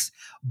house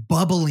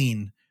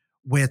bubbling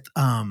with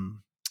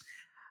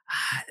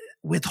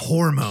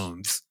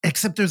hormones,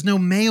 except there's no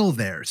male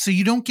there. So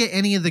you don't get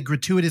any of the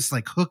gratuitous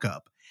like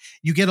hookup.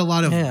 You get a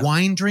lot of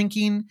wine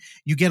drinking.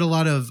 You get a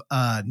lot of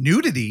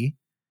nudity,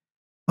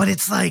 but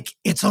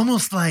it's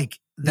almost like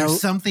there's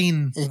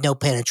something. There's no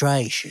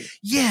penetration.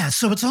 Yeah.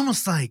 So it's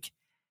almost like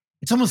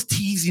It's almost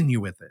teasing you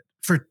with it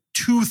for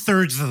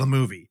 2/3 of the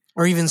movie.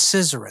 Or even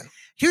scissoring.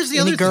 Here's the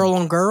Any other girl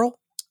thing. on girl?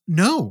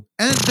 No.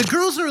 And the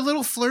girls are a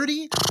little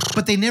flirty,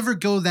 but they never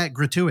go that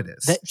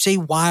gratuitous. See,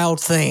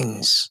 wild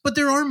things. But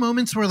there are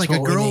moments where, like, That's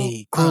a what we girl,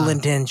 need. Cruel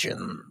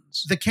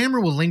intentions. the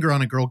camera will linger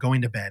on a girl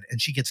going to bed,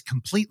 and she gets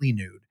completely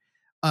nude.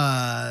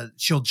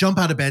 She'll jump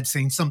out of bed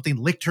saying something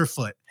licked her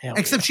foot. Hell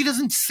Except yeah. she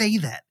doesn't say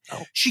that.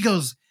 Oh. She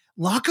goes,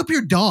 lock up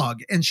your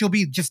dog, and she'll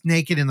be just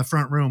naked in the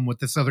front room with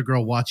this other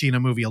girl watching a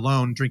movie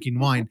alone, drinking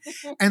wine.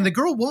 And the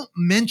girl won't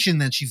mention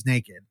that she's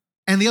naked.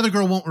 And the other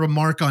girl won't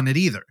remark on it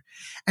either.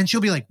 And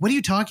she'll be like, what are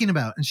you talking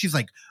about? And she's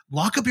like,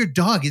 lock up your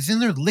dog. It's in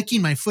there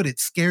licking my foot. It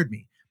scared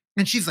me.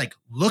 And she's like,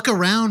 look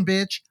around,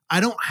 bitch.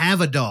 I don't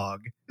have a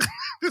dog.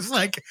 It's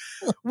like,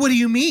 what do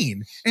you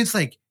mean? And it's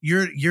like,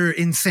 you're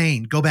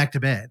insane. Go back to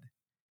bed.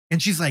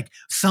 And she's like,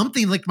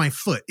 something licked my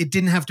foot. It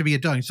didn't have to be a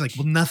dog. And she's like,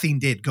 well, nothing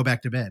did. Go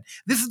back to bed.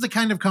 This is the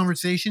kind of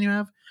conversation you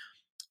have.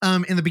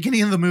 In the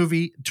beginning of the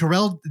movie,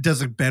 Terrell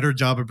does a better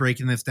job of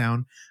breaking this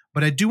down.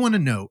 But I do want to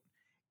note,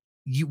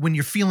 when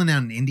you're feeling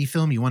out an indie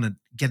film, you want to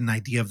get an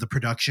idea of the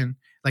production.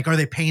 Like, are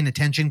they paying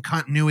attention?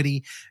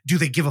 Continuity? Do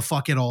they give a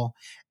fuck at all?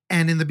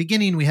 And in the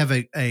beginning, we have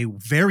a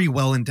very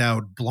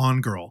well-endowed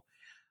blonde girl,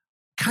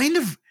 kind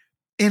of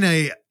in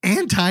a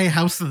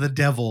anti-House of the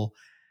Devil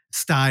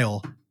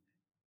style.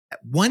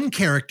 One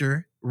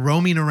character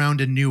roaming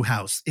around a new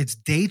house. It's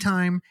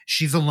daytime.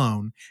 She's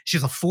alone. She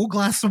has a full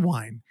glass of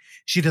wine.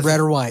 She does Red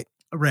or white?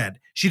 Red.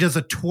 She does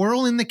a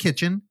twirl in the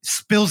kitchen,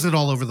 spills it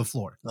all over the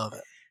floor. Love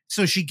it.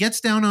 So she gets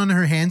down on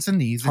her hands and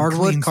knees. And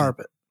Hardwood cleans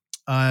carpet.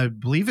 I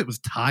believe it was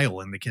tile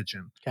in the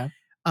kitchen. Okay.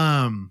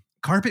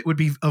 Carpet would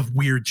be a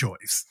weird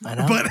choice. I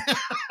know.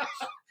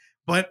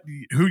 But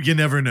who, you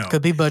never know.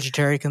 Could be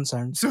budgetary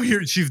concerns. So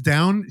here she's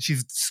down.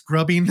 She's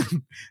scrubbing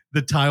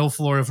the tile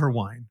floor of her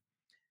wine.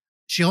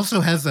 She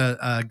also has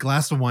a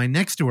glass of wine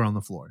next to her on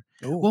the floor.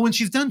 Ooh. Well, when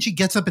she's done, she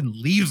gets up and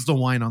leaves the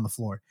wine on the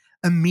floor.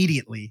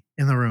 Immediately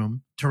in the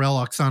room, Terrell,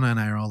 Oksana, and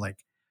I are all like,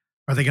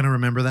 are they going to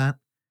remember that?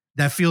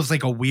 That feels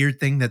like a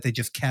weird thing that they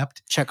just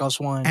kept. Chekhov's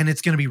wine. And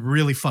it's going to be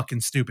really fucking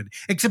stupid.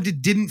 Except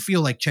it didn't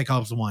feel like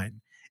Chekhov's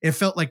wine. It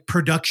felt like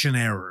production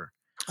error.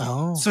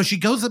 Oh. So she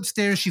goes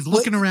upstairs. She's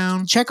looking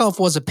around. Chekhov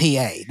was a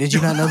PA. Did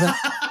you not know that?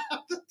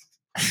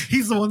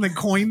 He's the one that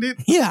coined it.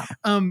 Yeah.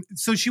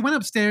 So she went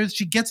upstairs.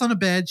 She gets on a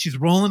bed. She's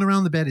rolling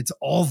around the bed. It's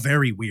all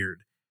very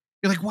weird.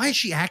 You're like, why is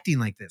she acting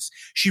like this?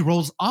 She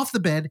rolls off the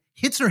bed,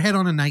 hits her head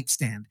on a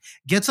nightstand,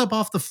 gets up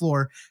off the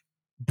floor,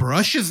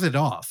 brushes it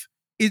off.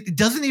 It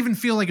doesn't even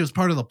feel like it was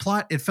part of the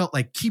plot. It felt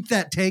like, keep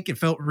that take. It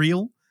felt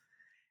real.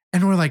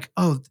 And we're like,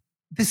 oh,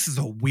 this is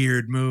a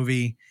weird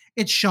movie.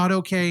 It's shot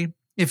okay.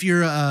 If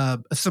you're a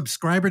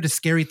subscriber to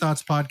Scary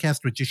Thoughts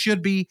Podcast, which you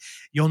should be,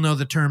 you'll know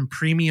the term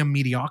premium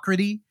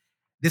mediocrity.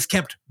 This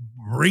kept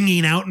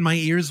ringing out in my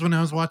ears when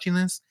I was watching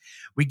this.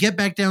 We get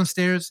back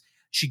downstairs.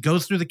 She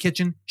goes through the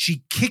kitchen.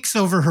 She kicks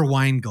over her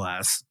wine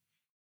glass.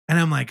 And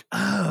I'm like,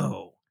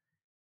 oh,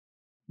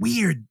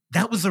 weird.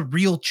 That was a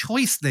real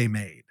choice they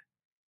made.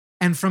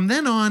 And from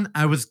then on,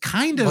 I was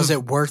kind of... Was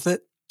it worth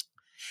it?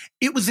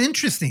 It was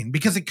interesting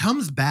because it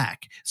comes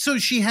back. So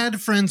she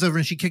had friends over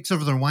and she kicks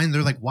over their wine.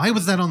 They're like, why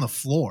was that on the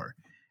floor?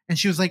 And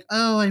she was like,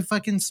 oh, I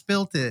fucking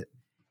spilt it.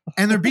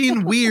 And they're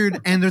being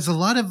weird. And there's a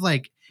lot of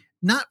like,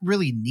 not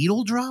really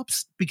needle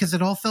drops because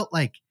it all felt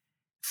like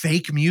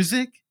fake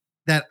music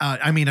that, I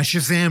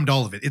Shazammed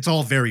all of it. It's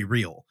all very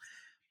real.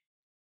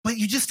 But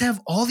you just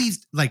have all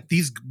these, like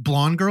these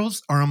blonde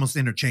girls are almost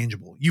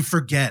interchangeable. You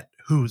forget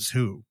who's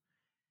who.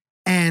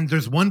 And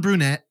there's one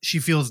brunette. She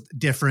feels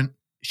different.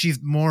 She's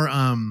more,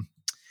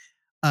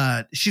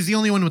 she's the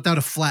only one without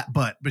a flat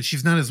butt, but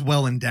she's not as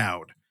well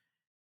endowed.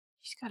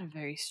 She's got a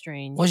very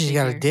strange What, she's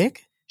got a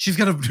dick? She's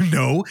got a,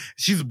 no,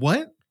 she's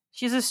what?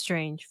 She's a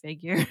strange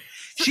figure.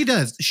 She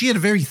does. She had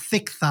very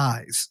thick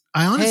thighs.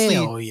 I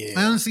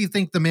honestly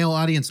think the male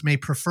audience may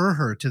prefer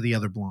her to the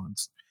other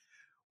blondes,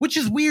 which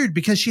is weird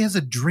because she has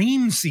a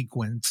dream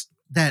sequence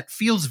that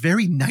feels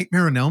very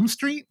Nightmare on Elm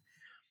Street.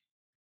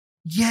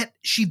 Yet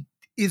she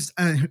is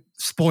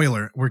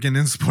spoiler. We're getting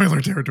in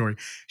spoiler territory.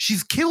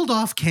 She's killed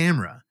off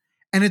camera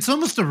and it's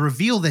almost a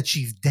reveal that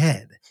she's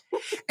dead.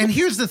 And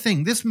here's the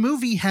thing. This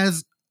movie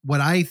has what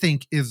I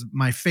think is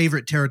my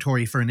favorite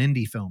territory for an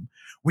indie film,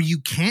 where you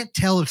can't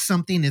tell if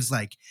something is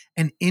like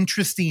an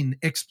interesting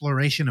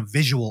exploration of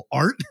visual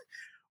art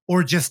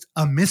or just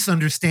a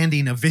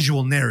misunderstanding of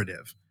visual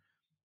narrative.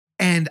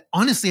 And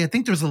honestly, I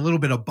think there's a little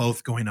bit of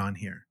both going on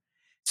here.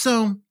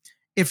 So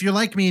if you're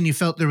like me and you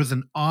felt there was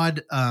an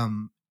odd,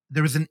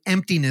 there was an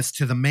emptiness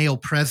to the male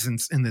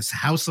presence in this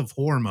house of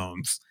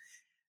hormones,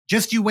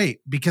 just you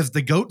wait, because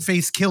the goat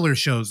face killer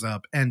shows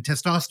up and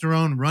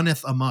testosterone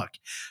runneth amok.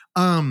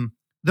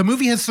 The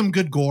movie has some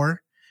good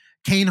gore.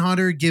 Kane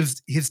Hodder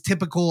gives his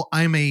typical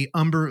I'm a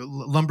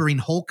lumbering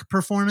Hulk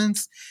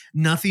performance.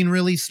 Nothing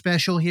really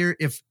special here.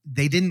 If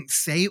they didn't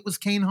say it was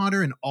Kane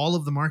Hodder in all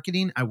of the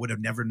marketing, I would have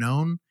never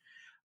known.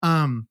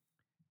 And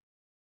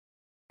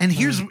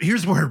here's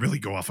where I really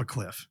go off a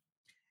cliff.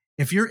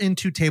 If you're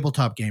into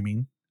tabletop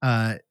gaming,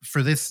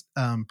 for this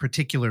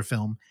particular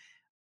film,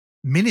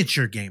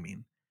 miniature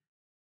gaming.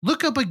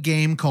 Look up a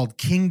game called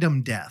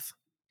Kingdom Death.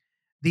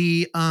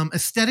 The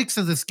aesthetics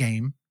of this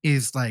game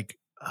is like,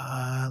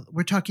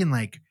 we're talking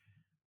like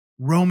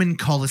Roman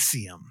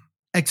Colosseum,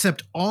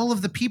 except all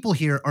of the people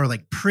here are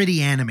like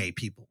pretty anime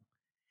people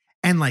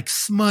and like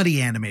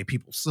smutty anime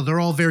people. So they're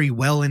all very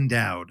well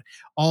endowed,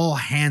 all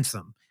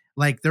handsome.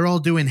 Like they're all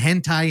doing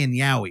hentai and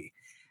yaoi.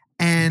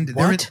 And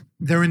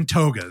they're in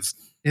togas.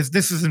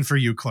 This isn't for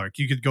you, Clark.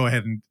 You could go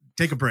ahead and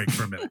take a break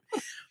for a minute.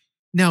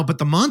 Now, but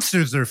the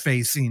monsters they're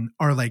facing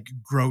are like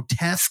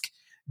grotesque,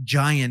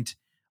 giant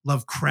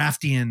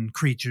Lovecraftian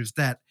creatures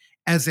that,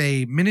 as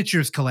a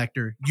miniatures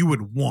collector, you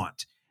would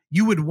want.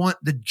 You would want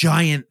the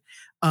giant,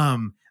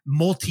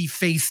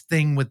 multi-faced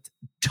thing with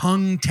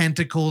tongue,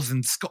 tentacles,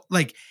 and skull.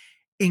 Like,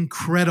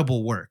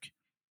 incredible work.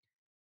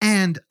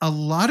 And a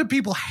lot of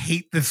people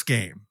hate this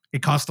game.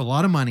 It cost a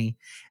lot of money,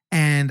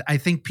 and I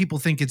think people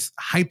think it's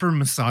hyper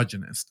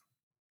misogynist.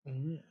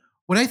 Mm.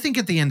 What I think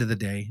at the end of the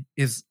day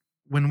is,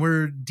 when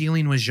we're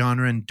dealing with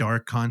genre and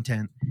dark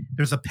content,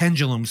 there's a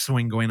pendulum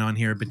swing going on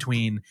here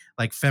between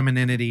like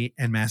femininity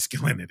and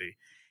masculinity.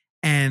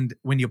 And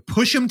when you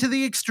push them to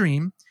the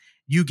extreme,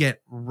 you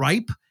get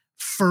ripe,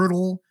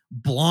 fertile,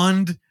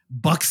 blonde,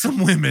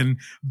 buxom women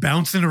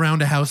bouncing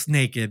around a house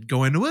naked,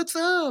 going, "What's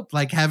up?"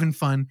 Like having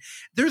fun.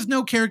 There's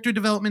no character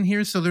development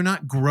here, so they're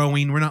not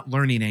growing. We're not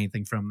learning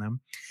anything from them.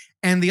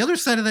 And the other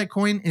side of that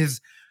coin is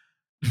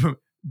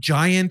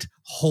giant,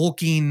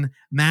 hulking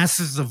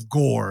masses of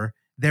gore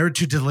there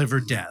to deliver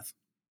death.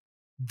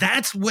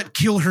 That's what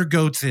Kill Her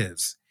Goats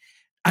is.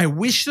 I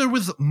wish there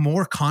was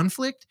more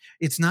conflict.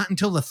 It's not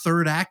until the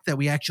third act that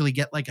we actually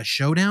get like a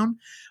showdown.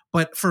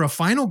 But for a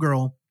final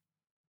girl,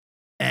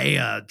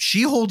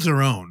 she holds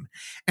her own.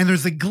 And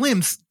there's a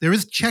glimpse. There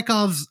is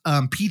Chekhov's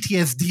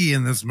PTSD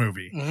in this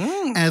movie.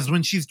 As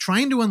when she's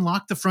trying to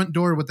unlock the front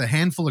door with a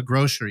handful of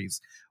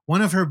groceries,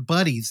 one of her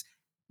buddies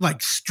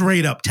like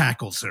straight up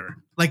tackles her.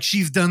 Like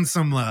she's done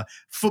some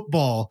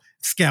football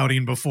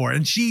scouting before,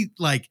 and she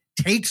like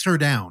takes her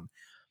down.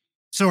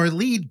 So our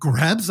lead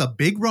grabs a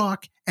big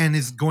rock and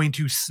is going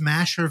to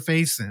smash her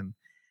face in.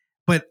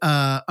 But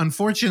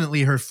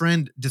unfortunately, her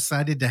friend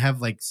decided to have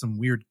like some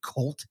weird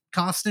cult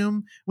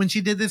costume when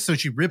she did this. So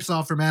she rips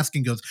off her mask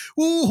and goes,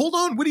 "Whoa, hold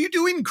on. What are you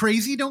doing,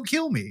 crazy? Don't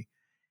kill me."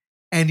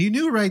 And you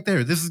knew right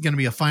there, this is going to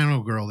be a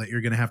final girl that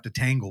you're going to have to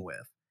tangle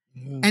with.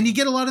 And you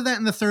get a lot of that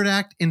in the third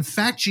act. In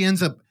fact, she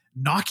ends up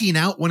knocking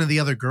out one of the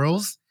other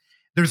girls.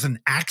 There's an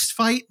axe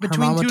fight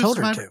between two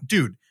survivors.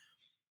 Dude,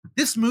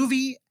 this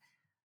movie,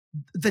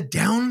 the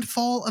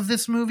downfall of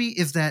this movie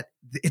is that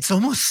it's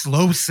almost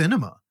slow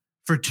cinema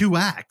for 2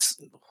 acts.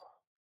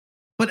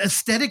 But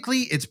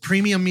aesthetically, it's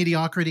premium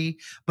mediocrity.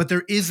 But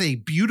there is a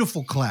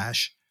beautiful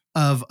clash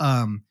of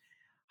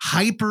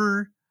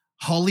hyper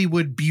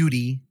Hollywood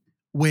beauty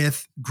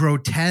with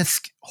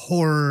grotesque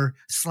horror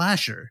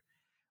slasher.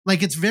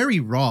 Like, it's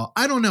very raw.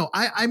 I don't know.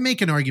 I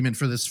make an argument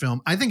for this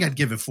film. I think I'd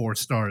give it 4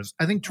 stars.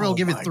 I think Trill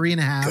give it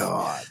 3.5.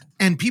 God.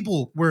 And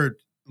people were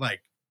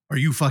like, "Are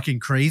you fucking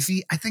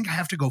crazy?" I think I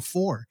have to go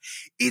 4.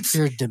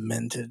 You're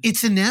demented.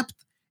 It's inept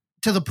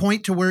to the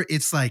point to where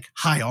it's like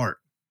high art.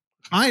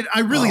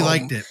 I really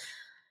liked it.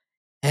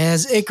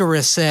 As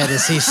Icarus said,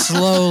 as he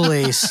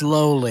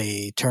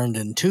slowly turned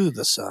into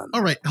the sun.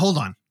 All right, hold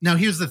on. Now,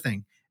 here's the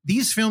thing.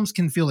 These films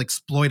can feel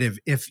exploitive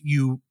if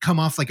you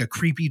come off like a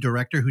creepy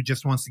director who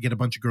just wants to get a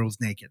bunch of girls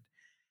naked.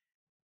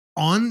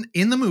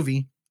 In the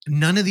movie,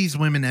 none of these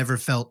women ever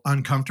felt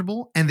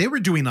uncomfortable, and they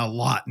were doing a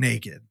lot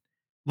naked.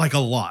 Like a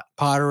lot.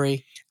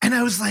 Pottery. And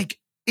I was like,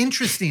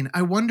 interesting.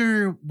 I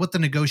wonder what the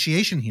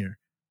negotiation here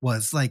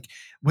was. Like,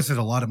 was it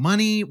a lot of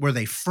money? Were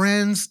they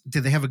friends?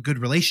 Did they have a good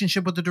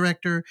relationship with the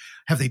director?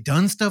 Have they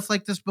done stuff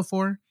like this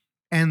before?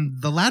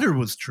 And the latter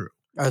was true.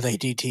 Are they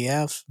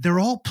DTF? They're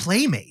all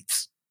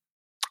playmates.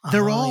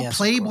 They're all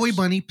Playboy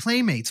Bunny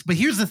playmates. But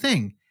here's the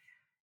thing.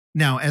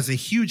 Now, as a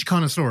huge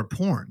connoisseur of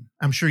porn,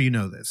 I'm sure you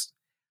know this,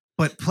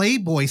 but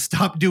Playboy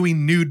stopped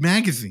doing nude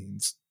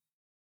magazines.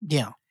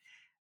 Yeah.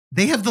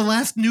 They have the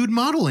last nude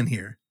model in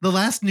here, the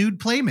last nude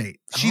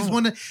playmate. She's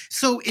one of,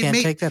 so it can't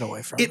take that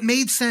away from it.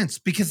 Made sense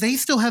because they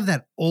still have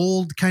that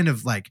old kind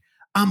of like,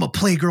 I'm a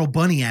Playgirl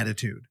Bunny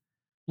attitude.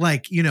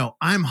 Like, you know,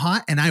 I'm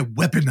hot and I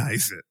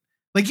weaponize it.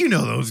 Like, you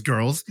know, those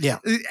girls. Yeah.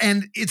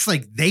 And it's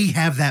like, they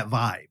have that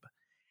vibe.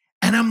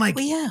 And I'm like,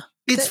 well, yeah,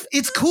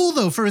 it's cool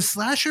though for a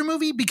slasher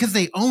movie because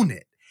they own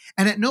it.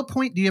 And at no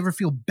point do you ever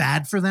feel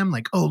bad for them.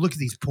 Like, oh, look at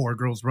these poor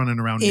girls running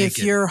around naked.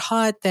 If you're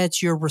hot,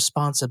 that's your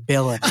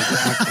responsibility to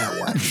act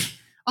that way.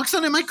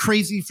 Oksana, am I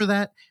crazy for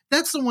that?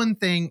 That's the one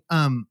thing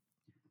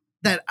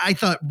that I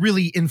thought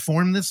really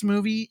informed this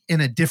movie in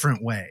a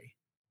different way.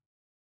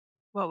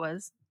 What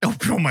was?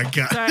 Oh my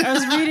God. Sorry, I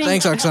was reading.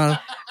 Thanks, Oksana.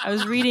 I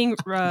was reading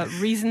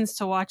reasons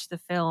to watch the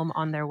film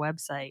on their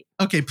website.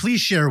 Okay,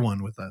 please share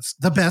one with us.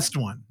 The best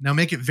one. Now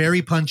make it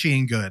very punchy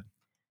and good.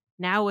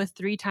 Now with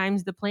 3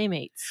 times the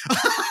playmates.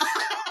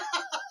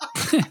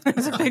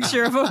 It's a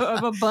picture of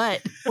a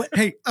butt.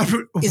 Hey,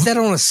 Is that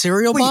on a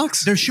cereal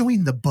box? They're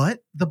showing the butt.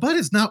 The butt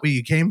is not what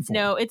you came for.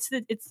 No, it's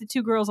the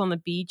two girls on the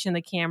beach, and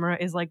the camera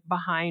is like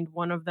behind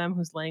one of them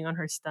who's laying on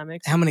her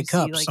stomach. How many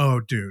cups? Oh,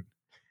 dude.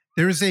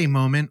 There's a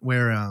moment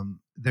where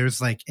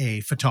there's like a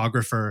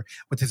photographer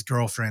with his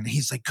girlfriend.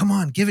 He's like, come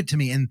on, give it to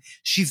me. And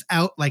she's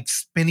out like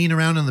spinning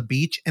around on the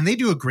beach. And they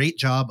do a great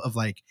job of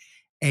like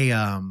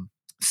a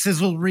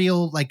sizzle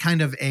reel, like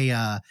kind of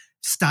a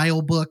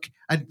style book.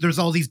 There's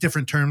all these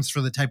different terms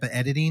for the type of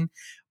editing,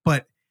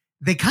 but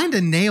they kind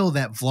of nail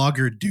that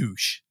vlogger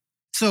douche.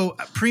 So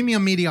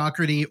premium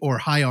mediocrity or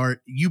high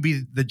art, you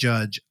be the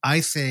judge. I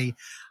say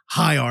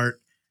high art.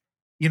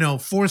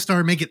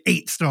 4-star, make it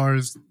 8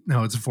 stars.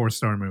 No, it's a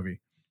 4-star movie.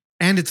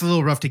 And it's a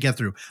little rough to get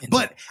through.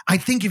 But I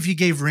think if you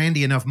gave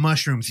Randy enough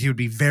mushrooms, he would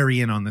be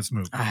very in on this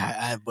movie.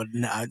 I would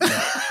not.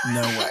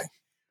 No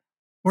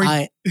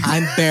way.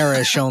 I'm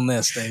bearish on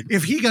this, dude.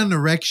 If he got an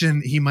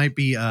erection, he might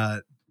be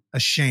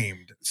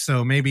ashamed.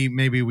 So maybe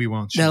we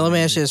won't. Now, let me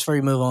ask you this before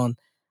you move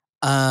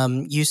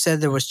on. You said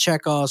there was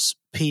Chekhov's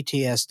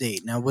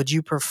PTSD. Now, would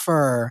you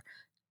prefer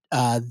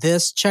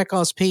this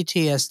Chekhov's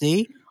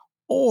PTSD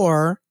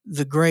or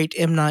the great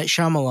M. Night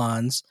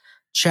Shyamalan's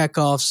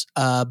Chekhov's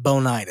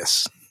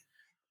bonitis?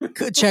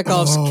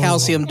 Chekhov's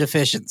calcium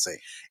deficiency.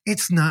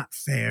 It's not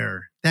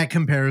fair. That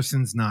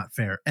comparison's not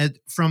fair.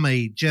 From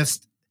a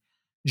just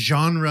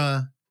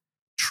genre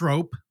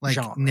trope, like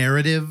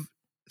narrative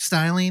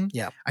styling,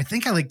 yeah, I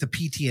think I like the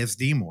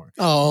PTSD more.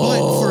 Oh,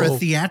 but for a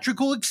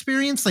theatrical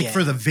experience, like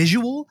for the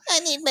visual, I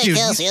need my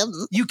calcium.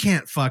 You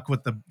can't fuck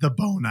with the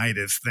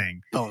bonitis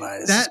thing.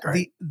 Bonitis is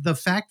great. The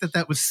fact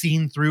that was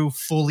seen through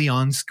fully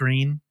on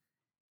screen,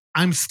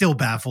 I'm still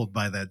baffled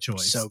by that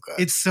choice. So good.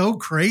 It's so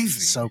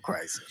crazy. So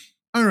crazy.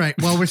 All right.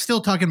 Well, we're still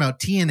talking about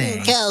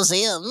TNA.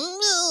 Calcium.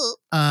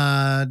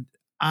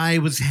 I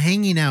was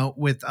hanging out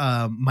with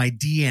my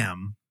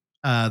DM,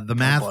 the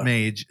math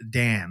mage,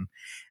 Dan,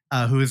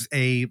 who is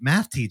a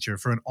math teacher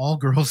for an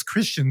all-girls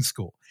Christian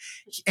school.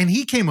 And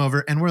he came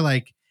over and we're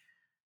like,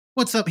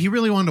 what's up? He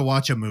really wanted to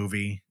watch a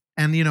movie.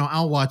 And,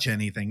 I'll watch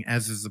anything,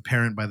 as is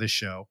apparent by this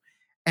show.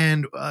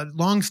 And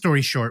long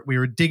story short, we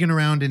were digging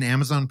around in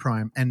Amazon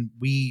Prime and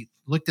we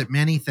looked at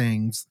many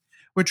things.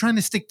 We're trying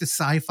to stick to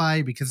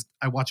sci-fi because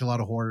I watch a lot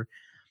of horror.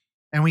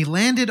 And we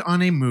landed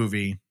on a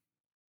movie.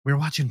 We were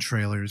watching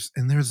trailers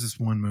and there's this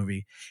one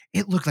movie.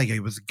 It looked like it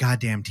was a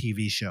goddamn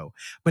TV show.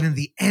 But in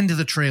the end of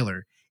the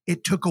trailer,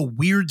 it took a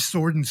weird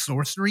sword and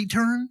sorcery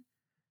turn.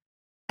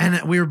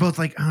 And we were both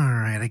like, all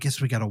right, I guess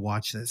we got to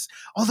watch this.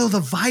 Although the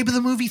vibe of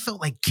the movie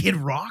felt like Kid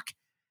Rock.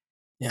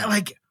 Yeah.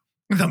 Like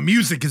the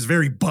music is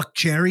very Buck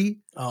Cherry.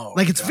 Oh,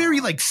 like it's very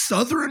like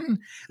Southern.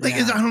 Like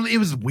it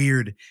was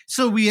weird.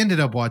 So we ended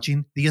up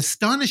watching The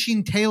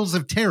Astonishing Tales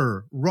of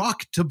Terror,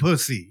 Rock to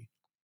Pussy.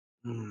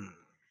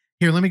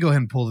 Here, let me go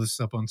ahead and pull this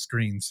up on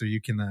screen so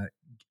you can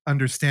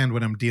understand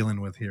what I'm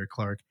dealing with here,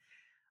 Clark.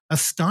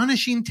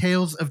 Astonishing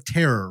Tales of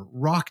Terror,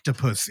 Rock to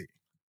Pussy.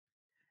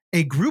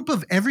 A group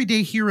of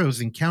everyday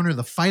heroes encounter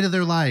the fight of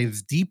their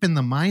lives deep in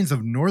the mines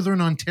of northern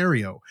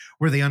Ontario,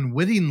 where they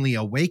unwittingly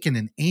awaken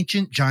an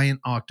ancient giant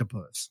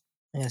octopus.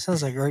 Yeah,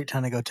 sounds like a great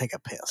time to go take a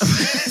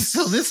piss.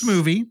 So this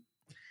movie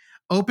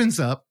opens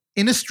up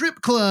in a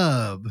strip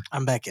club.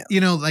 I'm back in.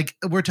 Like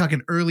we're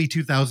talking early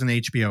 2000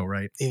 HBO,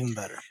 right? Even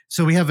better.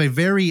 So we have a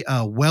very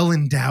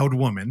well-endowed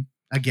woman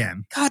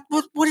again. God,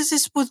 what is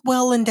this with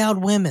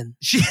well-endowed women?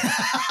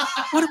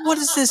 What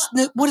is this?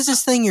 What is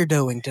this thing you're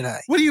doing today?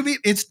 What do you mean?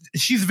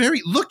 She's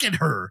very. Look at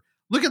her.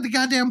 Look at the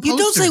goddamn poster. You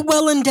don't say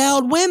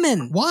well-endowed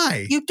women.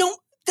 Why? You don't.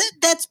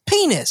 That's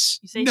penis.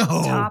 You say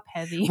top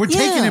heavy. We're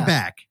taking it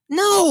back.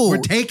 No, we're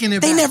taking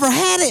it. They back. never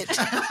had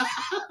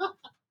it.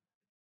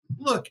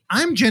 Look,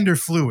 I'm gender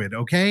fluid,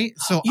 okay?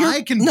 So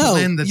I can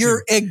blend the two.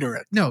 You're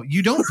ignorant. No,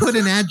 you don't put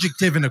an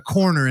adjective in a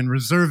corner and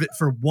reserve it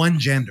for one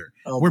gender.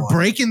 We're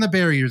breaking the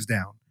barriers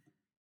down.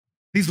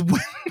 These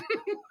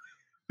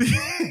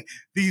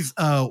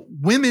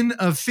women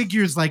of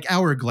figures like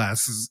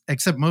hourglasses,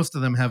 except most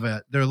of them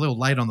they're a little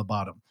light on the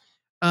bottom.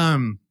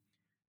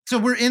 So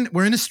we're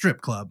in a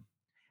strip club,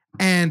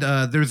 and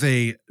there's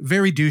a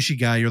very douchey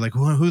guy. You're like,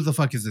 who the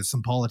fuck is this?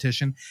 Some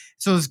politician?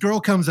 So this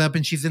girl comes up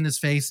and she's in his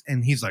face,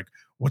 and he's like,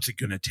 what's it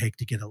gonna take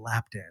to get a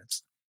lap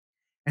dance?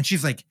 And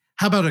she's like,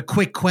 how about a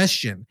quick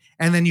question?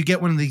 And then you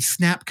get one of these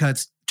snap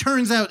cuts.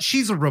 Turns out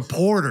she's a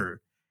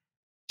reporter.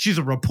 She's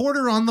a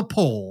reporter on the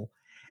pole.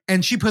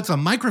 And she puts a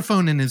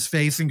microphone in his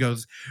face and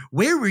goes,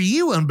 where were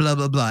you on blah,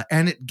 blah, blah?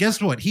 And guess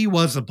what? He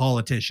was a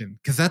politician,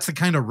 because that's the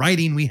kind of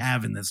writing we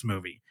have in this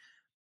movie.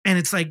 And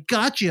it's like,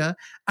 gotcha.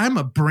 I'm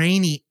a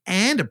brainy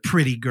and a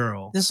pretty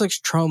girl. This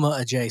looks trauma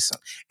adjacent.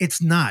 It's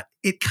not.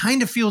 It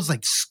kind of feels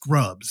like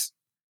Scrubs.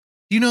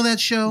 Do you know that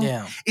show?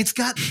 Yeah. It's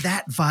got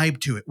that vibe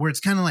to it where it's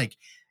kind of like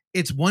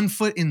it's 1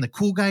 foot in the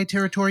cool guy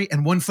territory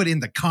and 1 foot in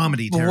the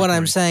comedy territory. But what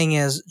I'm saying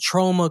is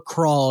trauma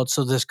crawled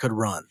so this could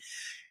run.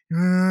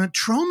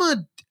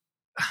 Trauma.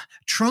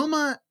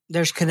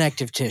 There's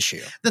connective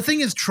tissue. The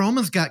thing is,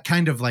 Trauma's got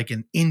kind of like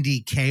an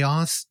indie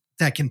chaos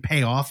that can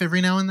pay off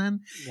every now and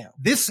then. Yeah.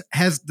 This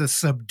has the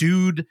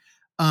subdued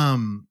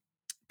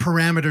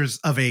parameters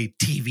of a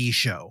TV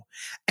show.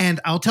 And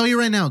I'll tell you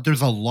right now,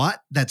 there's a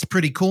lot that's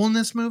pretty cool in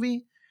this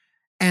movie,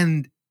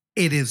 and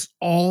it is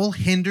all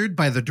hindered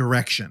by the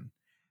direction.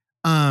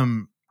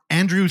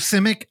 Andrew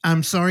Simic,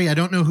 I'm sorry, I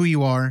don't know who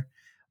you are,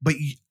 but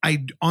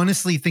I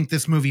honestly think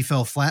this movie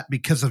fell flat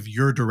because of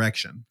your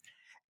direction.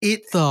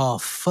 The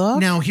fuck?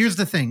 Now, here's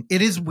the thing.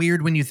 It is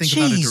weird when you think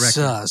about a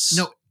director.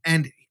 No,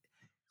 and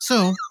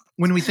so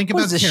when we think what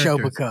about does this show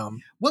become?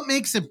 What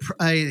makes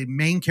a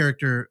main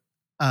character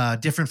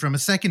different from a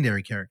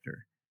secondary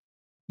character?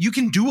 You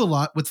can do a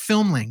lot with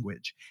film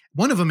language.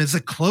 One of them is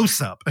a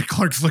close-up.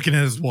 Clark's looking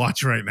at his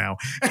watch right now.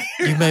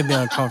 You made me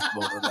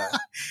uncomfortable with that.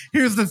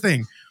 Here's the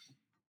thing.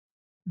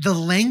 The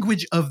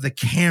language of the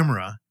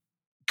camera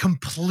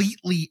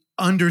completely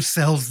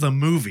undersells the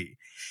movie.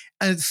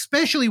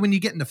 Especially when you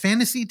get into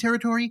fantasy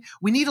territory,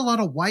 we need a lot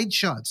of wide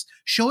shots.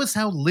 Show us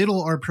how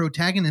little our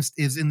protagonist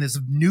is in this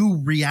new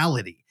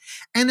reality.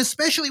 And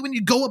especially when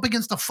you go up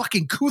against a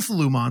fucking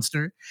Cthulhu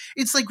monster,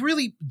 it's like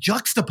really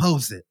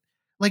juxtapose it.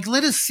 Like,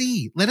 let us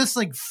see. Let us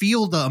like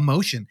feel the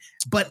emotion.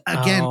 But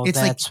again, it's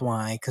that's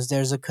why, because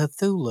there's a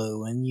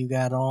Cthulhu and you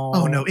got all.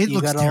 Oh no, it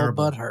looks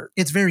terrible. All butthurt.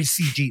 It's very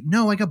CG.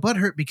 No, I got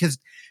butthurt because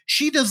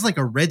she does like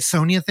a Red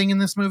Sonja thing in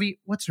this movie.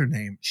 What's her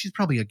name? She's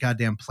probably a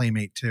goddamn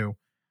playmate too.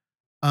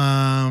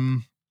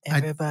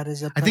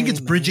 Everybody's a playmate. I think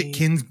it's Bridget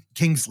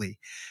Kingsley.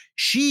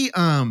 She,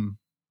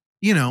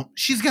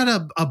 she's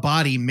got a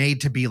body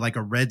made to be like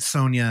a Red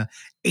Sonja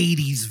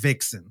 80s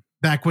vixen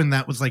back when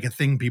that was like a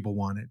thing people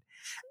wanted.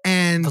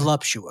 And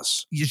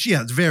voluptuous.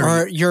 Yeah, it's very.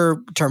 Or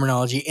your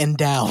terminology,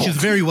 endowed. She's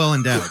very well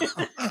endowed.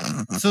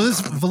 So this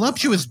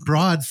voluptuous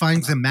broad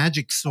finds a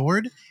magic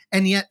sword,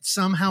 and yet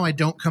somehow I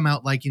don't come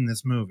out liking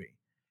this movie.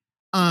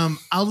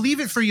 I'll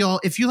leave it for y'all.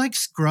 If you like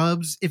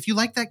Scrubs, if you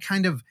like that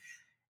kind of,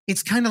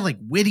 it's kind of like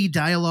witty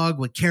dialogue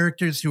with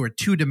characters who are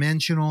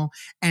two-dimensional,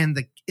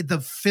 and the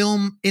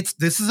film,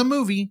 this is a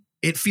movie.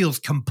 It feels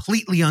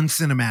completely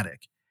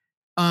uncinematic.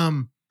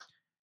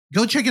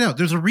 Go check it out.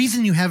 There's a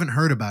reason you haven't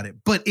heard about it,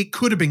 but it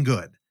could have been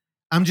good.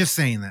 I'm just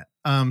saying that.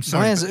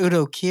 Sorry. Why is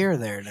Udo Kier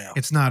there now?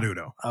 It's not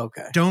Udo.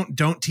 Okay.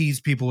 Don't tease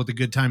people with the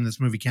good time this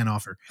movie can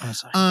offer. Oh,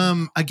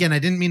 sorry. Again, I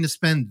didn't mean to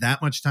spend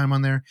that much time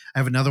on there. I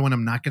have another one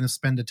I'm not going to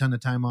spend a ton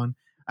of time on.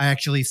 I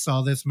actually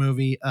saw this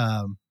movie,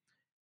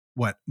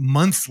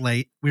 months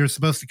late. We were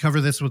supposed to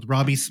cover this with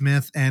Robbie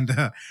Smith,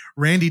 and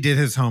Randy did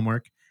his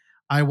homework.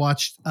 I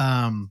watched,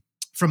 from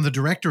the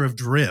director of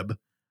Drib,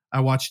 I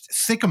watched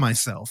Sick of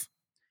Myself.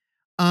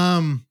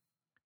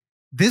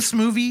 This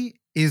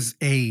movie is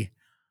a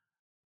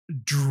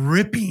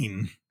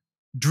dripping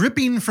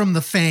from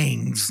the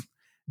fangs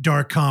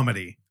dark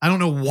comedy. I don't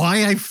know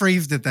why I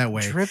phrased it that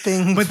way.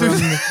 Dripping, but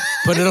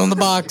put it on the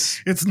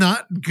box. It's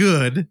not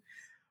good,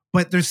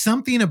 but there's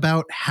something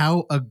about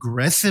how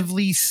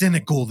aggressively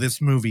cynical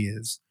this movie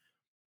is.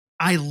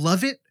 I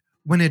love it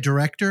when a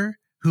director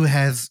who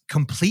has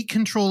complete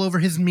control over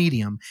his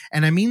medium,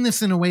 and I mean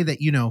this in a way that,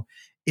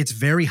 it's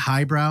very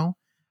highbrow.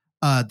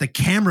 The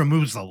camera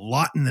moves a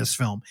lot in this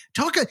film.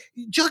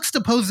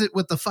 Juxtapose it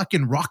with the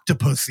fucking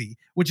Rocktopusy,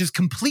 which is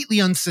completely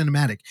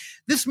uncinematic.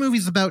 This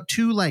movie's about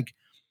two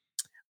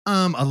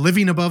a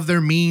living above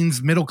their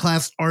means,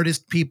 middle-class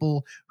artist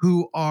people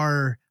who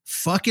are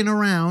fucking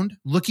around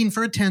looking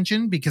for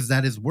attention because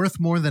that is worth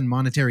more than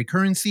monetary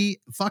currency.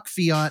 Fuck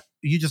fiat.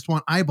 You just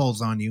want eyeballs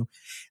on you.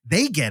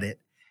 They get it.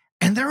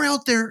 And they're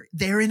out there,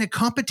 they're in a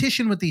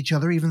competition with each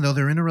other, even though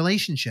they're in a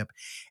relationship.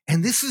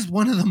 And this is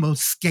one of the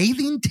most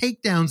scathing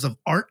takedowns of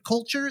art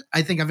culture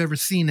I think I've ever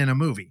seen in a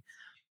movie.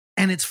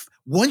 And it's,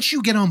 once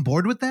you get on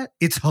board with that,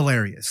 it's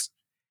hilarious.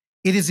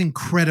 It is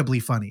incredibly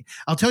funny.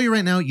 I'll tell you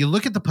right now, you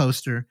look at the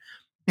poster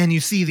and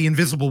you see the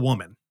Invisible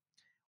Woman.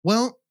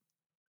 Well,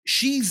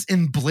 she's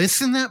in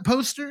bliss in that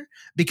poster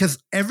because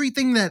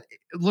everything that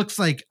looks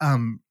like,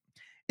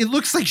 it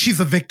looks like she's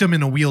a victim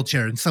in a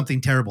wheelchair and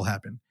something terrible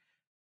happened.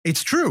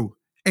 It's true,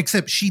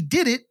 except she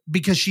did it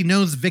because she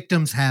knows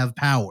victims have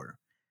power.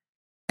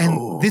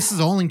 And This is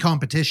all in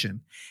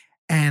competition.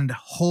 And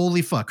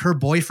holy fuck, her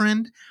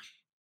boyfriend,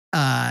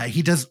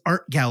 he does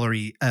art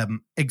gallery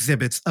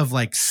exhibits of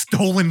like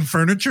stolen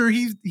furniture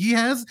he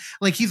has.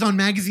 Like he's on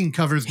magazine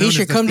covers. He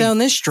should come down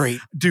this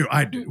street. Dude,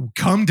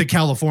 come to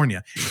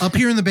California. Up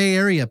here in the Bay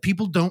Area,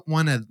 people don't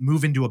want to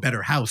move into a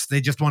better house. They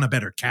just want a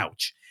better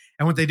couch.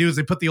 And what they do is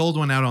they put the old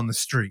one out on the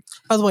street.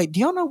 By the way, do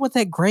y'all know what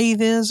that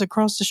grave is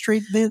across the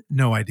street?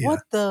 No idea.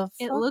 What the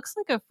fuck? It looks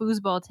like a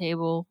foosball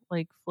table,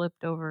 like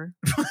flipped over.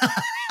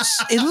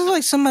 It looks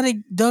like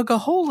somebody dug a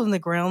hole in the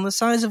ground the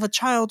size of a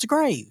child's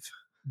grave.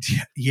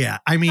 Yeah.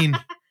 I mean,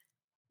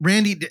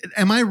 Randy,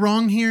 am I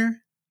wrong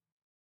here?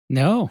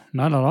 No,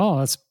 not at all.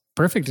 That's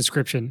perfect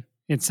description.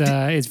 It's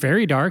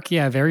very dark.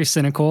 Yeah, very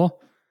cynical.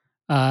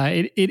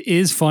 It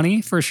is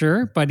funny for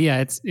sure, but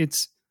yeah,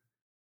 it's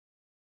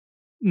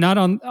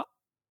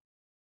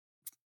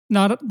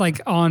not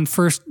like on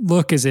first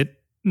look is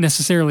it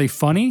necessarily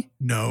funny.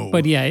 No.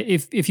 But yeah,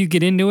 if you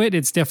get into it,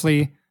 it's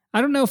definitely,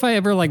 I don't know if I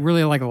ever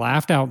really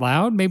laughed out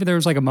loud. Maybe there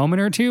was like a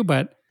moment or two,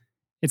 but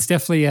it's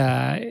definitely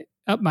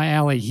up my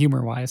alley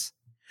humor wise.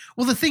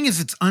 Well, the thing is,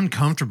 it's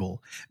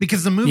uncomfortable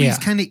because the movie's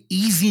kind of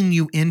easing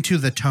you into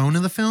the tone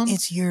of the film.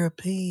 It's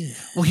European.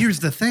 Well, here's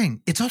the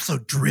thing. It's also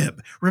drib.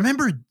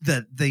 Remember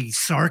the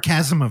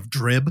sarcasm of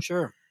drib?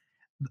 Sure.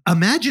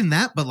 Imagine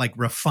that, but like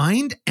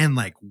refined and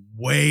like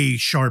way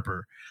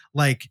sharper.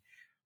 Like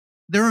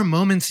there are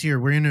moments here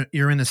where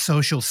you're in a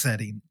social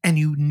setting and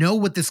you know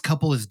what this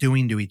couple is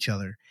doing to each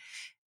other.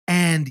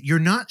 And you're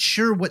not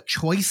sure what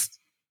choice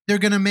they're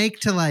going to make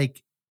to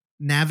like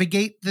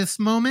navigate this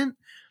moment.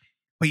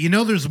 But you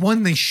know there's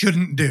one they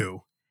shouldn't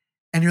do.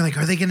 And you're like,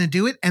 are they going to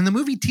do it? And the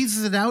movie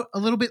teases it out a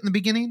little bit in the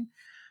beginning.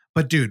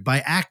 But dude, by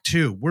act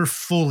 2, we're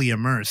fully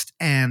immersed.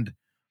 And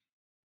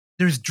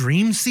there's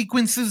dream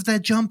sequences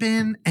that jump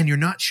in. And you're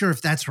not sure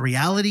if that's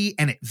reality.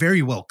 And it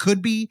very well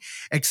could be.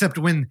 Except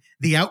when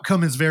the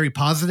outcome is very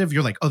positive,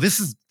 you're like, oh, this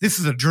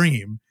is a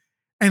dream.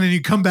 And then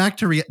you come back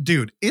to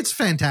dude, it's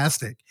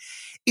fantastic.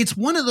 It's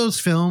one of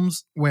those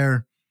films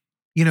where,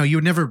 you know, you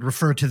would never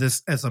refer to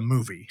this as a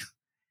movie.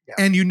 Yeah.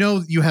 And you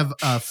know you have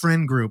a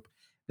friend group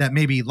that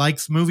maybe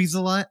likes movies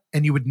a lot,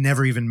 and you would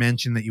never even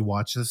mention that you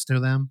watch this to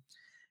them.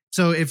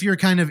 So if you're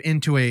kind of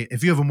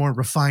if you have a more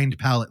refined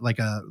palate, like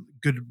a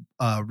good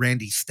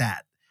Randy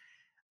Stat,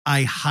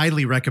 I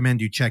highly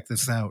recommend you check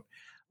this out.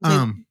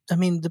 I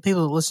mean, the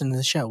people that listen to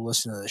the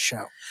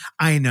show.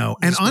 I know.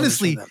 And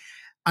honestly,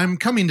 I'm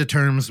coming to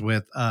terms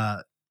with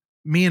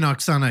me and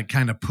Oksana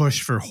kind of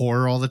push for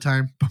horror all the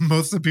time, but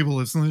most of the people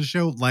listening to the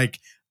show like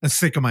a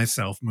Sick of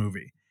Myself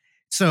movie.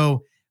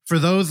 So for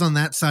those on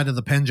that side of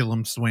the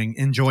pendulum swing,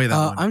 enjoy that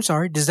one. I'm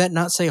sorry. Does that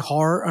not say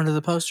horror under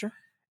the poster?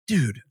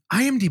 Dude,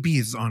 IMDb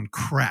is on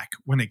crack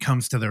when it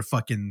comes to their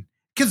fucking...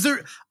 Because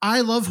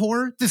I love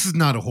horror. This is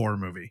not a horror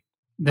movie.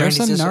 There's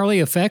some gnarly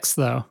effects,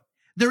 though.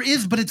 There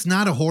is, but it's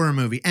not a horror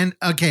movie. And,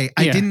 okay,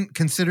 I didn't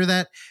consider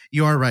that.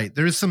 You are right.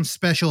 There is some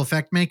special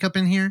effect makeup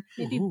in here.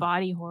 Maybe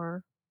body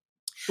horror.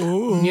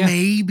 Ooh. Yeah.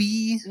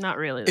 Maybe. Not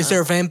really, though. Is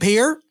there a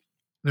vampire?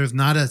 There's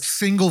not a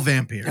single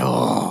vampire.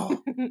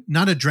 Oh.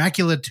 Not a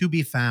Dracula to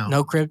be found.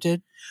 No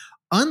cryptid?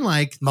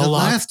 Unlike the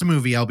last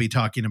movie I'll be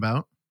talking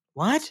about.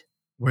 What?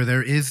 Where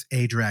there is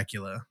a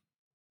Dracula.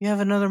 You have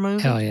another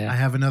movie? Hell yeah. I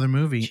have another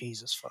movie.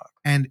 Jesus fuck.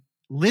 And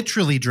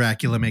literally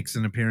Dracula makes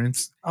an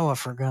appearance. Oh, I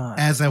forgot.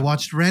 As I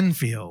watched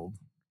Renfield.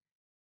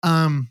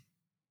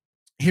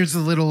 Here's a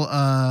little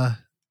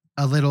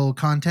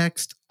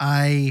context.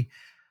 I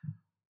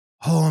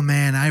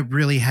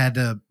really had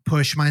to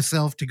push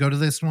myself to go to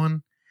this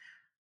one.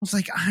 I was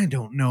like, I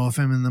don't know if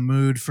I'm in the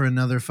mood for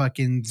another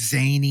fucking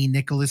zany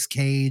Nicolas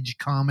Cage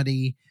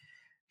comedy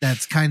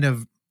that's kind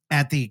of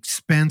at the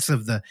expense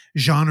of the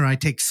genre I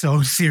take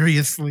so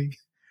seriously,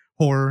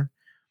 horror.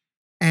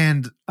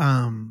 And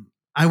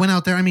I went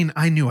out there. I mean,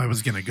 I knew I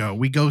was going to go.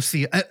 We go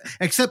see,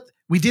 except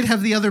we did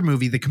have the other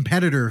movie, the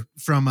competitor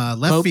from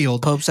left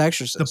field. Pope's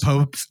Exorcist. The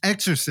Pope's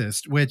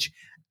Exorcist, which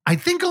I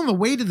think on the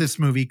way to this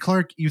movie,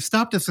 Clark, you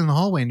stopped us in the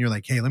hallway and you're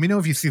like, hey, let me know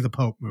if you see the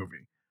Pope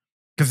movie.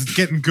 Because it's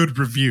getting good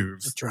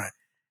reviews. That's right.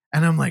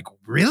 And I'm like,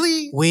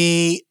 really?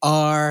 We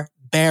are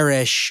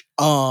bearish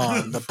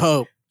on the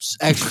Pope's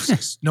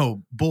Exorcist.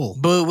 No, bull.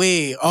 But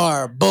we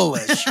are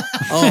bullish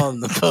on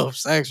the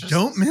Pope's Exorcist.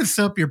 Don't mess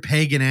up your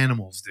pagan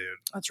animals, dude.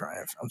 That's right.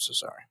 I'm so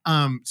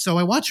sorry. So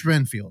I watched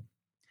Renfield.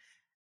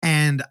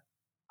 And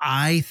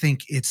I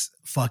think it's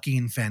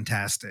fucking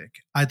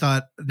fantastic. I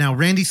thought, now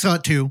Randy saw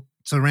it too.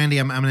 So Randy,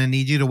 I'm going to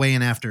need you to weigh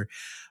in after.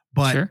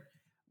 But sure.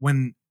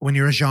 when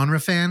you're a genre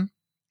fan,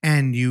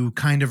 and you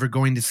kind of are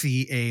going to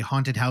see a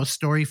haunted house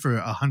story for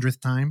 100th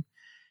time,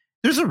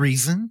 there's a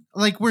reason.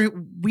 Like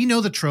we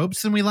know the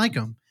tropes and we like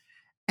them.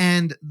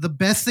 And the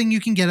best thing you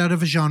can get out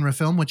of a genre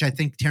film, which I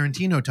think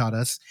Tarantino taught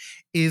us,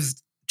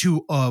 is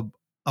to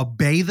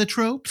obey the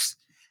tropes,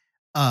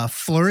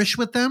 flourish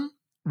with them,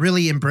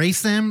 really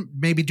embrace them,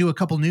 maybe do a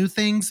couple new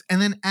things,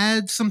 and then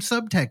add some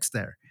subtext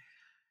there.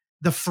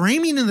 The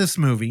framing in this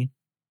movie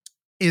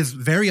is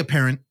very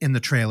apparent in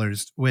the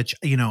trailers, which,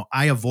 you know,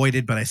 I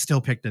avoided, but I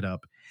still picked it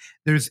up.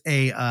 There's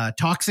a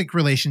toxic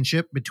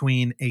relationship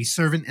between a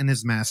servant and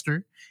his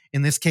master.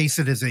 In this case,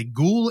 it is a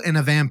ghoul and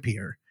a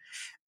vampire.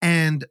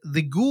 And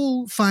the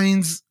ghoul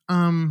finds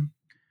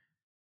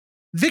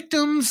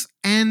victims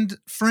and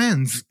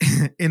friends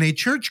in a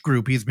church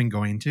group he's been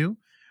going to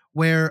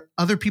where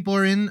other people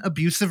are in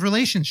abusive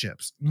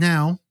relationships.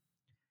 Now,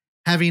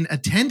 having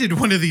attended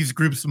one of these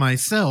groups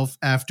myself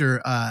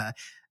after a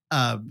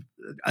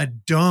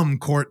dumb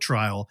court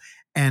trial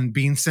and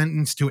being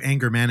sentenced to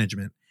anger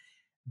management,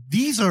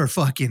 these are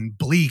fucking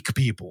bleak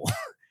people.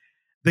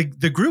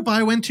 The group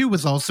I went to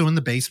was also in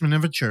the basement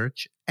of a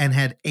church and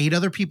had 8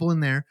 other people in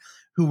there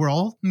who were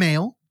all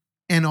male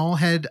and all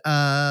had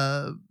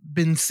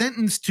been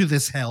sentenced to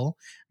this hell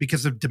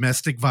because of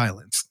domestic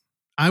violence.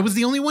 I was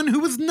the only one who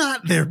was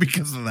not there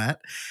because of that.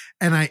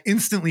 And I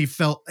instantly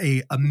felt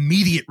a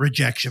immediate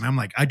rejection. I'm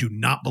like, I do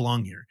not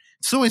belong here.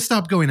 So I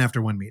stopped going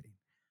after one meeting.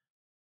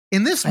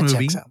 In this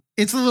movie,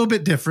 it's a little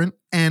bit different,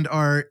 and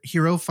our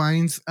hero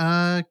finds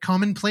a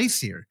common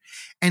place here.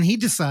 And he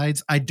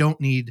decides, I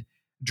don't need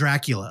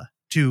Dracula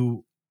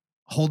to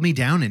hold me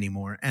down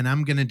anymore, and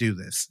I'm going to do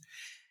this.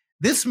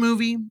 This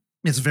movie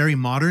It's very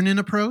modern in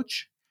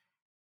approach.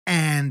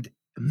 And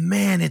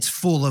man, it's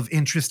full of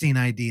interesting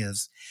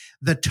ideas.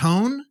 The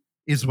tone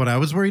is what I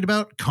was worried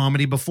about.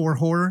 Comedy before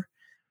horror.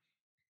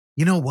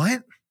 You know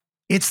what?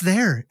 It's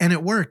there and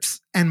it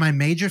works. And my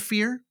major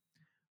fear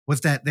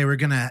was that they were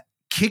going to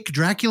kick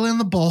Dracula in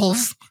the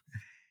balls.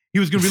 He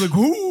was going to be like,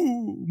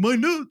 "Ooh, my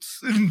nuts,"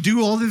 and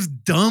do all this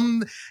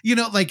dumb,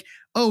 like,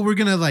 oh, we're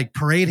going to like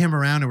parade him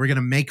around and we're going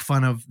to make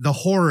fun of the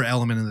horror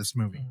element of this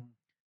movie.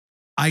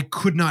 I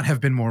could not have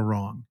been more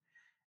wrong.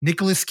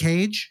 Nicolas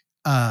Cage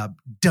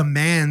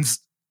demands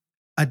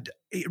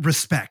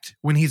respect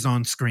when he's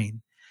on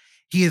screen.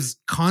 He is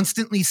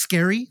constantly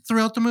scary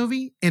throughout the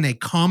movie in a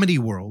comedy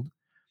world.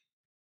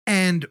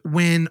 And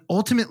when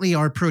ultimately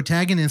our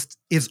protagonist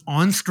is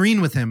on screen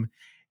with him,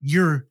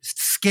 you're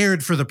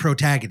scared for the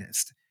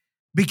protagonist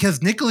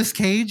because Nicolas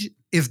Cage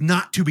is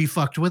not to be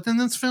fucked with in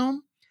this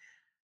film.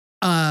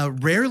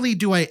 Rarely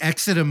do I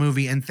exit a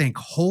movie and think,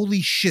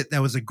 holy shit,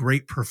 that was a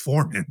great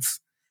performance.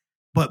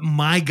 But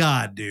my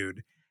God,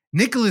 dude,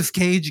 Nicolas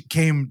Cage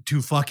came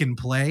to fucking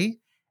play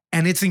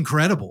and it's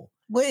incredible.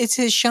 Well, it's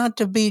his shot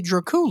to be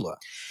Dracula.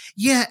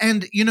 Yeah.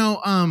 And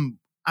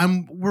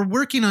we're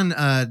working on,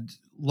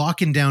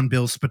 locking down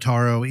Bill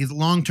Spataro. He's a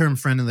long-term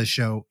friend of the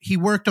show. He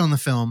worked on the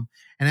film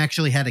and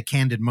actually had a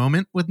candid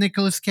moment with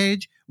Nicolas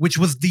Cage, which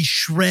was the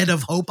shred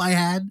of hope I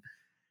had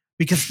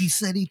because he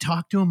said he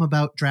talked to him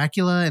about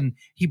Dracula and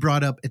he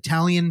brought up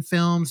Italian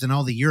films and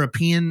all the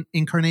European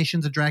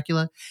incarnations of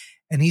Dracula.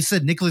 And he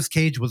said Nicolas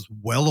Cage was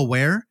well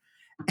aware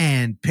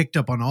and picked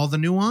up on all the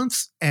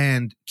nuance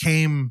and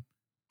came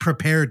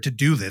prepared to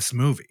do this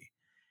movie.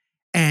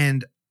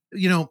 And,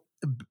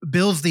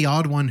 Bill's the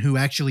odd one who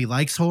actually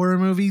likes horror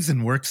movies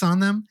and works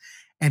on them.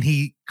 And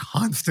he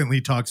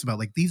constantly talks about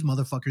like, these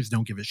motherfuckers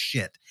don't give a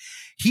shit.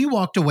 He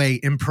walked away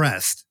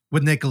impressed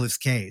with Nicolas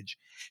Cage.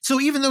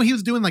 So even though he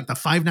was doing like the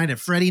Five Nights at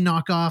Freddy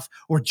knockoff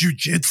or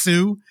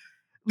jujitsu,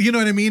 you know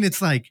what I mean?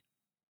 It's like,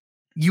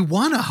 you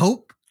want to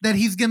hope that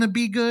he's going to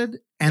be good.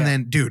 And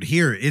then, dude,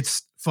 here,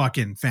 it's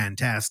fucking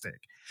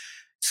fantastic.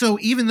 So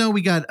even though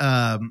we got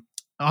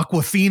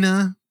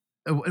Awkwafina,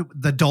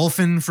 the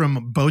dolphin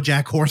from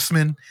BoJack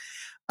Horseman,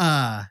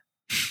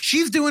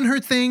 she's doing her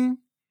thing.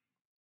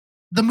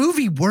 The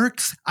movie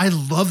works. I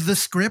love the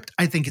script.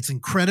 I think it's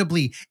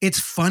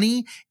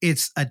funny,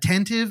 it's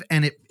attentive,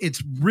 and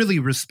it's really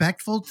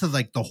respectful to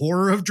like the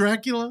horror of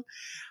Dracula.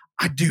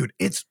 Dude,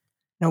 it's.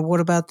 Now,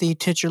 what about the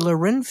titular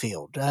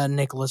Renfield,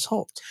 Nicholas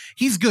Hoult?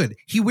 He's good.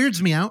 He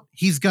weirds me out.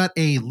 He's got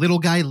a little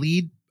guy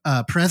lead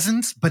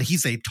presence, but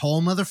he's a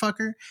tall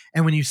motherfucker.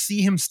 And when you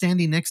see him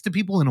standing next to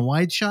people in a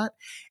wide shot,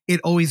 it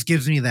always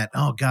gives me that,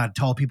 oh God,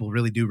 tall people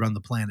really do run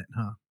the planet,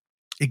 huh?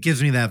 It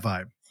gives me that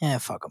vibe. Yeah,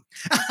 fuck him.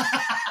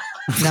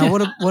 Now,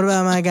 what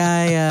about my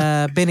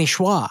guy, Benny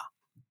Schwa,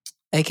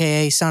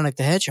 a.k.a. Sonic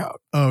the Hedgehog?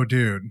 Oh,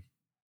 dude.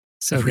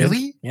 So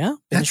really? Yeah.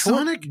 That's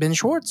Sonic? Ben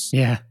Schwartz?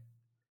 Yeah.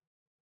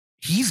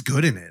 He's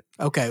good in it.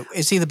 Okay.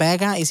 Is he the bad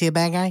guy? Is he a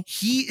bad guy?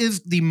 He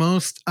is the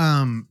most,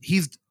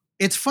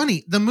 it's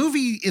funny. The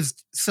movie is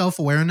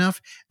self-aware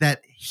enough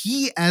that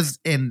he, as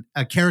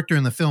a character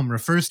in the film,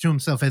 refers to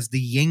himself as the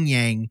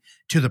yin-yang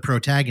to the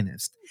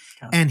protagonist.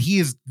 Okay. And he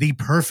is the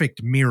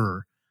perfect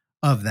mirror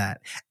of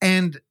that.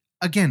 And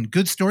again,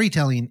 good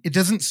storytelling. It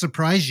doesn't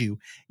surprise you.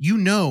 You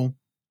know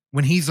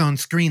when he's on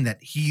screen that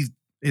he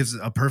is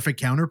a perfect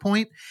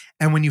counterpoint.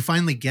 And when you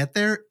finally get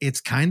there,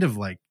 it's kind of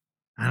like,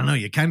 I don't know,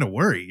 you kind of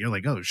worry. You're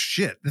like, oh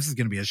shit, this is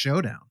going to be a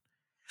showdown.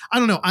 I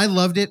don't know. I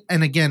loved it.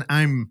 And again,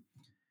 I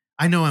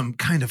know I'm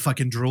kind of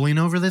fucking drooling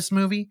over this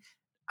movie.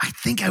 I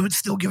think I would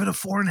still give it a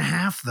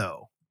 4.5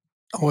 though.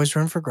 Always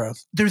room for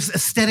growth. There's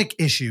aesthetic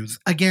issues.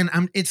 Again,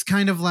 it's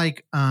kind of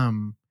like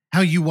how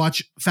you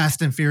watch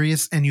Fast and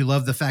Furious and you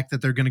love the fact that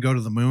they're going to go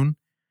to the moon.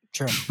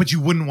 Sure. But you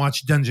wouldn't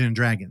watch Dungeons and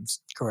Dragons.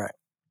 Correct.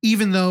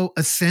 Even though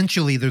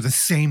essentially they're the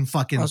same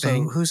fucking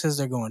thing. Who says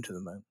they're going to the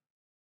moon?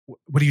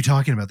 What are you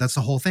talking about? That's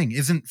the whole thing.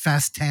 Isn't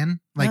Fast 10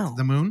 like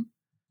the moon?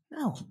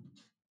 No.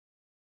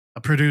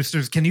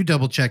 Producers, can you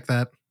double check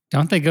that?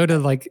 Don't they go to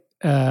like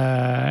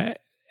at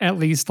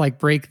least like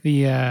break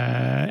the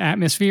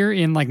atmosphere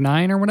in like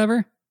 9 or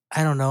whatever?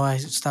 I don't know. I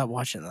stopped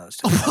watching those.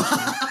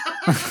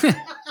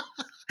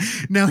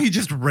 Now he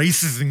just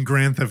races in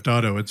Grand Theft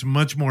Auto. It's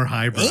much more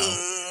highbrow.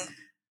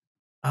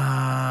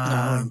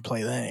 I don't even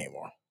play that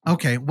anymore.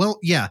 Okay. Well,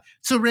 yeah.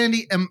 So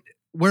Randy,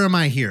 where am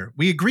I here?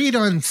 We agreed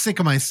on Sick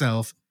of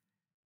Myself.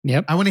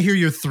 Yep. I want to hear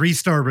your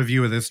 3-star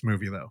review of this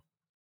movie, though.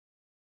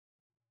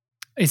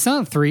 It's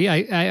not 3.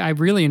 I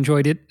really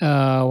enjoyed it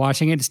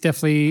watching it. It's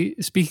definitely,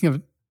 speaking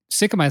of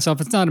Sick of Myself,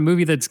 it's not a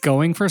movie that's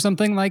going for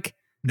something like,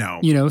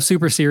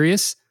 super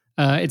serious.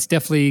 It's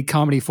definitely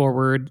comedy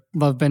forward.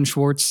 Love Ben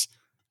Schwartz.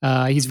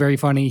 He's very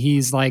funny.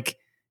 He's like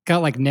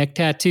got like neck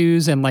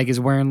tattoos and like is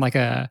wearing like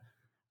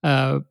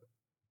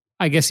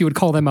I guess you would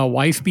call them a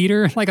wife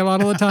beater, like a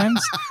lot of the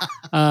times.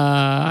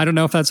 I don't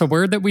know if that's a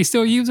word that we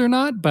still use or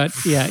not, but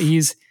yeah,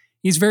 he's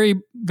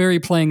very, very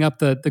playing up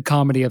the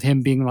comedy of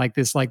him being like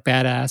this like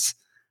badass.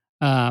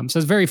 So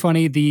it's very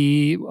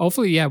funny.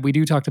 Hopefully, yeah, we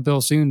do talk to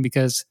Bill soon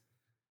because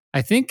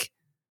I think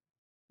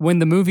when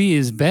the movie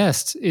is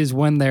best is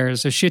when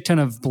there's a shit ton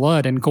of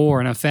blood and gore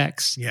and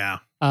effects. Yeah.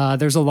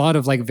 There's a lot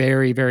of like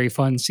very, very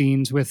fun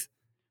scenes with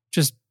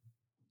just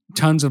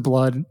tons of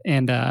blood,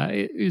 and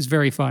it was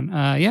very fun.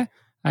 Yeah,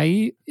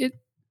 I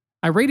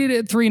rated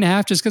it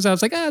 3.5 just because I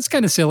was like, it's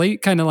kind of silly,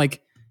 kind of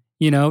like,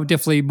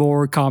 definitely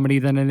more comedy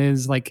than it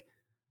is like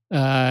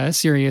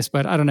serious.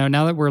 But I don't know.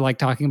 Now that we're like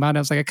talking about it,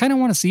 I was like, I kind of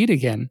want to see it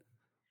again.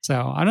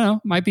 So I don't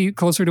know. Might be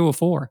closer to a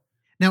 4.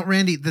 Now,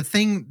 Randy, the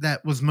thing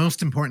that was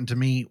most important to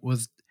me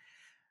was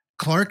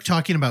Clark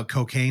talking about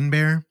Cocaine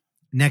Bear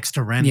next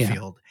to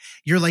Renfield.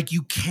 You're like,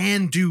 you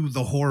can do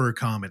the horror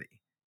comedy.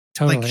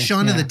 Totally. Like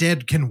Shaun of the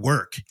Dead can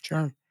work.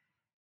 Sure.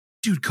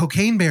 Dude,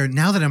 Cocaine Bear,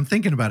 now that I'm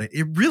thinking about it,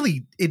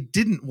 it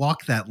didn't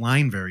walk that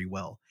line very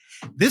well.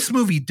 This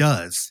movie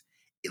does.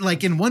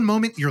 Like in one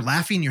moment, you're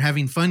laughing, you're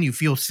having fun, you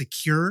feel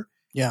secure.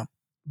 Yeah.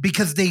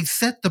 Because they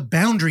set the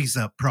boundaries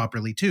up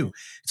properly too.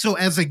 So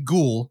as a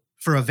ghoul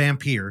for a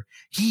vampire,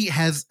 he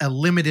has a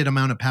limited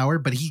amount of power,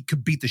 but he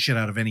could beat the shit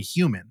out of any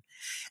human.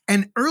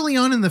 And early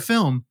on in the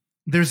film,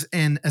 there's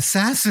an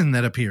assassin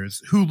that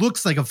appears who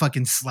looks like a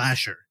fucking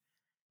slasher.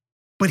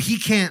 But he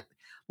can't,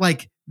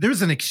 like,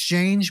 there's an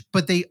exchange,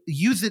 but they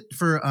use it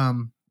for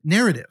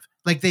narrative.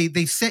 Like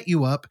they set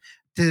you up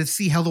to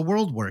see how the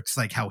world works,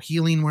 like how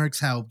healing works,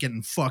 how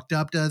getting fucked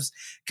up does.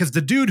 Because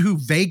the dude who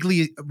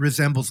vaguely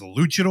resembles a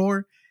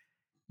luchador,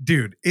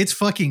 dude, it's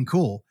fucking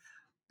cool.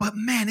 But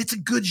man, it's a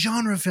good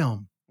genre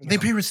film. Yeah. They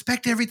pay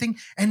respect to everything.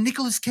 And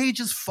Nicolas Cage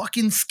is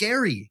fucking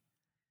scary.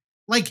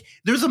 Like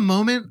there's a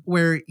moment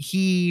where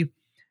he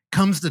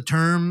comes to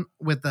term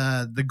with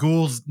the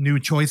ghoul's new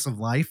choice of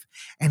life,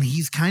 and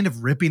he's kind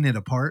of ripping it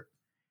apart.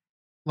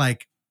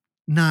 Like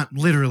not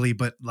literally,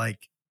 but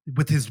like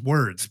with his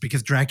words,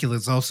 because Dracula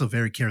is also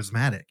very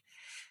charismatic.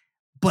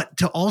 But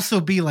to also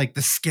be like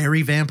the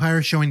scary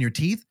vampire showing your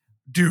teeth,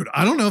 dude,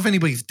 I don't know if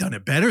anybody's done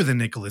it better than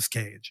Nicolas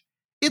Cage.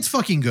 It's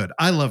fucking good.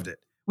 I loved it.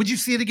 Would you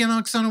see it again,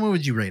 Oksana? What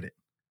would you rate it?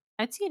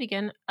 I'd see it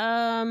again.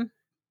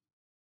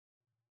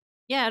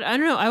 Yeah, I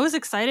don't know. I was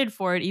excited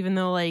for it, even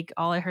though like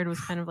all I heard was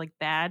kind of like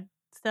bad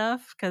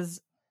stuff,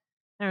 because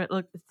it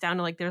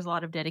sounded like there's a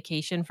lot of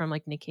dedication from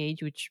like Nick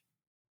Cage, which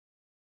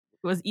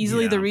was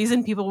easily the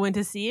reason people went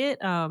to see it.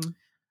 I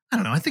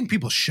don't know. I think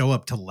people show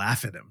up to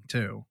laugh at him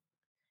too.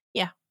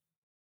 Yeah.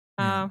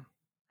 I'd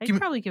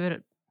probably give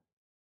it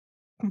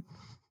I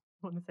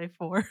want to say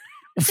 4.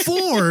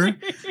 4?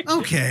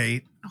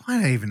 Okay. Why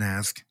did I even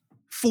ask?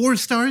 4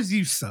 stars?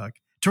 You suck.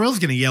 Terrell's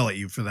going to yell at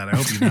you for that. I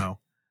hope you know.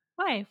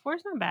 Why?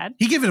 4's not bad.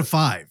 He gave it a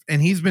 5,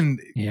 and he's been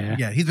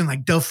he's been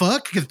like, the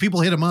fuck? Because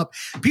people hit him up.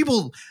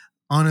 People,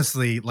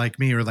 honestly, like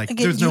me, are like,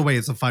 again, there's no way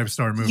it's a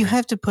 5-star movie. You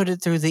have to put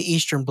it through the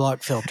Eastern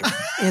Bloc filter.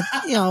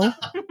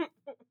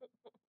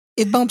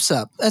 It bumps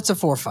up. That's a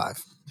 4 or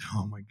 5.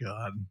 Oh my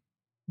God.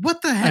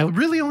 What the heck?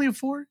 Really only a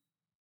 4?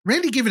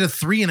 Randy gave it a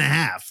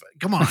 3.5.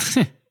 Come on.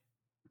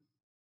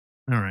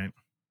 All right.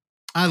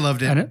 I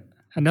loved it.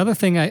 Another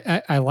thing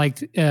I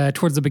liked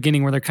towards the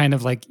beginning, where they're kind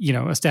of like,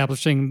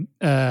 establishing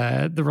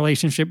the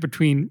relationship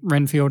between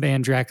Renfield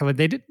and Dracula.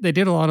 They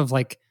did a lot of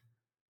like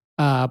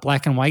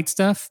black and white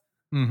stuff,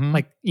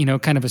 like,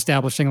 kind of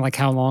establishing like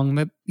how long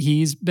that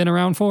he's been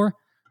around for.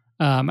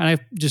 And I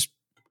just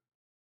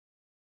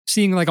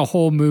seeing like a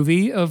whole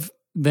movie of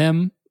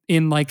them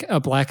in like a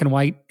black and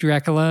white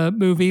Dracula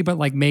movie, but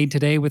like made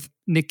today with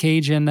Nick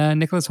Cage and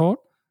Nicholas Hoult.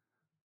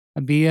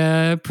 That'd be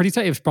pretty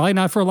tight. It's probably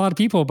not for a lot of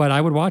people, but I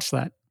would watch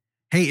that.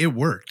 Hey, it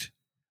worked.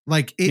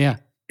 Like it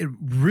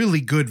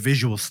really good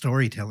visual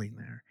storytelling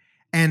there.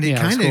 And it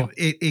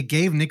it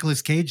gave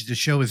Nicolas Cage to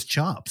show his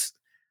chops.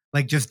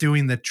 Like just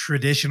doing the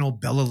traditional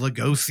Bela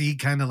Lugosi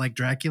kind of like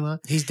Dracula.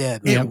 He's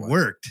dead. It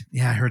worked.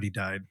 Yeah, I heard he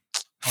died.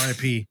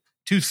 R.I.P.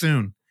 Too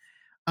soon.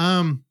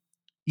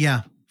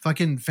 Yeah,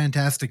 fucking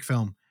fantastic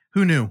film.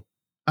 Who knew?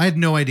 I had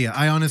no idea.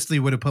 I honestly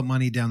would have put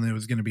money down that it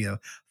was going to be a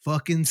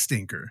fucking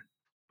stinker.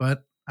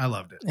 But I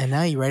loved it. And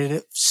now you rated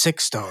it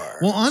 6 stars.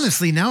 Well,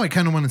 honestly, now I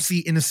kind of want to see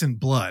Innocent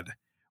Blood,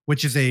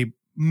 which is a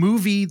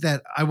movie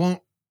that I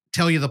won't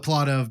tell you the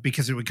plot of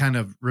because it would kind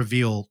of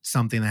reveal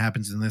something that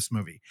happens in this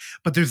movie.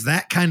 But there's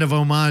that kind of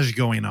homage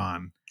going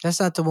on. That's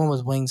not the one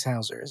with Wings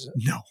Hauser, is it?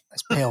 No.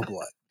 That's Pale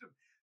Blood.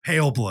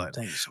 Pale Blood,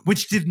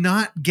 which did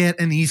not get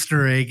an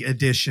Easter egg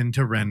addition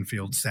to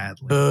Renfield,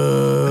 sadly.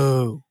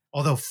 Boo.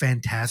 Although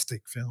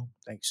fantastic film.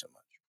 Thanks so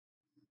much.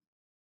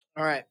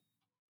 All right.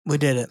 We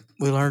did it.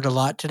 We learned a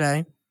lot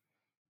today.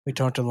 We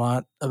talked a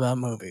lot about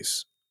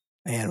movies.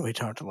 And we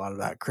talked a lot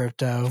about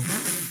crypto.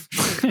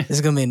 This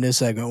is going to be a new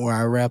segment where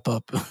I wrap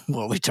up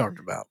what we talked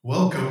about.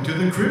 Welcome to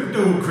the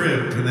Crypto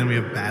Crypt. And then we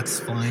have bats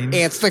flying.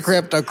 It's the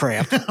Crypto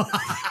Crypt.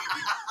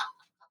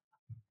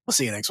 We'll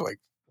see you next week.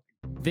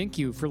 Thank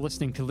you for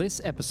listening to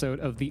this episode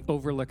of the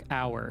Overlook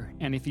Hour.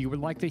 And if you would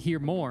like to hear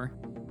more,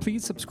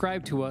 please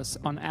subscribe to us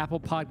on Apple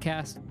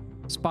Podcasts,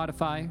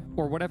 Spotify,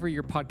 or whatever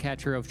your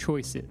podcatcher of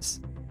choice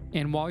is.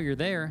 And while you're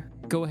there,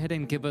 go ahead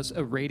and give us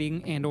a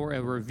rating and or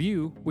a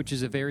review, which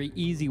is a very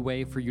easy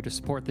way for you to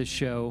support this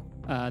show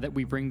that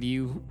we bring to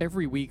you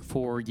every week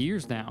for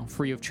years now,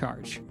 free of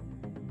charge.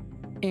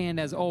 And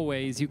as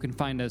always, you can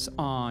find us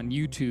on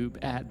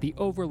YouTube at The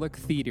Overlook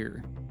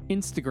Theater,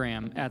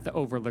 Instagram at The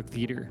Overlook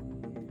Theater,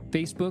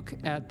 Facebook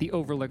at The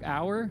Overlook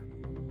Hour,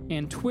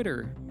 and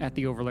Twitter at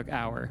The Overlook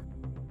Hour.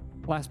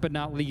 Last but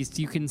not least,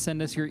 you can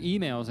send us your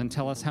emails and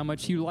tell us how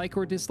much you like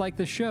or dislike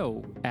the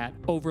show at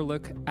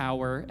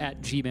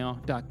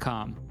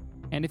overlookhour@gmail.com.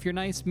 And if you're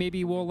nice,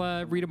 maybe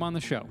we'll read them on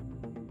the show.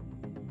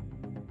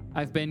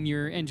 I've been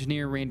your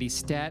engineer, Randy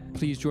Stat.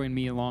 Please join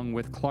me along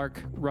with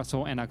Clark,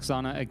 Russell, and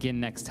Oksana again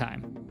next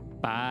time.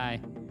 Bye.